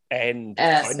important, and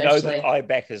I know that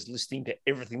IBAC is listening to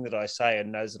everything that I say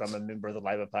and knows that I'm a member of the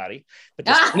Labor Party. But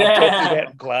just talking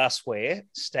about glassware,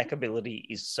 stackability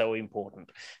is so important.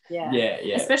 Yeah,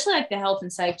 especially like the health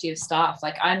and safety of staff.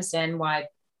 Like I understand why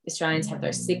Australians have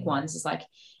those thick ones. It's like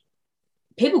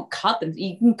people cut them.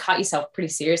 You can cut yourself pretty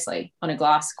seriously on a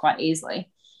glass quite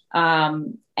easily.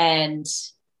 And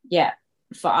yeah,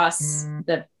 for us,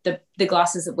 the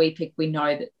glasses that we pick, we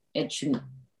know that it shouldn't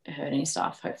hurt any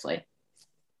staff, hopefully.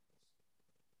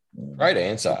 Great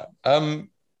answer. We're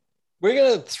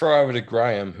going to throw over to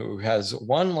Graham, who has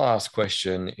one last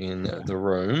question in the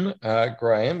room.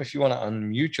 Graham, if you want to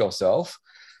unmute yourself,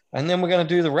 and then we're going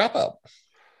to do the wrap-up.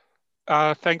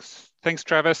 Thanks,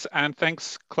 Travis, and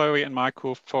thanks, Chloe and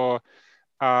Michael, for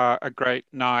a great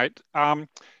night.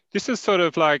 This is sort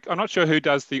of like, I'm not sure who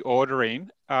does the ordering,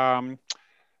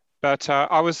 but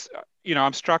I was...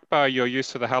 I'm struck by your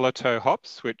use of the Hallertau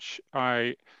hops, so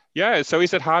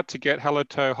is it hard to get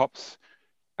Hallertau hops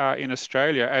in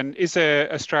Australia? And is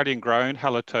there Australian grown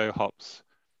Hallertau hops?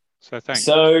 So thanks.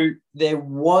 So there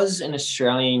was an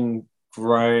Australian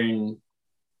grown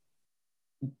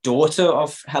daughter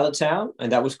of Hallertau,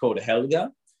 and that was called a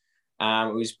Helga.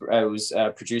 It was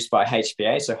produced by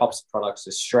HPA, so Hops Products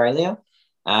Australia.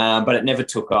 But it never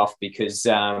took off because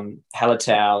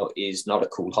Hallertau is not a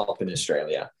cool hop in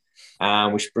Australia.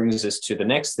 Which brings us to the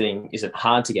next thing. Is it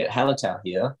hard to get Hallertau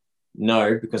here?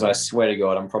 No, because I swear to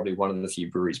God, I'm probably one of the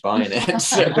few breweries buying it.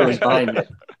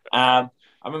 I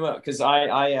remember because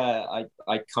I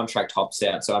contract hops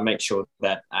out, so I make sure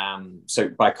that so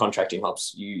by contracting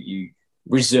hops, you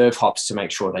reserve hops to make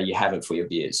sure that you have it for your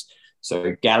beers.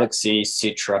 So Galaxy,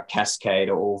 Citra, Cascade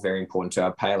are all very important to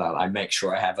our pale ale. I make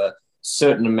sure I have a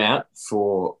certain amount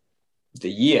for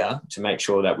the year to make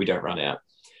sure that we don't run out.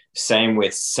 Same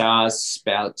with SARS,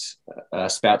 Spout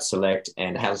Select,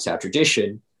 and Hallertau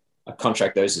Tradition. I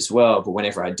contract those as well, but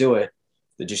whenever I do it,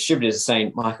 the distributors are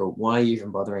saying, Michael, why are you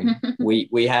even bothering?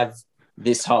 we have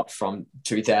this hop from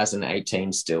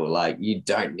 2018 still. Like, you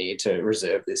don't need to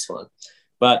reserve this one.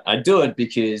 But I do it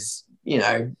because,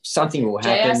 something will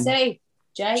happen.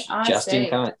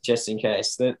 JIC. Just in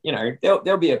case that,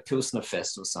 there'll be a Pilsner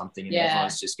Fest or something, and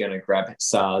everyone's just going to grab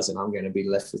SARS, and I'm going to be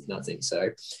left with nothing.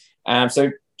 So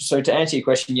to answer your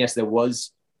question, yes, there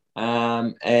was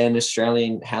an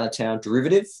Australian Hallertau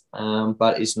derivative,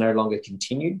 but it's no longer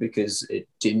continued because it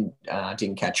didn't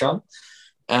catch on.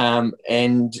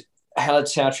 And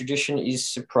Hallertau Tradition is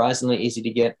surprisingly easy to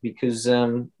get because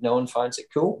no one finds it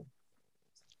cool.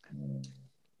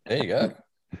 There you go.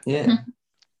 Yeah.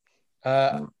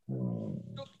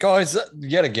 Guys,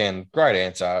 yet again, great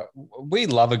answer. We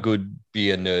love a good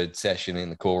beer nerd session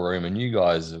in the cool room, and you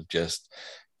guys have just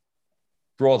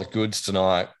brought the goods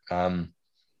tonight on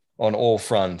all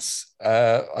fronts.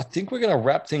 I think we're going to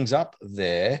wrap things up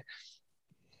there.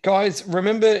 Guys,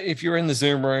 remember, if you're in the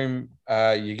Zoom room,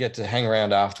 you get to hang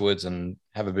around afterwards and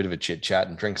have a bit of a chit chat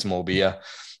and drink some more beer.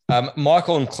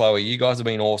 Michael and Chloe, you guys have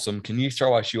been awesome. Can you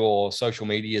throw us your social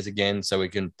medias again so we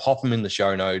can pop them in the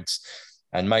show notes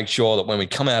and make sure that when we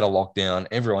come out of lockdown,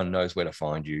 everyone knows where to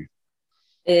find you?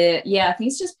 I think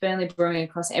it's just Burnley Brewing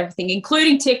across everything,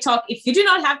 including TikTok. If you do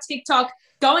not have TikTok,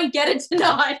 go and get it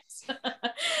tonight.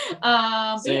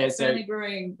 Burnley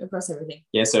Brewing across everything.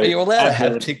 Yeah, so are you allowed to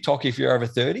have TikTok if you're over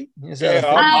 30? Excuse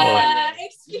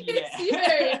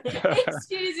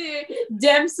you.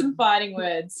 Damn, some fighting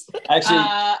words. Actually,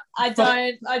 I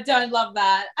don't love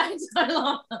that. I don't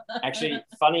love that. Actually,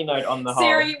 funny note on the whole.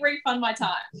 Siri, refund my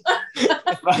time.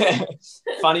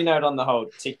 Funny note on the whole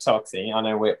TikTok thing. I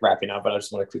know we're wrapping up, but I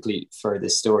just want to quickly throw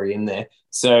this story in there.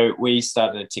 So we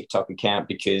started a TikTok account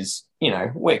because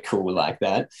we're cool like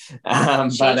that.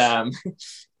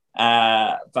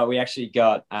 But we actually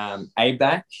got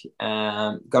ABAC,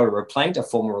 got a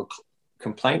formal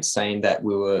complaint saying that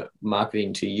we were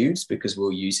marketing to youths because we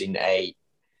were using a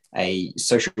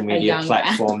social media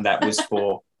platform that was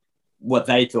for what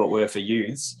they thought were for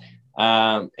youths.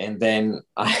 And then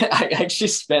I actually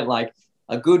spent like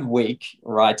a good week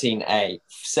writing a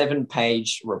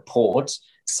 7-page report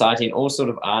citing all sort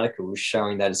of articles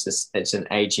showing that it's an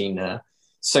aging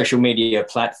social media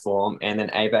platform. And then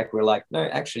ABAC were like, no,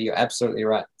 actually, you're absolutely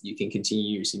right. You can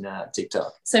continue using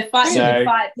TikTok. So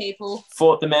fight, people.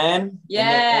 Fought the man.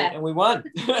 Yeah. And we won.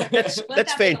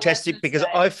 That's fantastic, because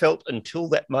I felt until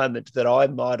that moment that I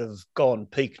might have gone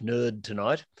peak nerd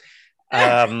tonight.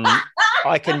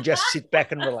 I can just sit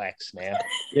back and relax now.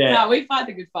 Yeah. No, we fight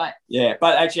the good fight. Yeah,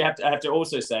 but actually I have to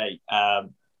also say...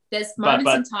 there's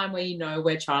moments in time where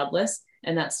we're childless,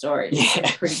 and that story is a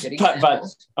pretty good example. But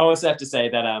I also have to say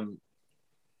that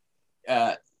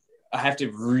I have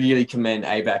to really commend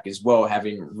ABAC as well,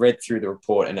 having read through the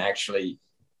report and actually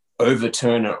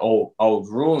overturn an old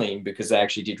ruling, because they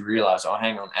actually did realise, oh,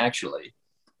 hang on, actually,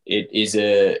 it is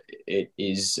a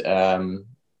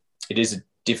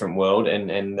different world, and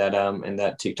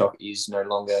that TikTok is no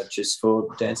longer just for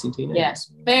dancing teenagers.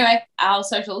 Yes. But anyway, our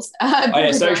socials.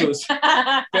 Socials.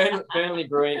 Burnley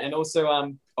Brewing, and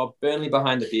also Burnley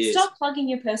Behind the Beers. Stop plugging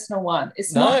your personal one.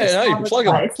 It's no, you plug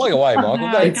away, Michael.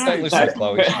 Don't listen to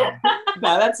Chloe.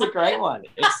 No, that's a great one.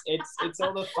 It's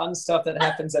all the fun stuff that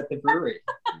happens at the brewery.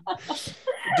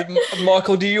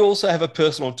 Michael, do you also have a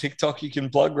personal TikTok you can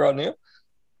plug right now?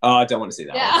 Oh, I don't want to see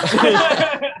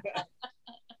that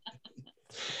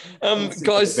one.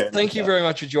 Guys, thank you very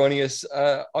much for joining us.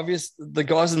 Obviously, the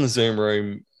guys in the Zoom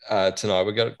room tonight,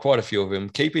 we've got quite a few of them.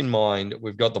 Keep in mind,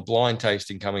 we've got the blind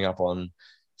tasting coming up on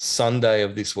Sunday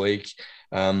of this week.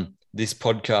 This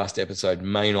podcast episode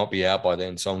may not be out by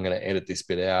then, so I'm going to edit this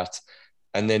bit out.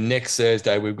 And then next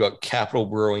Thursday, we've got Capital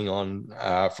Brewing on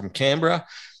from Canberra.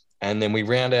 And then we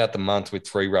round out the month with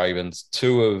Three Ravens.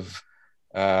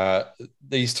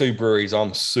 These two breweries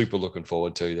I'm super looking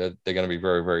forward to. They're going to be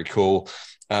very, very cool.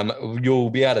 You'll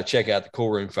be able to check out the Cool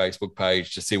Room Facebook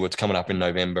page to see what's coming up in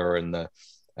November and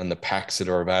the packs that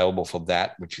are available for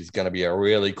that, which is going to be a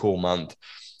really cool month.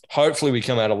 Hopefully we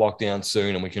come out of lockdown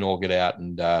soon and we can all get out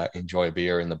and enjoy a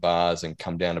beer in the bars and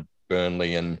come down to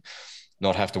Burnley and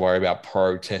not have to worry about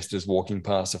protesters walking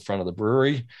past the front of the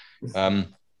brewery.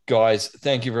 Guys,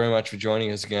 thank you very much for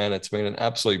joining us again. It's been an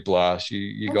absolute blast.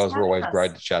 You guys were always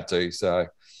great to chat to. So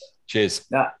cheers.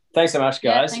 Thanks so much,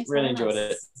 guys. Yeah, really enjoyed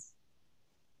it.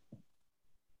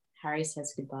 Harry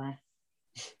says goodbye.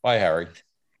 Bye, Harry.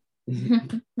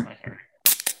 Bye, Harry.